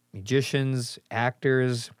 lawyers, magicians,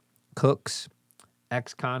 actors, cooks,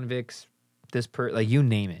 ex-convicts, like you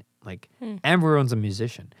name it. Like everyone's a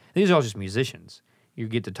musician. These are all just musicians. You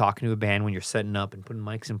get to talking to a band when you're setting up and putting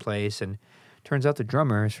mics in place, and turns out the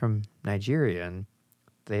drummer is from Nigeria, and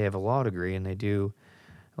they have a law degree, and they do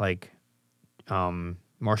like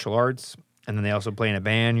martial arts, and then they also play in a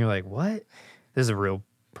band. You're like, what? This is a real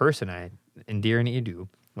person. Indira Idu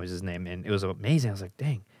was his name, and it was amazing. I was like,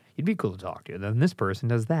 dang, you'd be cool to talk to. And then this person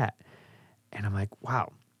does that. And I'm like,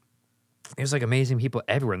 wow. There's like amazing people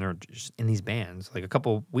everywhere, and they're just in these bands. Like a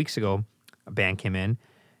couple weeks ago, a band came in,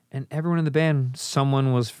 and everyone in the band,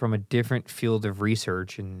 someone was from a different field of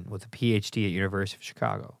research and with a PhD at University of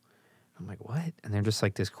Chicago. I'm like, what? And they're just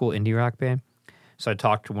like this cool indie rock band. So I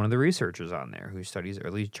talked to one of the researchers on there who studies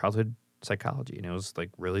early childhood psychology, and it was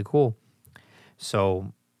like really cool.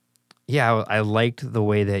 So yeah, I liked the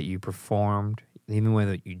way that you performed, even the way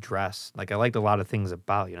that you dressed. Like I liked a lot of things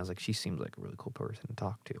about you. And I was like, she seems like a really cool person to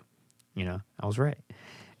talk to. You know, I was right.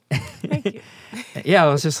 Thank you. Yeah, I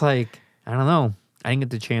was just like, I don't know. I didn't get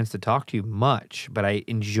the chance to talk to you much, but I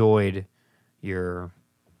enjoyed your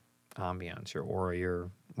ambiance, your aura,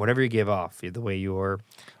 your whatever you give off, the way you were.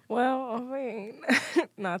 Well, wait.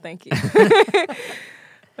 No, thank you.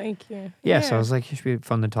 Thank you. Yeah, so I was like, you should be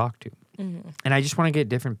fun to talk to. Mm-hmm. And I just want to get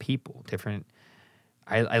different people,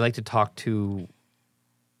 I like to talk to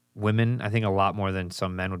women, I think a lot more than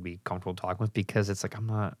some men would be comfortable talking with, because it's like, I'm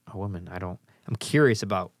not a woman. I'm curious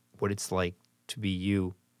about what it's like to be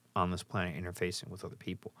you on this planet interfacing with other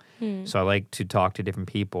people. So I like to talk to different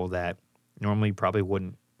people that normally probably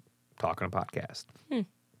wouldn't talk on a podcast.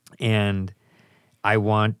 And I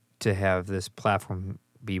want to have this platform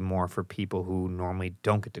be more for people who normally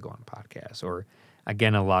don't get to go on podcasts. Or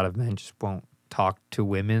again, a lot of men just won't talk to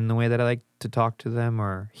women the way that I like to talk to them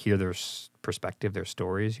or hear their perspective, their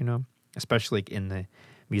stories, you know, especially like in the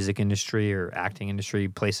music industry or acting industry,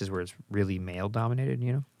 places where it's really male dominated,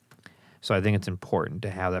 you know. So I think it's important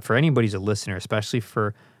to have that for anybody who's a listener, especially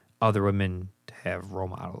for other women to have role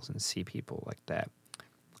models and see people like that.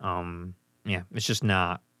 Yeah, it's just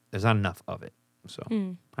there's not enough of it.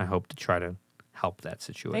 So I hope to try to help that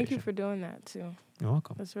situation. Thank you for doing that too. You're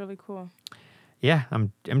welcome. That's really cool. Yeah,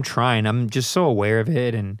 I'm trying. I'm just so aware of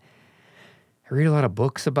it, and I read a lot of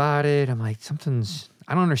books about it. I'm like, I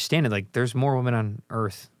don't understand it. Like, there's more women on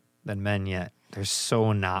Earth than men yet. They're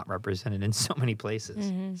so not represented in so many places.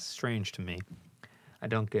 Mm-hmm. It's strange to me. I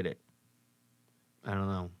don't get it. I don't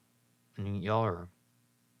know. I mean, y'all are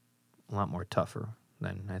a lot more tougher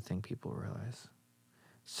than I think people realize.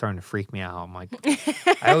 It's starting to freak me out. I'm like,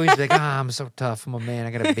 I always think, I'm so tough. I'm a man.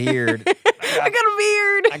 I got a beard. I got a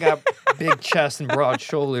beard. I got big chest and broad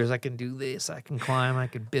shoulders. I can do this. I can climb. I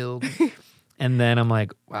can build. And then I'm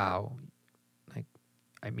like, wow. Like,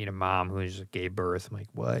 I meet a mom who just gave birth. I'm like,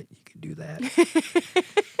 what? You can do that?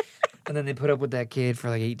 And then they put up with that kid for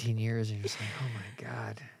like 18 years. And you're just like, oh my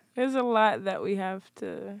God. There's a lot that we have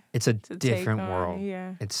to. It's a different world.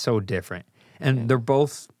 Yeah. It's so different. And they're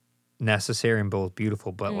both necessary and both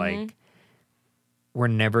beautiful, but like, men are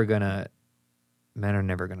never gonna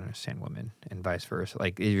understand women and vice versa.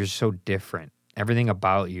 Like, you're so different. Everything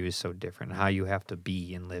about you is so different. How you have to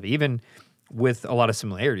be and live, even with a lot of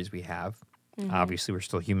similarities we have. Obviously, we're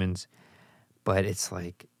still humans, but it's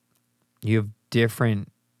like you have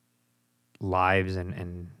different lives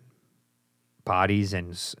and bodies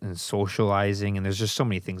and socializing, and there's just so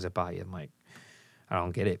many things about you. I'm like, I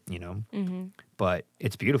don't get it, but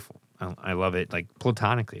it's beautiful. I love it. Like,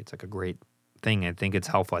 platonically, it's like a great thing. I think it's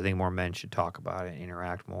helpful. I think more men should talk about it,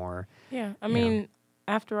 interact more. Yeah. I mean,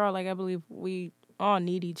 after all, like, I believe we all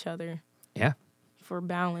need each other. Yeah. For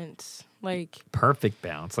balance. Like, perfect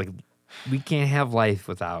balance. Like, we can't have life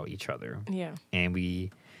without each other. Yeah. And we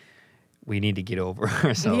need to get over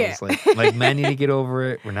ourselves. Yeah. Like men need to get over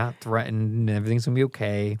it. We're not threatened. Everything's going to be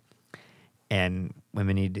okay. And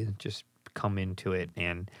women need to just come into it.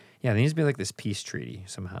 And there needs to be like this peace treaty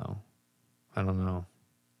somehow. I don't know.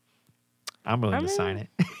 I'm willing to sign it.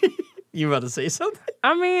 You about to say something?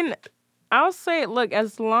 I mean, I'll say, look,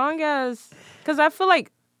 as long as, because I feel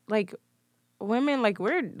like women, like,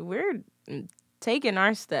 we're taking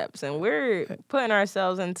our steps and we're putting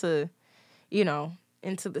ourselves into,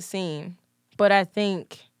 into the scene. But I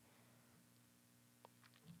think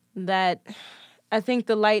the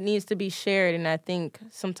light needs to be shared, and I think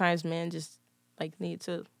sometimes men just like need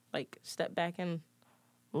to like step back and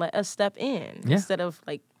let us step in instead of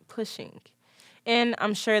like pushing. And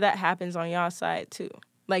I'm sure that happens on y'all side too.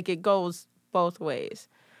 Like, it goes both ways.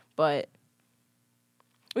 But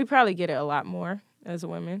we probably get it a lot more as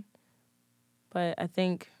women. But I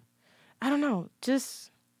think, I don't know, just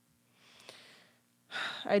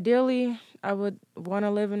ideally, I would want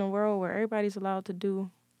to live in a world where everybody's allowed to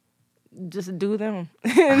just do them.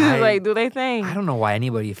 Like, do their thing. I don't know why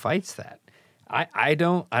anybody fights that. I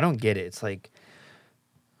don't get it. It's like,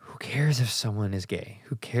 who cares if someone is gay?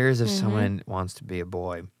 Who cares if someone wants to be a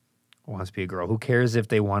boy or wants to be a girl? Who cares if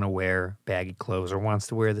they want to wear baggy clothes or wants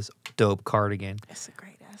to wear this dope cardigan? It's a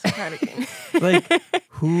great-ass cardigan. Like,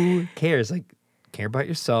 who cares? Like, care about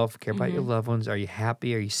yourself, care about your loved ones. Are you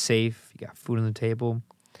happy? Are you safe? You got food on the table?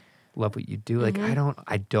 Love what you do? Like, I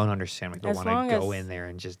don't understand. Like, I want to go in there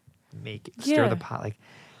and just make it, stir the pot. Like,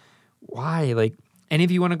 why? Like, and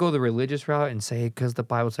if you want to go the religious route and say, because the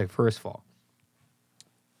Bible's like, first of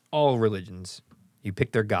all religions, you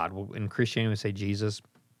pick their God. Well, in Christianity, we say Jesus.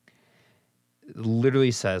 It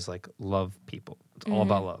literally says, like, love people. It's all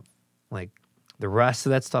about love. Like, the rest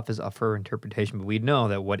of that stuff is up for interpretation, but we know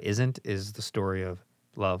that what isn't is the story of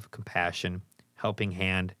love, compassion, helping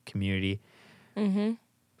hand, community.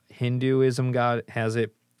 Hinduism, God has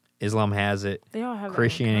it. Islam has it. They all have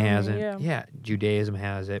Christianity it. has it. Yeah. Judaism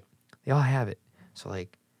has it. They all have it. So,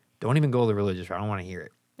 like, don't even go the religious route. I don't want to hear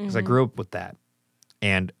it. Because I grew up with that.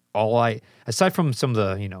 And aside from some of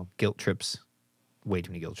the, guilt trips, way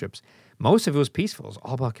too many guilt trips, most of it was peaceful. It was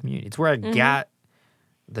all about community. It's where I got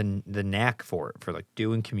the knack for it, for like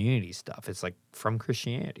doing community stuff. It's like from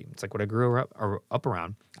Christianity. It's like what I grew up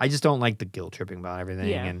around. I just don't like the guilt tripping about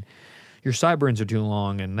everything and your sideburns are too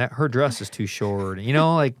long and her dress is too short.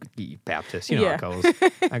 Like Baptist, how it goes.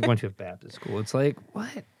 I went to a Baptist school. It's like,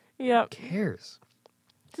 what? Yeah. Who cares?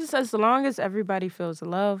 Just as long as everybody feels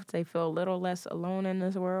loved, they feel a little less alone in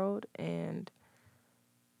this world, and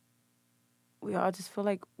we all just feel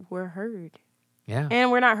like we're heard. Yeah.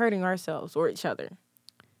 And we're not hurting ourselves or each other.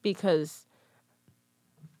 Because,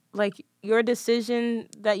 like, your decision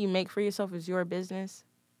that you make for yourself is your business.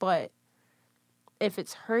 But if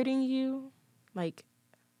it's hurting you, like,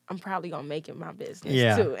 I'm probably going to make it my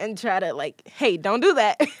business, too. And try to, like, hey, don't do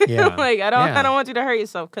that. Yeah. Like, I don't want you to hurt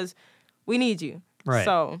yourself because we need you. Right.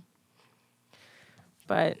 So,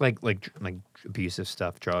 but. Like abusive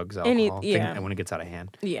stuff, drugs, alcohol. And when it gets out of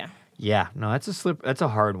hand. Yeah. Yeah. No, that's a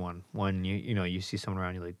hard one. When you see someone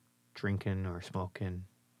around you, like, drinking or smoking.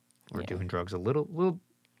 Or doing drugs a little.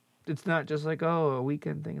 It's not just like, a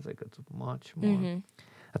weekend thing. It's like, it's much more.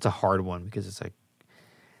 That's a hard one because it's like,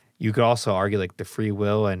 you could also argue like the free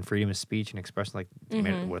will and freedom of speech and expression. Like,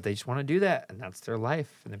 what if they just want to do that? And that's their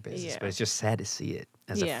life and their business. But it's just sad to see it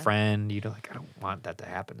as a friend. Like, I don't want that to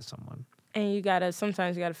happen to someone. And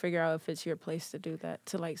sometimes you gotta figure out if it's your place to do that,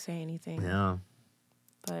 to like say anything. Yeah.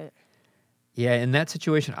 But. Yeah, in that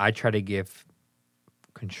situation, I try to give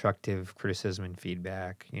constructive criticism and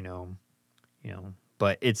feedback,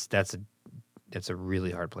 but that's a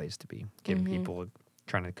really hard place to be, giving people,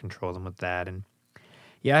 trying to control them with that. And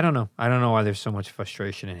yeah, I don't know why there's so much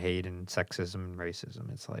frustration and hate and sexism and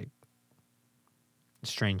racism. It's like,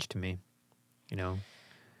 it's strange to me,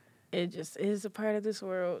 It just is a part of this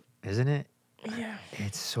world, isn't it? Yeah,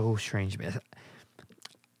 it's so strange, man.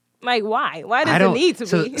 Like, why does it need to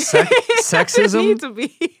be sexism? It need to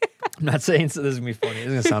be. I'm not saying, so this is going to be funny. It's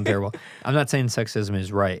going to sound terrible. I'm not saying sexism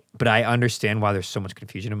is right, but I understand why there's so much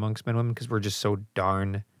confusion amongst men and women, because we're just so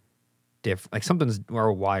darn different. Like,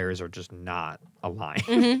 our wires are just not aligned,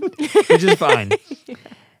 which is fine.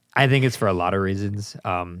 I think it's for a lot of reasons.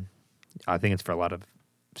 I think it's for a lot of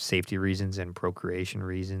safety reasons and procreation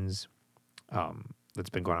reasons.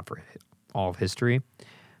 That's been going on for all of history.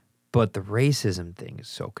 But the racism thing is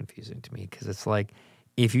so confusing to me, because it's like,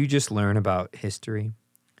 if you just learn about history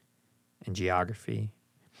and geography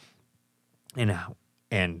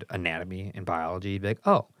and anatomy and biology, you'd be like,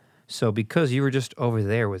 oh, so because you were just over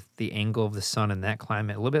there with the angle of the sun in that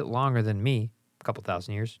climate a little bit longer than me, a couple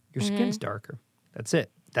thousand years, your skin's darker. That's it.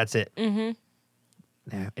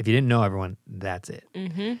 Now, if you didn't know, everyone, that's it.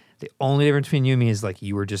 The only difference between you and me is, like,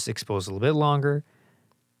 you were just exposed a little bit longer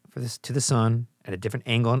to the sun at a different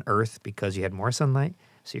angle on Earth because you had more sunlight,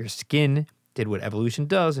 so your skin did what evolution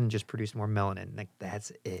does and just produced more melanin. Like,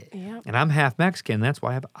 that's it. Yep. And I'm half Mexican. That's why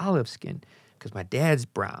I have olive skin, because my dad's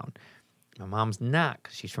brown. My mom's not,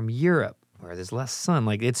 because she's from Europe, where there's less sun.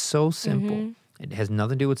 Like, it's so simple. It has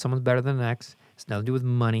nothing to do with someone's better than the next. It's nothing to do with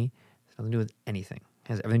money. It's nothing to do with anything. It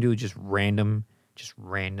has everything to do with just random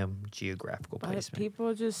geographical placement. But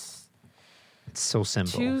people just... It's so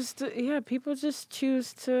simple. People just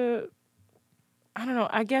choose to... I don't know.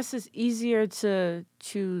 I guess it's easier to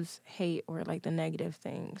choose hate or, like, the negative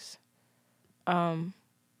things.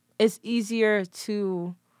 It's easier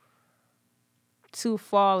to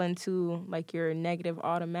fall into, like, your negative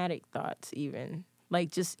automatic thoughts even.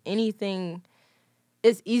 Like, just anything.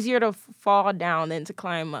 It's easier to fall down than to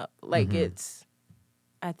climb up. Like,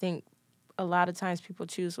 I think a lot of times people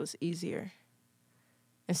choose what's easier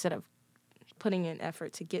instead of putting in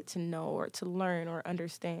effort to get to know or to learn or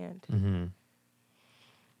understand.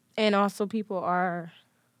 And also people are,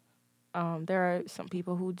 there are some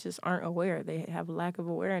people who just aren't aware. They have a lack of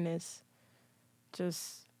awareness.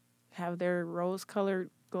 Just have their rose-colored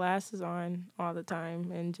glasses on all the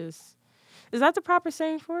time and just... Is that the proper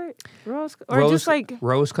saying for it?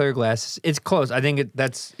 Rose-colored glasses. It's close. I think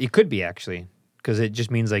it could be, actually, because it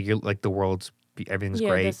just means, like, you're like, the world's... Everything's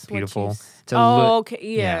great, beautiful. Okay,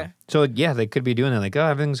 yeah. So, yeah, they could be doing that. Like, oh,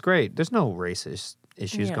 everything's great. There's no racist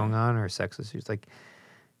issues going on or sexist issues. Like,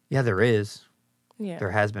 yeah, there is. Yeah. There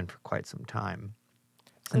has been for quite some time.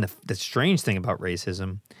 And the strange thing about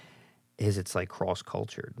racism is it's, like,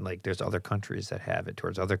 cross-cultured. Like, there's other countries that have it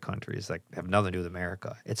towards other countries that have nothing to do with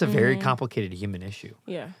America. It's a very complicated human issue.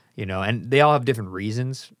 Yeah. And they all have different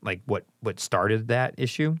reasons, like, what started that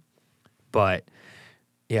issue. But...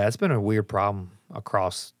 yeah, it's been a weird problem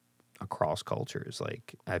across cultures.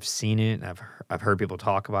 Like, I've seen it, and I've heard people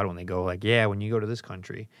talk about it when they go, like, yeah, when you go to this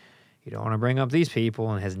country, you don't want to bring up these people,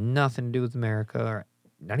 and it has nothing to do with America, or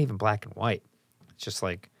not even black and white. It's just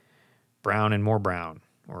like brown and more brown,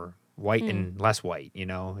 or white and less white.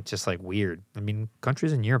 It's just like weird. I mean,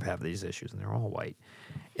 countries in Europe have these issues, and they're all white.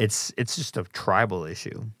 It's just a tribal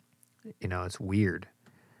issue. It's weird.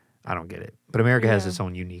 I don't get it. But America has its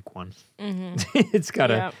own unique one. It's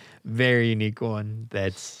got a very unique one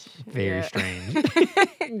that's very strange.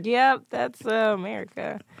 Yep, that's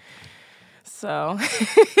America. So,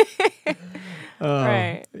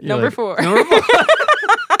 right. Number four.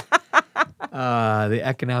 The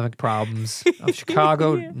economic problems of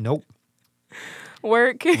Chicago, nope.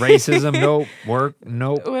 Work. Racism, nope. Work,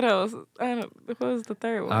 nope. What else? What was the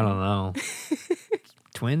third one? I don't know.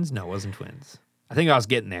 Twins? No, it wasn't twins. I think I was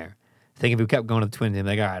getting there. I think if we kept going to the twins, I'd be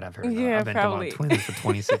like, all right, I've heard enough. I've been talking about twins for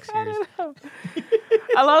 26 years.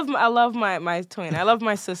 I love my twin. I love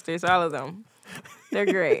my sisters, all of them. They're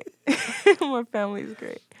great. My family's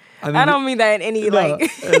great. I don't mean that in any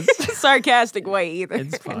sarcastic way either.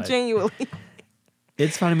 It's fine. Genuinely.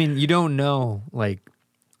 It's fine. I mean, you don't know, like,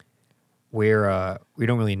 we don't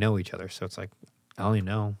really know each other. So it's like, I only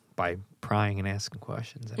know by prying and asking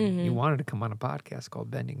questions. I mean, you wanted to come on a podcast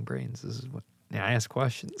called Bending Brains. This is what I ask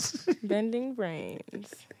questions. Bending brains.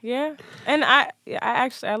 Yeah. And I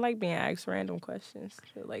like being asked random questions.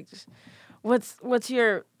 Like, just what's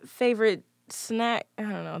your favorite snack? I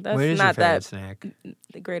don't know. That's not that snack?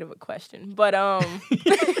 great of a question. But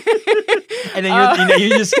And then you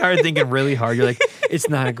just start thinking really hard. You're like, it's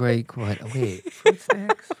not a great what? Wait, fruit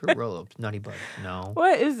snacks, fruit roll-ups, nutty butter. No.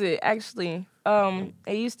 What is it actually? It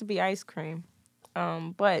used to be ice cream,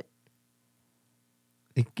 but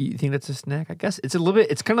You think that's a snack? I guess it's a little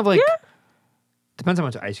bit. It's kind of like depends how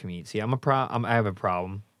much ice cream you eat. See, I have a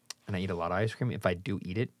problem, and I eat a lot of ice cream. If I do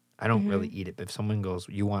eat it, I don't really eat it. But if someone goes,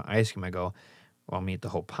 "You want ice cream?" I go, "Well, I'm gonna eat the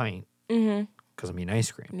whole pint because I'm eating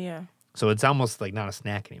ice cream." Yeah. So it's almost like not a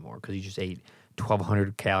snack anymore because you just ate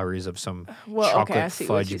 1,200 calories of some chocolate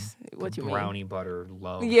fudge what you brownie butter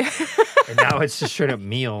love. Yeah. And now it's just straight up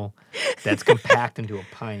meal that's compact into a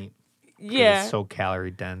pint. Yeah. It's so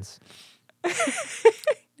calorie dense.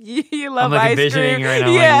 You love I'm like ice envisioning cream. right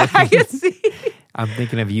now. Yeah, I can see. I'm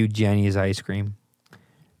thinking of you, Jenny's ice cream.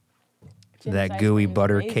 Jenny's that ice gooey cream is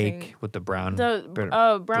butter amazing. cake with the brown,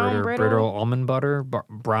 brown brittle almond butter,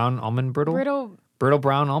 brown almond brittle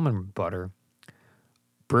brown almond butter.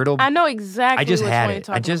 Brittle. I know exactly. I just which had one it.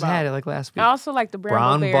 You're I just about. had it like last week. I also like the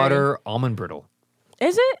brown berry. butter almond brittle.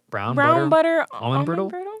 Is it brown butter almond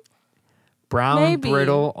brittle? Brown Maybe.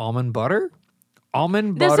 brittle almond butter.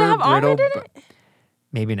 Almond Does butter it have brittle. almond in it?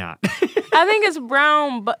 Maybe not. I think it's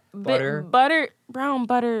brown Butter. brown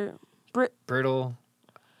butter Brittle.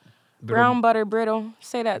 brown butter brittle.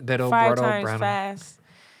 Say that Brittle, 5 brittle, times brown. fast.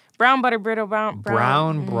 Brown butter brittle brown.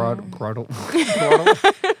 Brittle.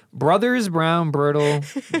 Brothers Brown Brittle.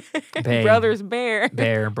 Bay. Brothers Bear.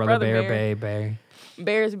 Brother Bear. Bay.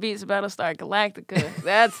 Bears beats Battlestar Galactica.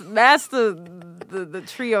 That's the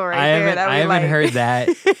trio right there. I haven't heard that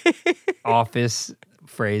Office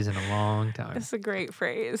phrase in a long time. It's a great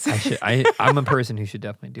phrase. I'm a person who should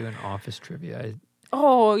definitely do an Office trivia.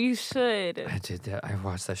 Oh, you should. I did that. I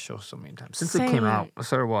watched that show so many times since Same. it came out. I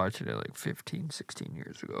started watching it like 15, 16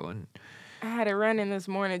 years ago, and I had it running this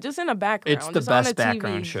morning, just in the background. it's the just on best the TV.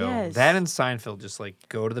 background show. Yes. That and Seinfeld, just like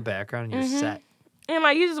go to the background and you're set. And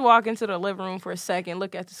like you just walk into the living room for a second,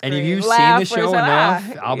 look at the screen, And if you've laugh seen the for a show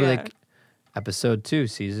second, enough, I'll be yeah. like, episode 2,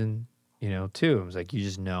 season 2. It was like, you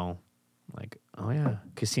just know, like, oh yeah,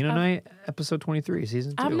 Casino Night, episode 23,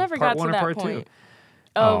 season 2. I've never part got to 1 or that part point. 2.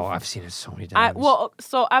 Oh, I've seen it so many times.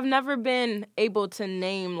 So I've never been able to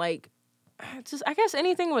name like, just I guess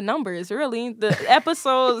anything with numbers. Really, the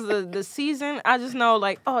episodes, the season. I just know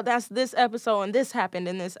like, oh, that's this episode and this happened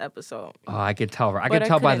in this episode. Oh, I could tell. I could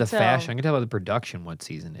tell by the fashion. I could tell by the production what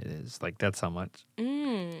season it is. Like that's how much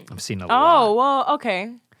I've seen a lot. Oh well,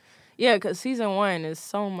 okay. Yeah, because season 1 is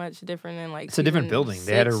so much different than like. It's a different building. 6,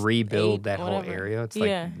 They had to rebuild 8, that whatever. whole area. It's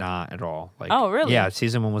like not at all. Like, oh really? Yeah,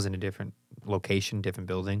 season 1 was in a different location, different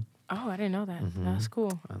building. Oh, I didn't know that. That's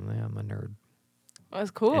cool. I'm a nerd. That's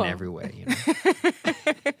cool. In every way,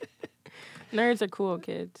 Nerds are cool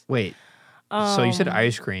kids. Wait, so you said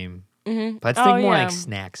ice cream. Mm-hmm. But let's think more like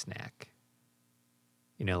snack.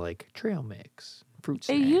 Like trail mix, fruit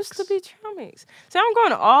snacks. It used to be trail mix. See, I'm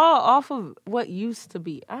going all off of what used to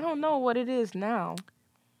be. I don't know what it is now.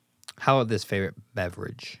 How about this favorite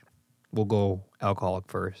beverage? We'll go alcoholic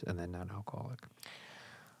first and then non-alcoholic.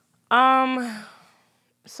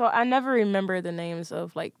 So I never remember the names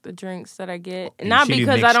of like the drinks that I get. You Not should do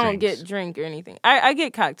because I mixed don't drinks. get drink or anything. I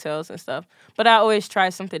get cocktails and stuff, but I always try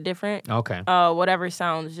something different. Okay. Whatever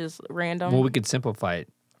sounds just random. Well, we could simplify it.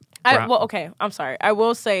 Okay, I'm sorry. I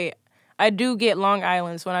will say I do get Long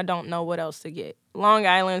Islands when I don't know what else to get. Long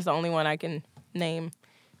Island's the only one I can name.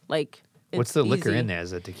 Like, what's the it's liquor easy. in there?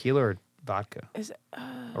 Is it tequila or vodka?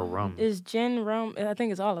 Or rum? Is gin, rum? I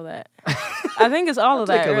think it's all of that. I think it's all of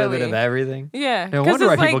that. Like a little really. bit of everything. Yeah. No wonder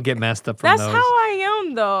why people get messed up from that's those. That's how I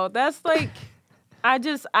am, though. That's like, I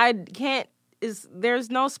can't.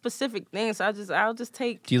 There's no specific things. I'll just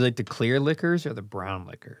take. Do you like the clear liquors or the brown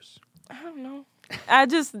liquors? I don't know. I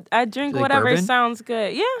drink like whatever bourbon? sounds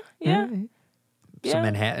good. Yeah. Some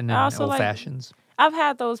Manhattan and old fashions. I've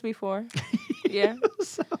had those before. Yeah.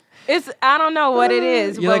 I don't know what it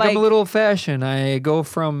is. You're but like, I'm a little old fashioned. I go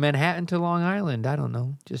from Manhattan to Long Island. I don't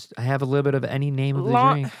know. Just I have a little bit of any name of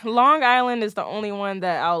the drink. Long Island is the only one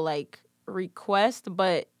that I'll like request,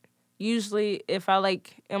 but usually if I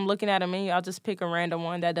am looking at a menu, I'll just pick a random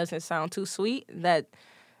one that doesn't sound too sweet. That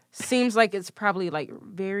seems like it's probably like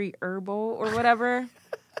very herbal or whatever.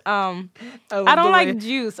 I don't like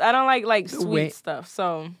juice. I don't like sweet stuff.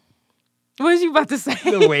 So what was you about to say?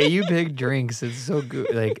 The way you pick drinks is so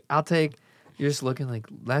good. Like you're just looking like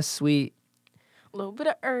less sweet. A little bit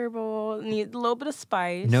of herbal, need a little bit of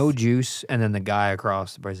spice. No juice. And then the guy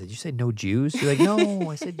across the bar said, "You said no juice?" You're like, "No,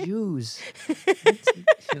 I said juice."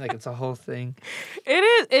 You're like, it's a whole thing. It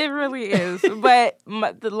is. It really is. But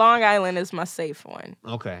the Long Island is my safe one.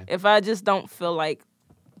 Okay. If I just don't feel like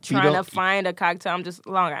trying to find a cocktail, I'm just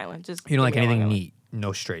Long Island. Just you don't like anything Long Island. neat.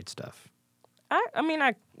 No straight stuff. I mean,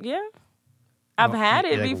 yeah. I've had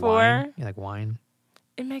it like before. Wine? You like wine?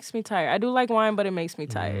 It makes me tired. I do like wine, but it makes me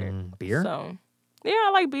tired. Beer? So, yeah, I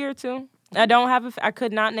like beer too. I don't have I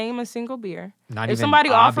could not name a single beer. Not if even somebody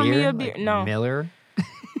offered me a beer, like no. Miller?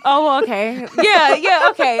 Oh, okay. Yeah,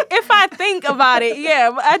 okay. If I think about it, yeah,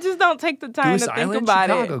 but I just don't take the time Goose to Island, think about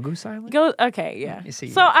Chicago, it. Goose Island? Okay, yeah. You see.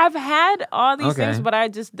 So I've had all these things, Okay. but I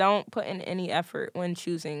just don't put in any effort when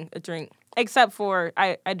choosing a drink, except for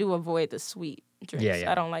I do avoid the sweet drinks.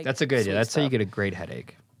 Yeah. I don't like That's a good idea. sweet That's how you stuff. get a great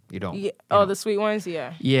headache. You don't. Yeah. you Oh, don't- the sweet ones,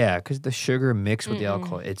 yeah. Yeah, because the sugar mixed with the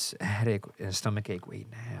alcohol, it's a headache and a stomach ache waiting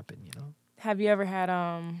to happen, you know? Have you ever had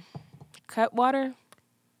cut water?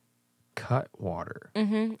 Cut water.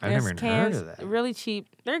 Mm-hmm. I've never even heard of that. Really cheap.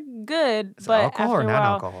 They're good, Is it but alcohol after or a while,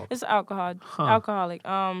 non-alcohol? it's alcohol. Huh. Alcoholic.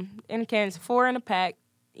 In cans, 4 in a pack,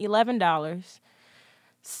 $11,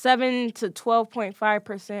 7 to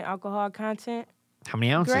 12.5% alcohol content. How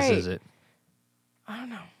many ounces Great. is it? I don't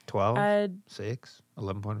know. 12? 6?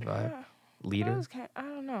 11.5? Liter? I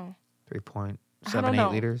don't know.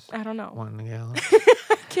 3.78 liters? I don't know. 1 gallon?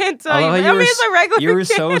 I can't tell you. Oh, I mean, it's a regular You were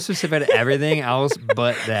can. so specific at everything else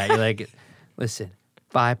but that. You're like, listen,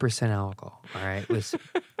 5% alcohol. All right, listen.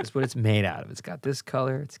 That's what it's made out of. It's got this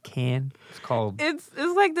color. It's can. It's called. It's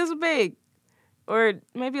like this big, or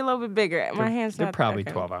maybe a little bit bigger. My hands They're not. probably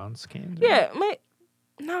okay. 12-ounce cans. Yeah,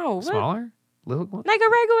 no. What? Smaller? Little one? Like a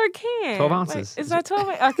regular can. 12 ounces. Like, is that 12?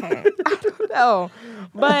 Okay. I don't know.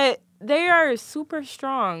 But they are super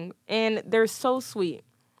strong and they're so sweet.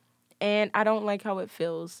 And I don't like how it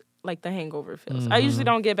feels, like the hangover feels. I usually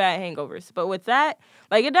don't get bad hangovers. But with that,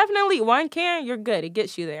 like it definitely, one can, you're good. It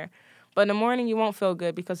gets you there. But in the morning, you won't feel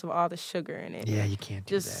good because of all the sugar in it. Yeah, you can't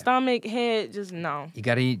do just that. Stomach, head, just no. You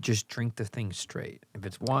got to just drink the thing straight. If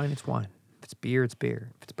it's wine, it's wine. If it's beer, it's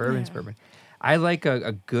beer. If it's bourbon, it's bourbon. I like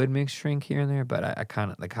a good mixed drink here and there, but I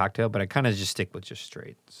kind of like cocktail, but I kind of just stick with just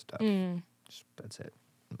straight stuff. That's it.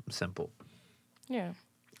 Simple. Yeah.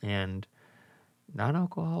 And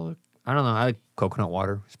non-alcoholic, I don't know. I like coconut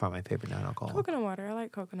water. It's probably my favorite non-alcoholic. Coconut water. I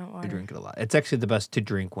like coconut water. I drink it a lot. It's actually the best to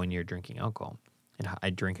drink when you're drinking alcohol. And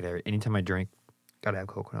I drink it anytime I drink, gotta have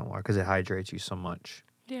coconut water because it hydrates you so much.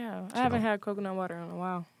 Yeah. I haven't had coconut water in a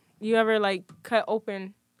while. You ever like cut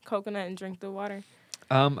open coconut and drink the water?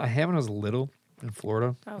 I had when I was little in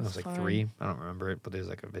Florida. That When I was like fun. 3. I don't remember it, but there's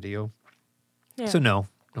like a video. Yeah. So no.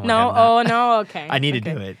 I have No. not. Oh no. Okay. I need to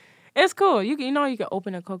Okay. do it. It's cool. You can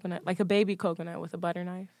open a coconut, like a baby coconut with a butter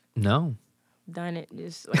knife. No. Done it.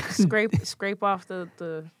 Just like scrape off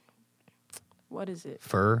the what is it?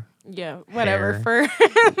 Fur. Yeah, whatever. Hair. Fur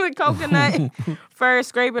the coconut fur,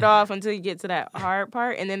 scrape it off until you get to that hard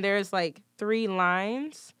part. And then there's like 3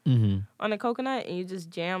 lines on the coconut and you just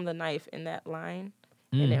jam the knife in that line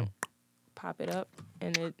and then pop it up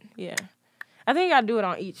and I think I do it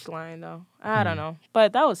on each line though. I don't know.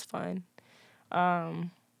 But that was fun.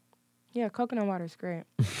 Yeah, coconut water is great.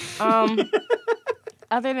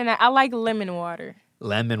 Other than that, I like lemon water.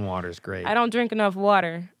 Lemon water's great. I don't drink enough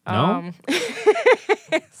water. No?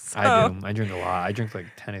 So, I do. I drink a lot. I drink like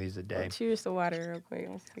 10 of these a day. Cheers to water real quick.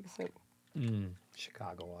 Let's take a sip.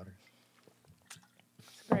 Chicago water.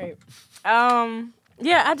 It's great.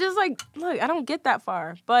 Yeah, I just look, I don't get that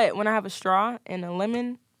far. But when I have a straw and a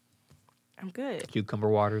lemon, I'm good. Cucumber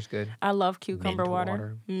water's good. I love cucumber Mint water.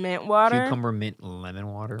 water. Mint water. Cucumber, mint,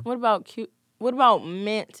 lemon water. What about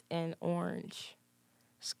mint and orange?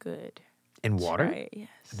 It's good. In water? Try it, yes.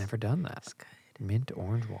 I've never done that. It's good. Mint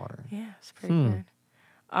orange water. Yeah, it's pretty good.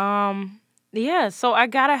 Yeah, so I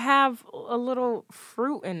gotta have a little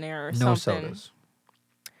fruit in there or No something. sodas.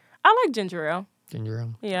 I like ginger ale. Ginger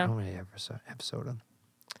ale? Yeah. I don't really have soda.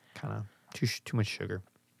 Kind of too much sugar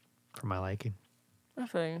for my liking. I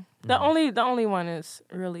feel you. The only one is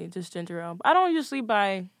really just ginger ale. I don't usually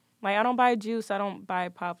buy I don't buy juice. I don't buy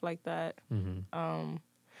pop like that.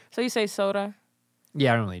 So you say soda?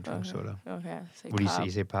 Yeah, I don't really drink soda. Okay. I say What do you pop. say?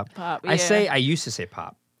 You say pop? Pop. I used to say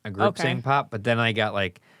pop. I grew up Okay. saying pop, but then I got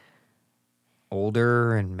like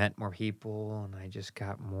older and met more people, and I just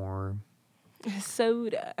got more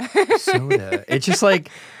soda. soda. It's just like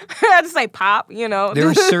I just say pop. You know. there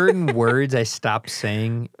are certain words I stopped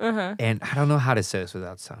saying, and I don't know how to say this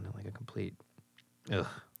without sounding like a complete ugh.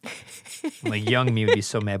 Like young me would be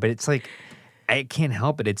so mad, but it's like I can't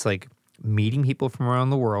help it. It's like meeting people from around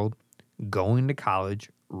the world, going to college,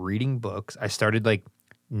 reading books. I started like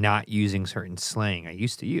not using certain slang I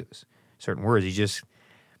used to use, certain words. You just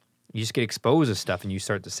get exposed to stuff and you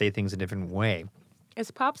start to say things a different way. Is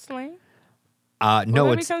pop slang? No,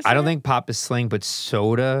 that it's. become I don't slang? think pop is slang, but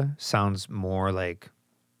soda sounds more like.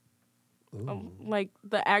 Like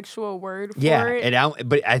the actual word for Yeah, it?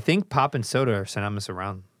 but I think pop and soda are synonymous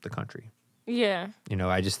around the country. Yeah. You know,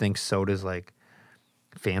 I just think soda's like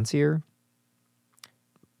fancier.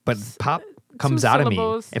 But pop comes out of me.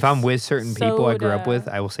 If I'm with certain people I grew up with,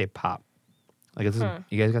 I will say pop. Like,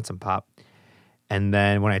 you guys got some pop. And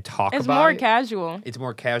then when I talk about it... It's more casual. It's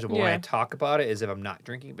more casual. But when I talk about it, as if I'm not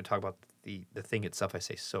drinking, but talk about the thing itself, I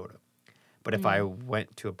say soda. But if I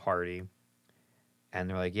went to a party and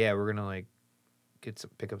they're like, yeah, we're going to like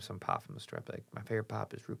pick up some pop from the store, I'd be like, my favorite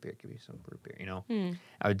pop is root beer. Give me some root beer, you know?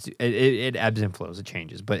 I would. It ebbs and flows. It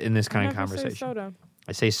changes. But in this kind of conversation... soda.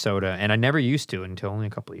 I say soda, and I never used to until only a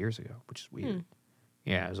couple of years ago, which is weird.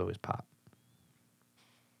 Yeah, it was always pop.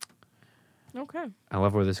 Okay. I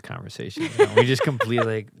love where this conversation is going. We just completely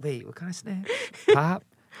like, wait, what kind of snack? Pop?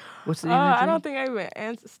 What's the name of the drink? I don't think I even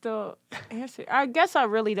answer. I guess I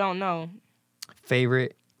really don't know.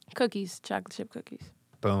 Favorite? Cookies, chocolate chip cookies.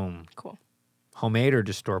 Boom. Cool. Homemade or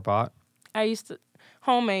just store-bought? I used to...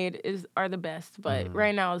 Homemade are the best, but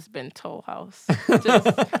right now it's been Toll House. Just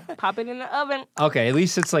pop it in the oven. Okay, at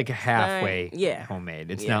least it's like halfway yeah. homemade.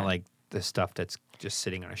 It's not like the stuff that's just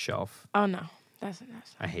sitting on a shelf. Oh, no. That's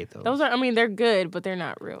I hate those. Those are, I mean, they're good, but they're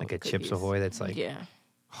not real like a cookies. Chips Ahoy that's like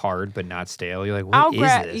hard but not stale. You're like, what I'll is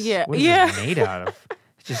this? Yeah. What is this made out of?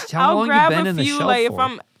 Just how long you been in the shelf like,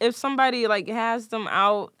 for? If somebody like has them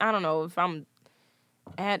out, I don't know, if I'm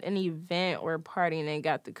at an event or a party and they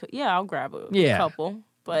got the I'll grab a couple.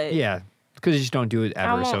 But because you just don't do it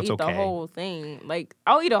ever, so it's okay. I won't eat the whole thing. Like,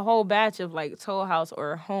 I'll eat a whole batch of like Toll House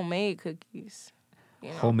or homemade cookies. You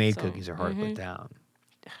know? Homemade cookies are hard to put down.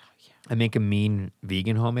 I make a mean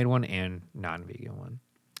vegan homemade one and non-vegan one.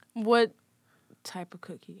 What type of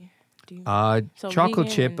cookie do you? Chocolate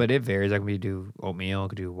chip, but it varies. I can do oatmeal. I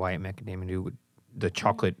could do white macadamia. Do the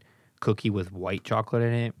chocolate cookie with white chocolate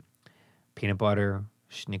in it. Peanut butter,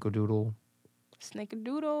 snickerdoodle.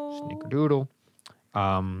 Snickerdoodle.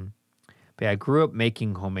 But yeah, I grew up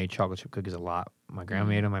making homemade chocolate chip cookies a lot. My grandma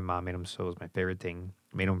made them, my mom made them, so it was my favorite thing.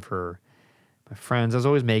 Made them for my friends. I was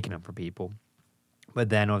always making them for people. But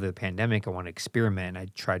then over the pandemic, I wanted to experiment, and I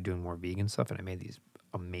tried doing more vegan stuff, and I made these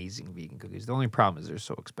amazing vegan cookies. The only problem is they're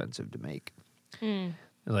so expensive to make.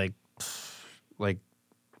 Like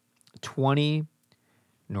 20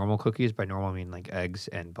 normal cookies, by normal I mean like eggs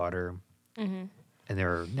and butter, and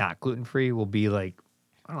they're not gluten-free, will be like,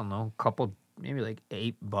 I don't know, maybe like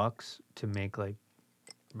 $8 to make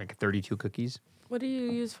 32 cookies. What do you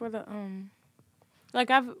use for the like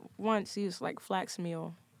I've once used like flax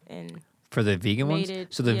meal and for the vegan ones?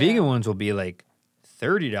 So the vegan ones will be like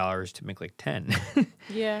 $30 to make like 10.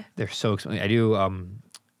 Yeah. They're so expensive. I do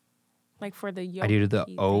like for the yolk. I do the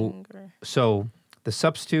oat. So the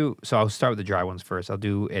substitute, so I'll start with the dry ones first. I'll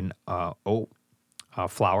do an oat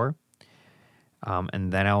flour.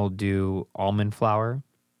 And then I'll do almond flour.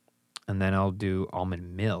 And then I'll do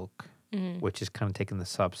almond milk, which is kind of taking the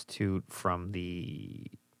substitute from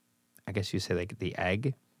I guess you say like the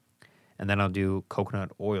egg. And then I'll do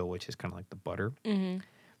coconut oil, which is kind of like the butter. And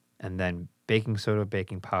then baking soda,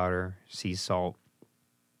 baking powder, sea salt.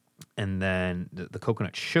 And then the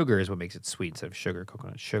coconut sugar is what makes it sweet instead of sugar,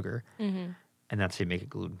 coconut sugar. And that's how you make it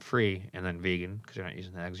gluten-free. And then vegan, because you're not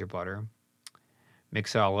using the eggs or butter.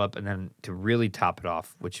 Mix it all up. And then to really top it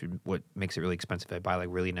off, what makes it really expensive, I buy like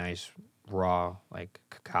really nice raw like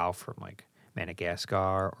cacao from like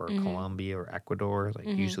Madagascar or Colombia or Ecuador, like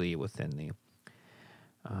usually within the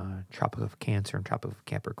Tropic of Cancer and Tropic of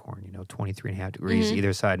Capricorn, 23.5 degrees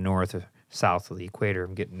either side, north or south of the equator.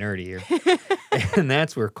 I'm getting nerdy here. And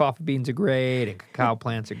that's where coffee beans are great and cacao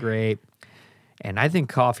plants are great. And I think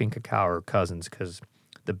coffee and cacao are cousins because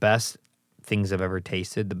the best things I've ever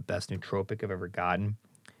tasted, the best nootropic I've ever gotten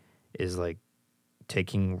is like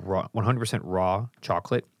taking 100% raw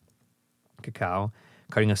chocolate, cacao,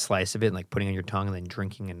 cutting a slice of it and like putting it on your tongue and then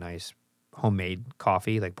drinking a nice homemade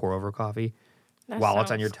coffee, like pour over coffee. While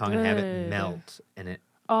it's on your tongue and have it melt in it.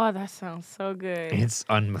 Oh, that sounds so good. It's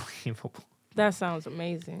unbelievable. That sounds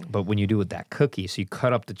amazing. But when you do it with that cookie, so you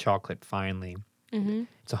cut up the chocolate finely.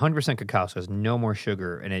 It's 100% cacao, so there's no more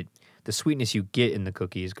sugar. And the sweetness you get in the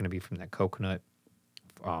cookie is going to be from that coconut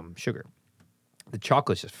sugar. The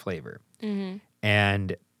chocolate's just flavor.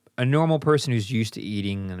 And a normal person who's used to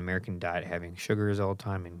eating an American diet, having sugars all the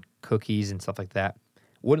time and cookies and stuff like that,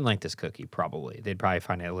 wouldn't like this cookie, probably. They'd probably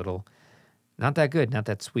find it a little... not that good, not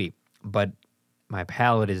that sweet. But my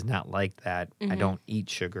palate is not like that. I don't eat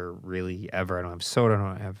sugar really ever. I don't have soda. I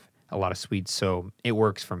don't have a lot of sweets. So it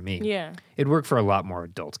works for me. Yeah. It'd work for a lot more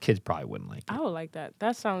adults. Kids probably wouldn't like it. I would like that.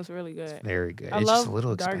 That sounds really good. It's very good. I it's love just a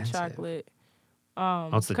little dark expensive. chocolate.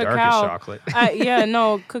 It's the cacao. darkest chocolate.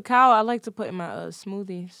 Cacao I like to put in my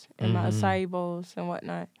smoothies and my acai bowls and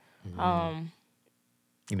whatnot.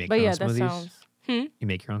 You make but your yeah, own smoothies? that sounds... You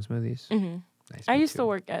make your own smoothies? Mm-hmm. Nice. I used to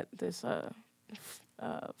work at this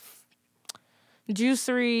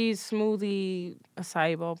juicery smoothie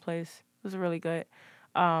acai bowl place. It was really good.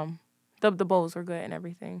 The bowls were good and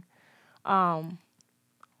everything.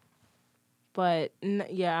 But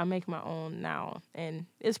I make my own now, and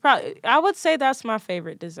it's probably, I would say that's my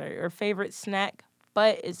favorite dessert or favorite snack,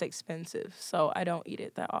 but it's expensive, so I don't eat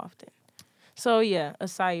it that often. So yeah,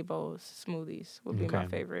 acai bowls, smoothies would be my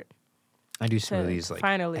favorite. I do smoothies like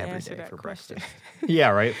finally every answer day that for question. breakfast. Yeah,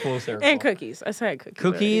 right. Full circle. And cookies. I said cookies.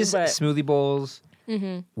 Cookies, already, smoothie bowls,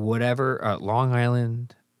 whatever. Long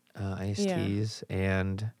Island iced teas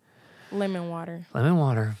and lemon water. Lemon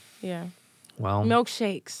water. Yeah. Well,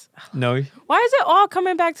 milkshakes. No. Why is it all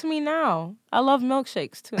coming back to me now? I love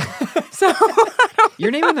milkshakes too. So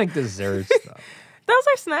you're naming like desserts stuff. Those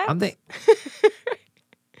are snacks. I'm thinking.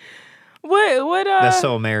 What? That's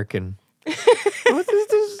so American. What is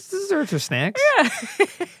this? Desserts or snacks? Yeah.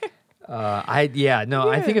 I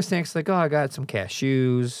think of snacks like, I got some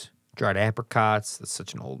cashews, dried apricots. That's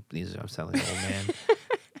such an old. I'm sounding like an old man.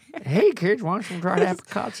 Hey kids, want some dried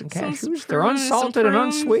apricots and cashews? They're unsalted and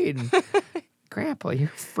unsweetened. Grandpa, you're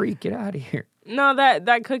a freak. Get out of here. No,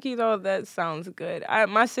 that cookie though, that sounds good.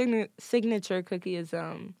 My signature cookie is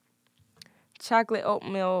chocolate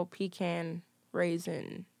oatmeal pecan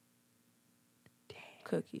raisin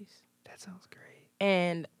cookies. That sounds great.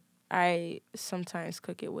 And I sometimes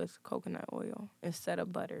cook it with coconut oil instead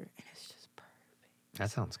of butter, and it's just perfect.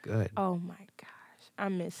 That sounds good. Oh my gosh, I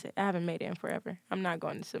miss it. I haven't made it in forever. I'm not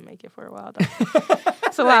going to make it for a while though.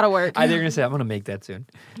 It's a lot of work. I think you're gonna say I'm gonna make that soon.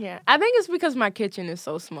 Yeah, I think it's because my kitchen is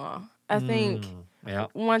so small. I think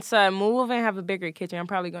once I move and have a bigger kitchen, I'm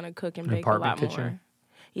probably gonna cook and bake a lot kitchen? More.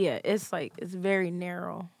 Yeah, it's very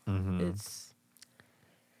narrow. Mm-hmm.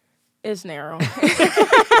 It's narrow.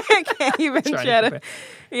 I can't even try to.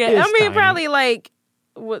 Yeah, I mean, tiny.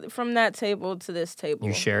 Probably from that table to this table.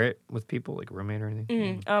 You share it with people, like roommate or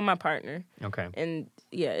anything? Mm-hmm. My partner. Okay. And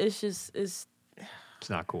yeah, it's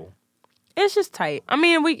not cool. It's just tight. I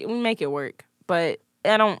mean, we make it work, but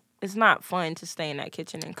it's not fun to stay in that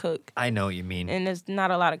kitchen and cook. I know what you mean. And there's not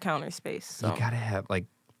a lot of counter space. So. You gotta have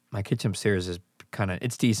my kitchen upstairs is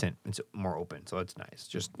it's decent. It's more open, so it's nice.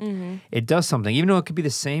 Just it does something, even though it could be the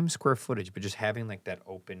same square footage, but just having that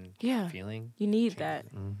open feeling. You need that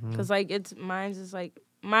because mine's is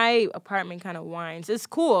my apartment kind of winds. It's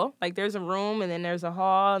cool. There's a room and then there's a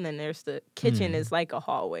hall and then there's the kitchen is like a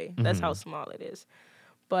hallway. That's how small it is.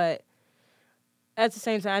 But at the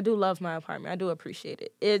same time, I do love my apartment. I do appreciate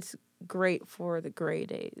it. It's great for the gray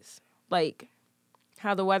days,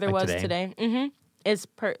 how the weather was today. It's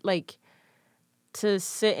to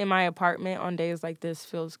sit in my apartment on days like this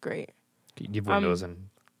feels great. Do you have windows and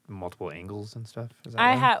multiple angles and stuff? Is that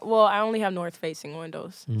I only have north-facing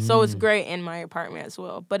windows, so it's great in my apartment as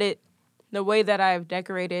well. But the way that I've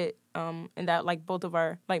decorated, and that both of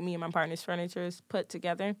our me and my partner's furniture is put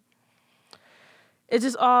together, it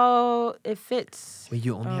just it fits. Wait,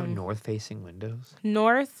 you only have north-facing windows?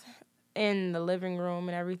 North in the living room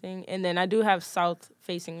and everything, and then I do have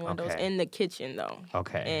south-facing windows in the kitchen though.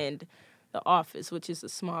 Okay. And the office, which is a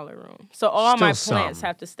smaller room. So all my plants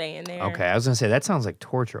have to stay in there. Okay, I was going to say, that sounds like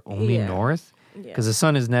torture. Only north? Because the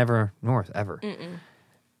sun is never north, ever.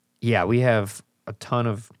 Yeah, we have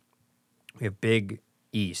we have big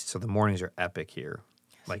east, so the mornings are epic here.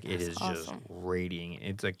 It is awesome. Just radiating.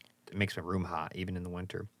 It's it makes my room hot, even in the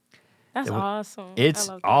winter. That's awesome. It's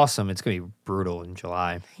awesome. It's going to be brutal in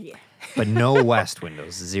July. Yeah. But no west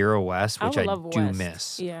windows, 0 west, which I do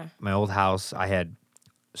miss. Yeah. My old house, I had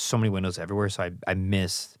so many windows everywhere, so I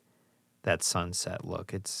miss that sunset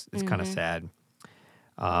look. It's kind of sad.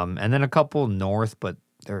 And then a couple north, but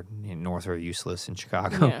they're north are useless in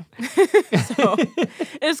Chicago. Yeah. So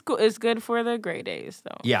it's cool. It's good for the gray days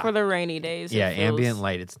though. Yeah. For the rainy days. Yeah, ambient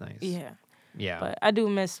light, it's nice. Yeah. Yeah. But I do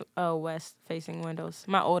miss west facing windows.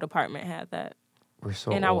 My old apartment had that. We're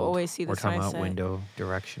so and old. I will always see the sunset. We're talking about window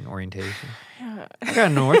direction orientation. Yeah. I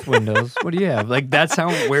got north windows. What do you have? That's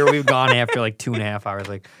where we've gone after 2.5 hours.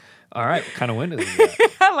 All right, what kind of windows you got?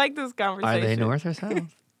 I like this conversation. Are they north or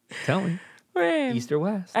south? Tell me. Man, east or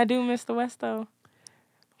west? I do miss the west though.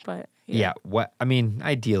 But yeah.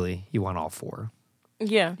 Ideally, you want all 4.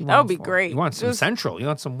 Yeah, that would be great. You want some central. You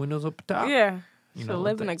want some windows up top. Yeah. So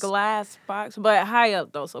live in a glass box, but high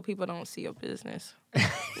up though, so people don't see your business.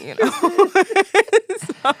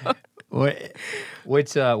 So. What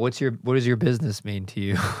does your business mean to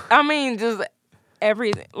you? I mean, just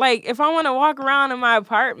everything. If I want to walk around in my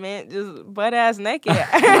apartment just butt ass naked, I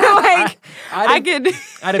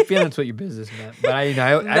had a feeling that's what your business meant, but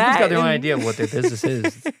everyone's got their own idea of what their business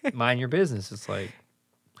is. Mind your business. It's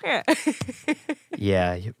Yeah.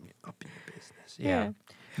 Yeah, you up in your business. Yeah.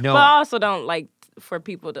 No. But I also don't like for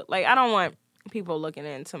people to, like, I don't want people looking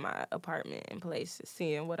into my apartment and place,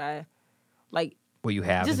 seeing what I, like. What you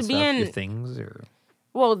have just and being, stuff, your things, or?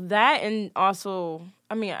 Well, that, and also,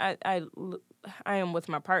 I mean, I am with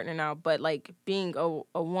my partner now, but, like, being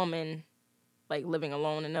a woman, like, living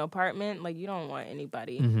alone in an apartment, like, you don't want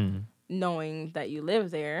anybody knowing that you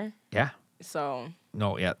live there. Yeah. So.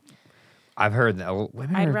 No, yeah. I've heard that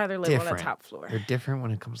women I'd are rather live different. on the top floor. They're different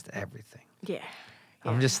when it comes to everything. Yeah.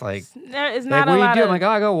 I'm just like, it's like, not what a do you lot do? of. I'm like, oh,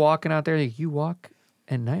 I go walking out there. Like, you walk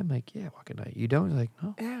at night? I'm like, yeah, I walk at night. You don't? You're like,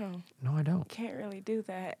 no. No, I don't. Can't really do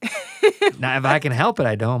that. Now, if I can help it,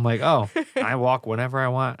 I don't. I'm like, oh, I walk whenever I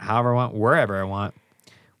want, however I want, wherever I want.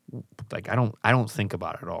 Like, I don't think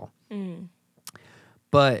about it at all.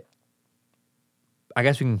 But I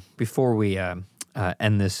guess we can, before we end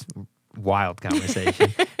this wild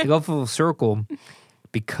conversation, to go full circle,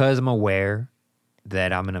 because I'm aware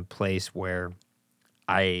that I'm in a place where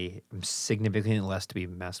I am significantly less to be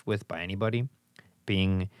messed with by anybody.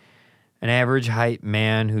 Being an average height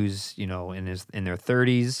man who's, in their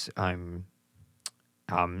 30s, I'm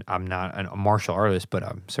not a martial artist, but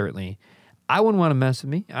I'm certainly, I wouldn't want to mess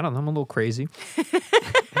with me. I don't know. I'm a little crazy.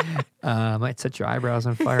 Might set your eyebrows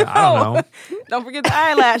on fire. I don't know. Don't forget the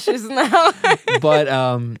eyelashes now. But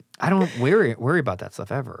I don't worry about that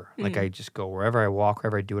stuff ever. Like, I just go wherever I walk,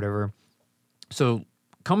 wherever I do whatever. So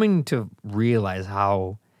coming to realize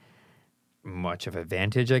how much of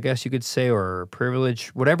advantage, I guess you could say, or privilege,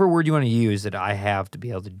 whatever word you want to use, that I have to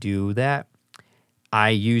be able to do that, I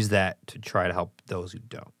use that to try to help those who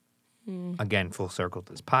don't. Again, full circle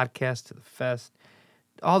to this podcast, to the fest,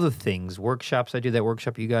 all the things, workshops I do, that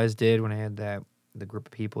workshop you guys did when I had the group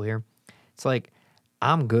of people here. It's like,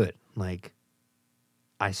 I'm good. Like,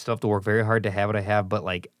 I still have to work very hard to have what I have, but,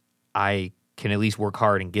 like, I can at least work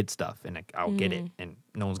hard and get stuff, and I'll get it, and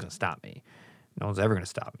no one's going to stop me. No one's ever going to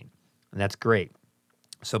stop me. And that's great.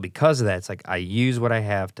 So because of that, it's like I use what I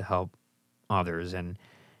have to help others, and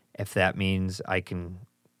if that means I can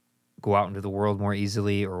go out into the world more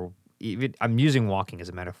easily, or even, I'm using walking as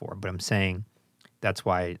a metaphor, but I'm saying that's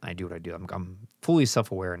why I do what I do. I'm fully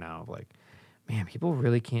self-aware now of, like, man, people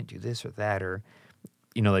really can't do this or that, or,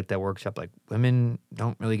 like that workshop, like, women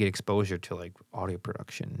don't really get exposure to, like, audio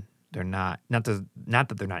production. They're not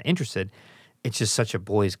that they're not interested. It's just such a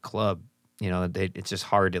boys' club, it's just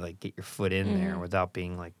hard to, like, get your foot in there without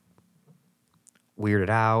being, like, weirded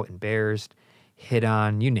out, embarrassed, hit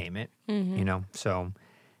on, you name it, So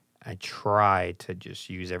I try to just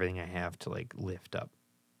use everything I have to, like, lift up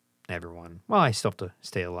everyone. Well, I still have to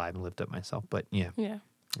stay alive and lift up myself, but yeah.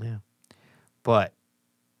 But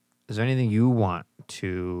is there anything you want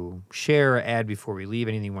to share or add before we leave?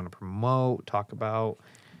 Anything you want to promote, talk about?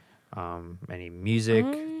 Any music?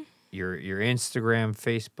 Your Instagram,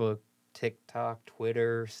 Facebook, TikTok,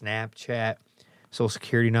 Twitter, Snapchat, Social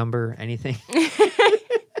Security number, anything?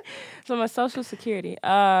 So my Social Security,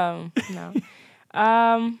 no.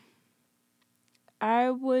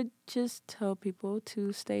 I would just tell people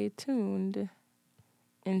to stay tuned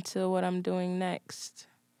into what I'm doing next.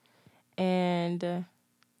 And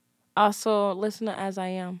also listen to As I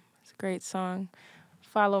Am. It's a great song.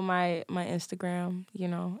 Follow my Instagram,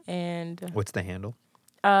 and... What's the handle?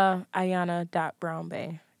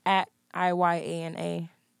 Iyana.Brown-Bey. At IYANA.BROWNBEY.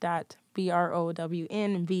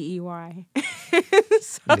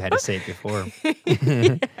 You had to say it before.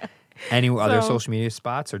 Any other social media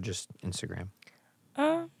spots or just Instagram?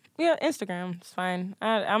 Yeah, Instagram is fine.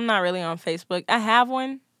 I'm not really on Facebook. I have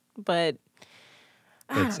one, but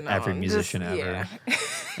It's every musician ever. Yeah.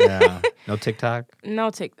 Yeah. No TikTok? No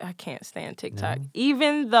TikTok. I can't stand TikTok. No?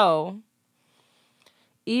 Even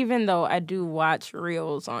though I do watch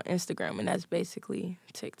Reels on Instagram, and that's basically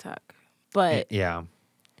TikTok. But yeah.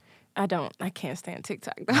 I can't stand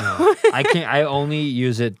TikTok though. No. I only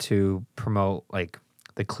use it to promote, like,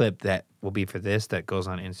 the clip that will be for this that goes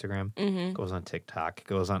on Instagram, goes on TikTok,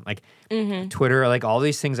 goes on, like, Twitter, like, all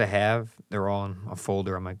these things I have, they're all in a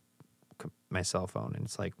folder on my cell phone, and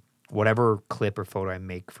it's like whatever clip or photo I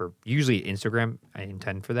make for usually Instagram, I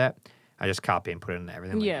intend for that, I just copy and put it in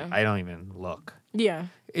everything. Like, yeah. I don't even look. Yeah.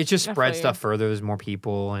 It just spreads stuff further. There's more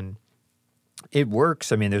people, and it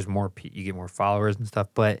works. I mean, there's more, you get more followers and stuff,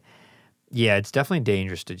 but yeah, it's definitely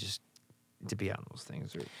dangerous to be on those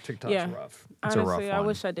things. TikTok's rough. It's honestly, a rough one. I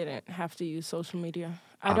wish I didn't have to use social media.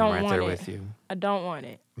 I'm right there with you. I don't want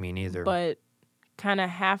it. Me neither. But kind of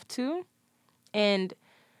have to. And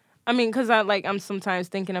I mean, because I'm sometimes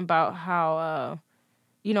thinking about how,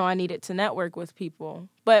 I needed to network with people.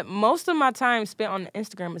 But most of my time spent on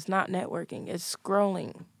Instagram is not networking. It's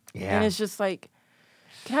scrolling. Yeah. And it's just like,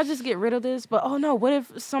 can I just get rid of this? But, oh, no, what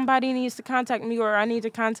if somebody needs to contact me or I need to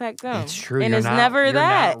contact them? It's true. And never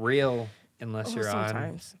that. You're not real unless you're on.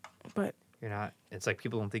 Sometimes. But you're not. It's like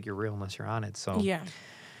people don't think you're real unless you're on it. So yeah.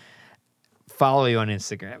 Follow you on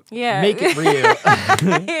Instagram. Yeah. Make it real.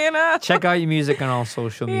 You know? Check out your music on all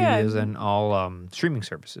social medias and all streaming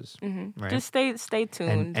services. Mm-hmm. Right? Just stay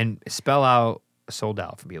tuned. And spell out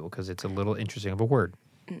SolDial for people because it's a little interesting of a word.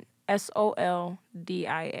 SolDial.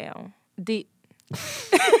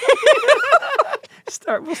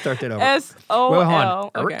 We'll start that over. SOL. Well, hold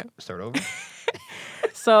on. Okay. Start over.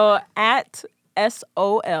 So at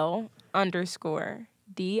SOL _DIAL _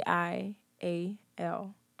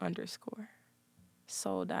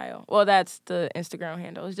 SolDial. Well, that's the Instagram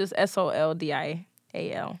handle. It's just SolDial.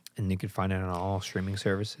 And you can find it on all streaming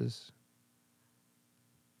services.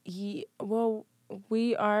 Well,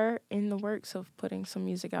 we are in the works of putting some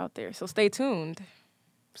music out there, so stay tuned.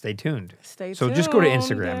 Stay tuned. Stay tuned. So just go to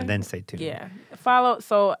Instagram and then stay tuned. Yeah. Follow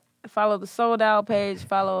the SolDial page,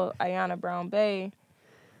 follow Iyana Brown-Bey,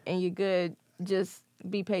 and you're good. Just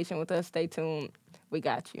be patient with us. Stay tuned. We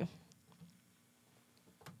got you.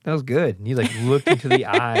 That was good. You like looked into the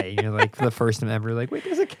eye. And you're like, for the first time ever, like, wait,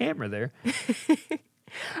 there's a camera there. Cool.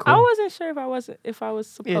 I wasn't sure if I was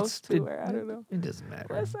supposed to, or I don't know. It doesn't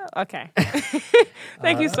matter. What's up? Okay.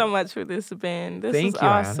 Thank you so much for this, Ben. This is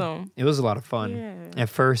awesome. Iyana. It was a lot of fun. Yeah. At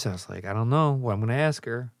first, I was like, I don't know what I'm going to ask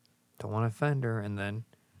her. Don't want to offend her. And then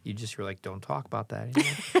you were like, don't talk about that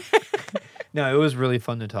anymore. No, it was really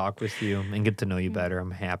fun to talk with you and get to know you better.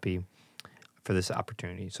 I'm happy for this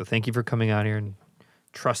opportunity. So thank you for coming out here and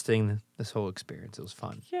trusting this whole experience. It was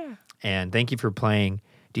fun. Yeah. And thank you for playing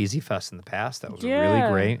DZ Fest in the past. That was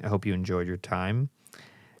really great. I hope you enjoyed your time.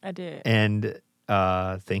 I did. And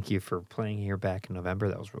thank you for playing here back in November.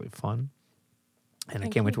 That was really fun. And I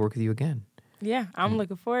can't wait to work with you again. Yeah, I'm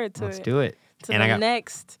looking forward to it. Let's do it. To the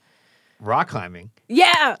next. Rock climbing.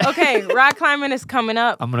 Yeah. Okay. Rock climbing is coming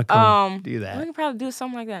up. I'm gonna come do that. We can probably do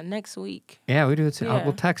something like that next week. Yeah, we do it. Yeah.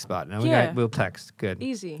 We'll text about it. Now we'll text. Good.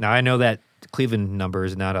 Easy. Now I know that Cleveland number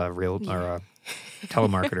is not a real or a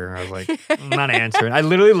telemarketer. I was like, I'm not answering. I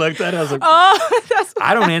literally looked at it. I was like,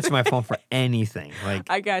 I don't answer my phone for anything. Like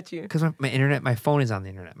I got you. Because my phone is on the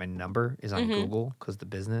internet. My number is on Google because the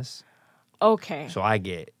business. Okay. So I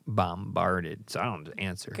get bombarded. So I don't just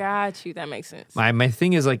answer. Got you. That makes sense. My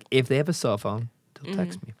thing is like if they have a cell phone, they'll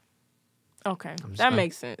text me. Okay. That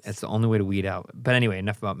makes sense. That's the only way to weed out. But anyway,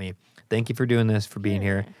 enough about me. Thank you for doing this, for being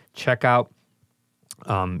here. Check out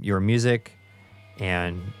your music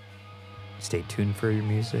and stay tuned for your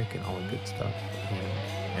music and all the good stuff. And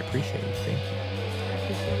I appreciate it. Thank you. I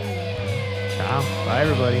appreciate it. Ciao. Bye,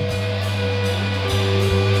 everybody.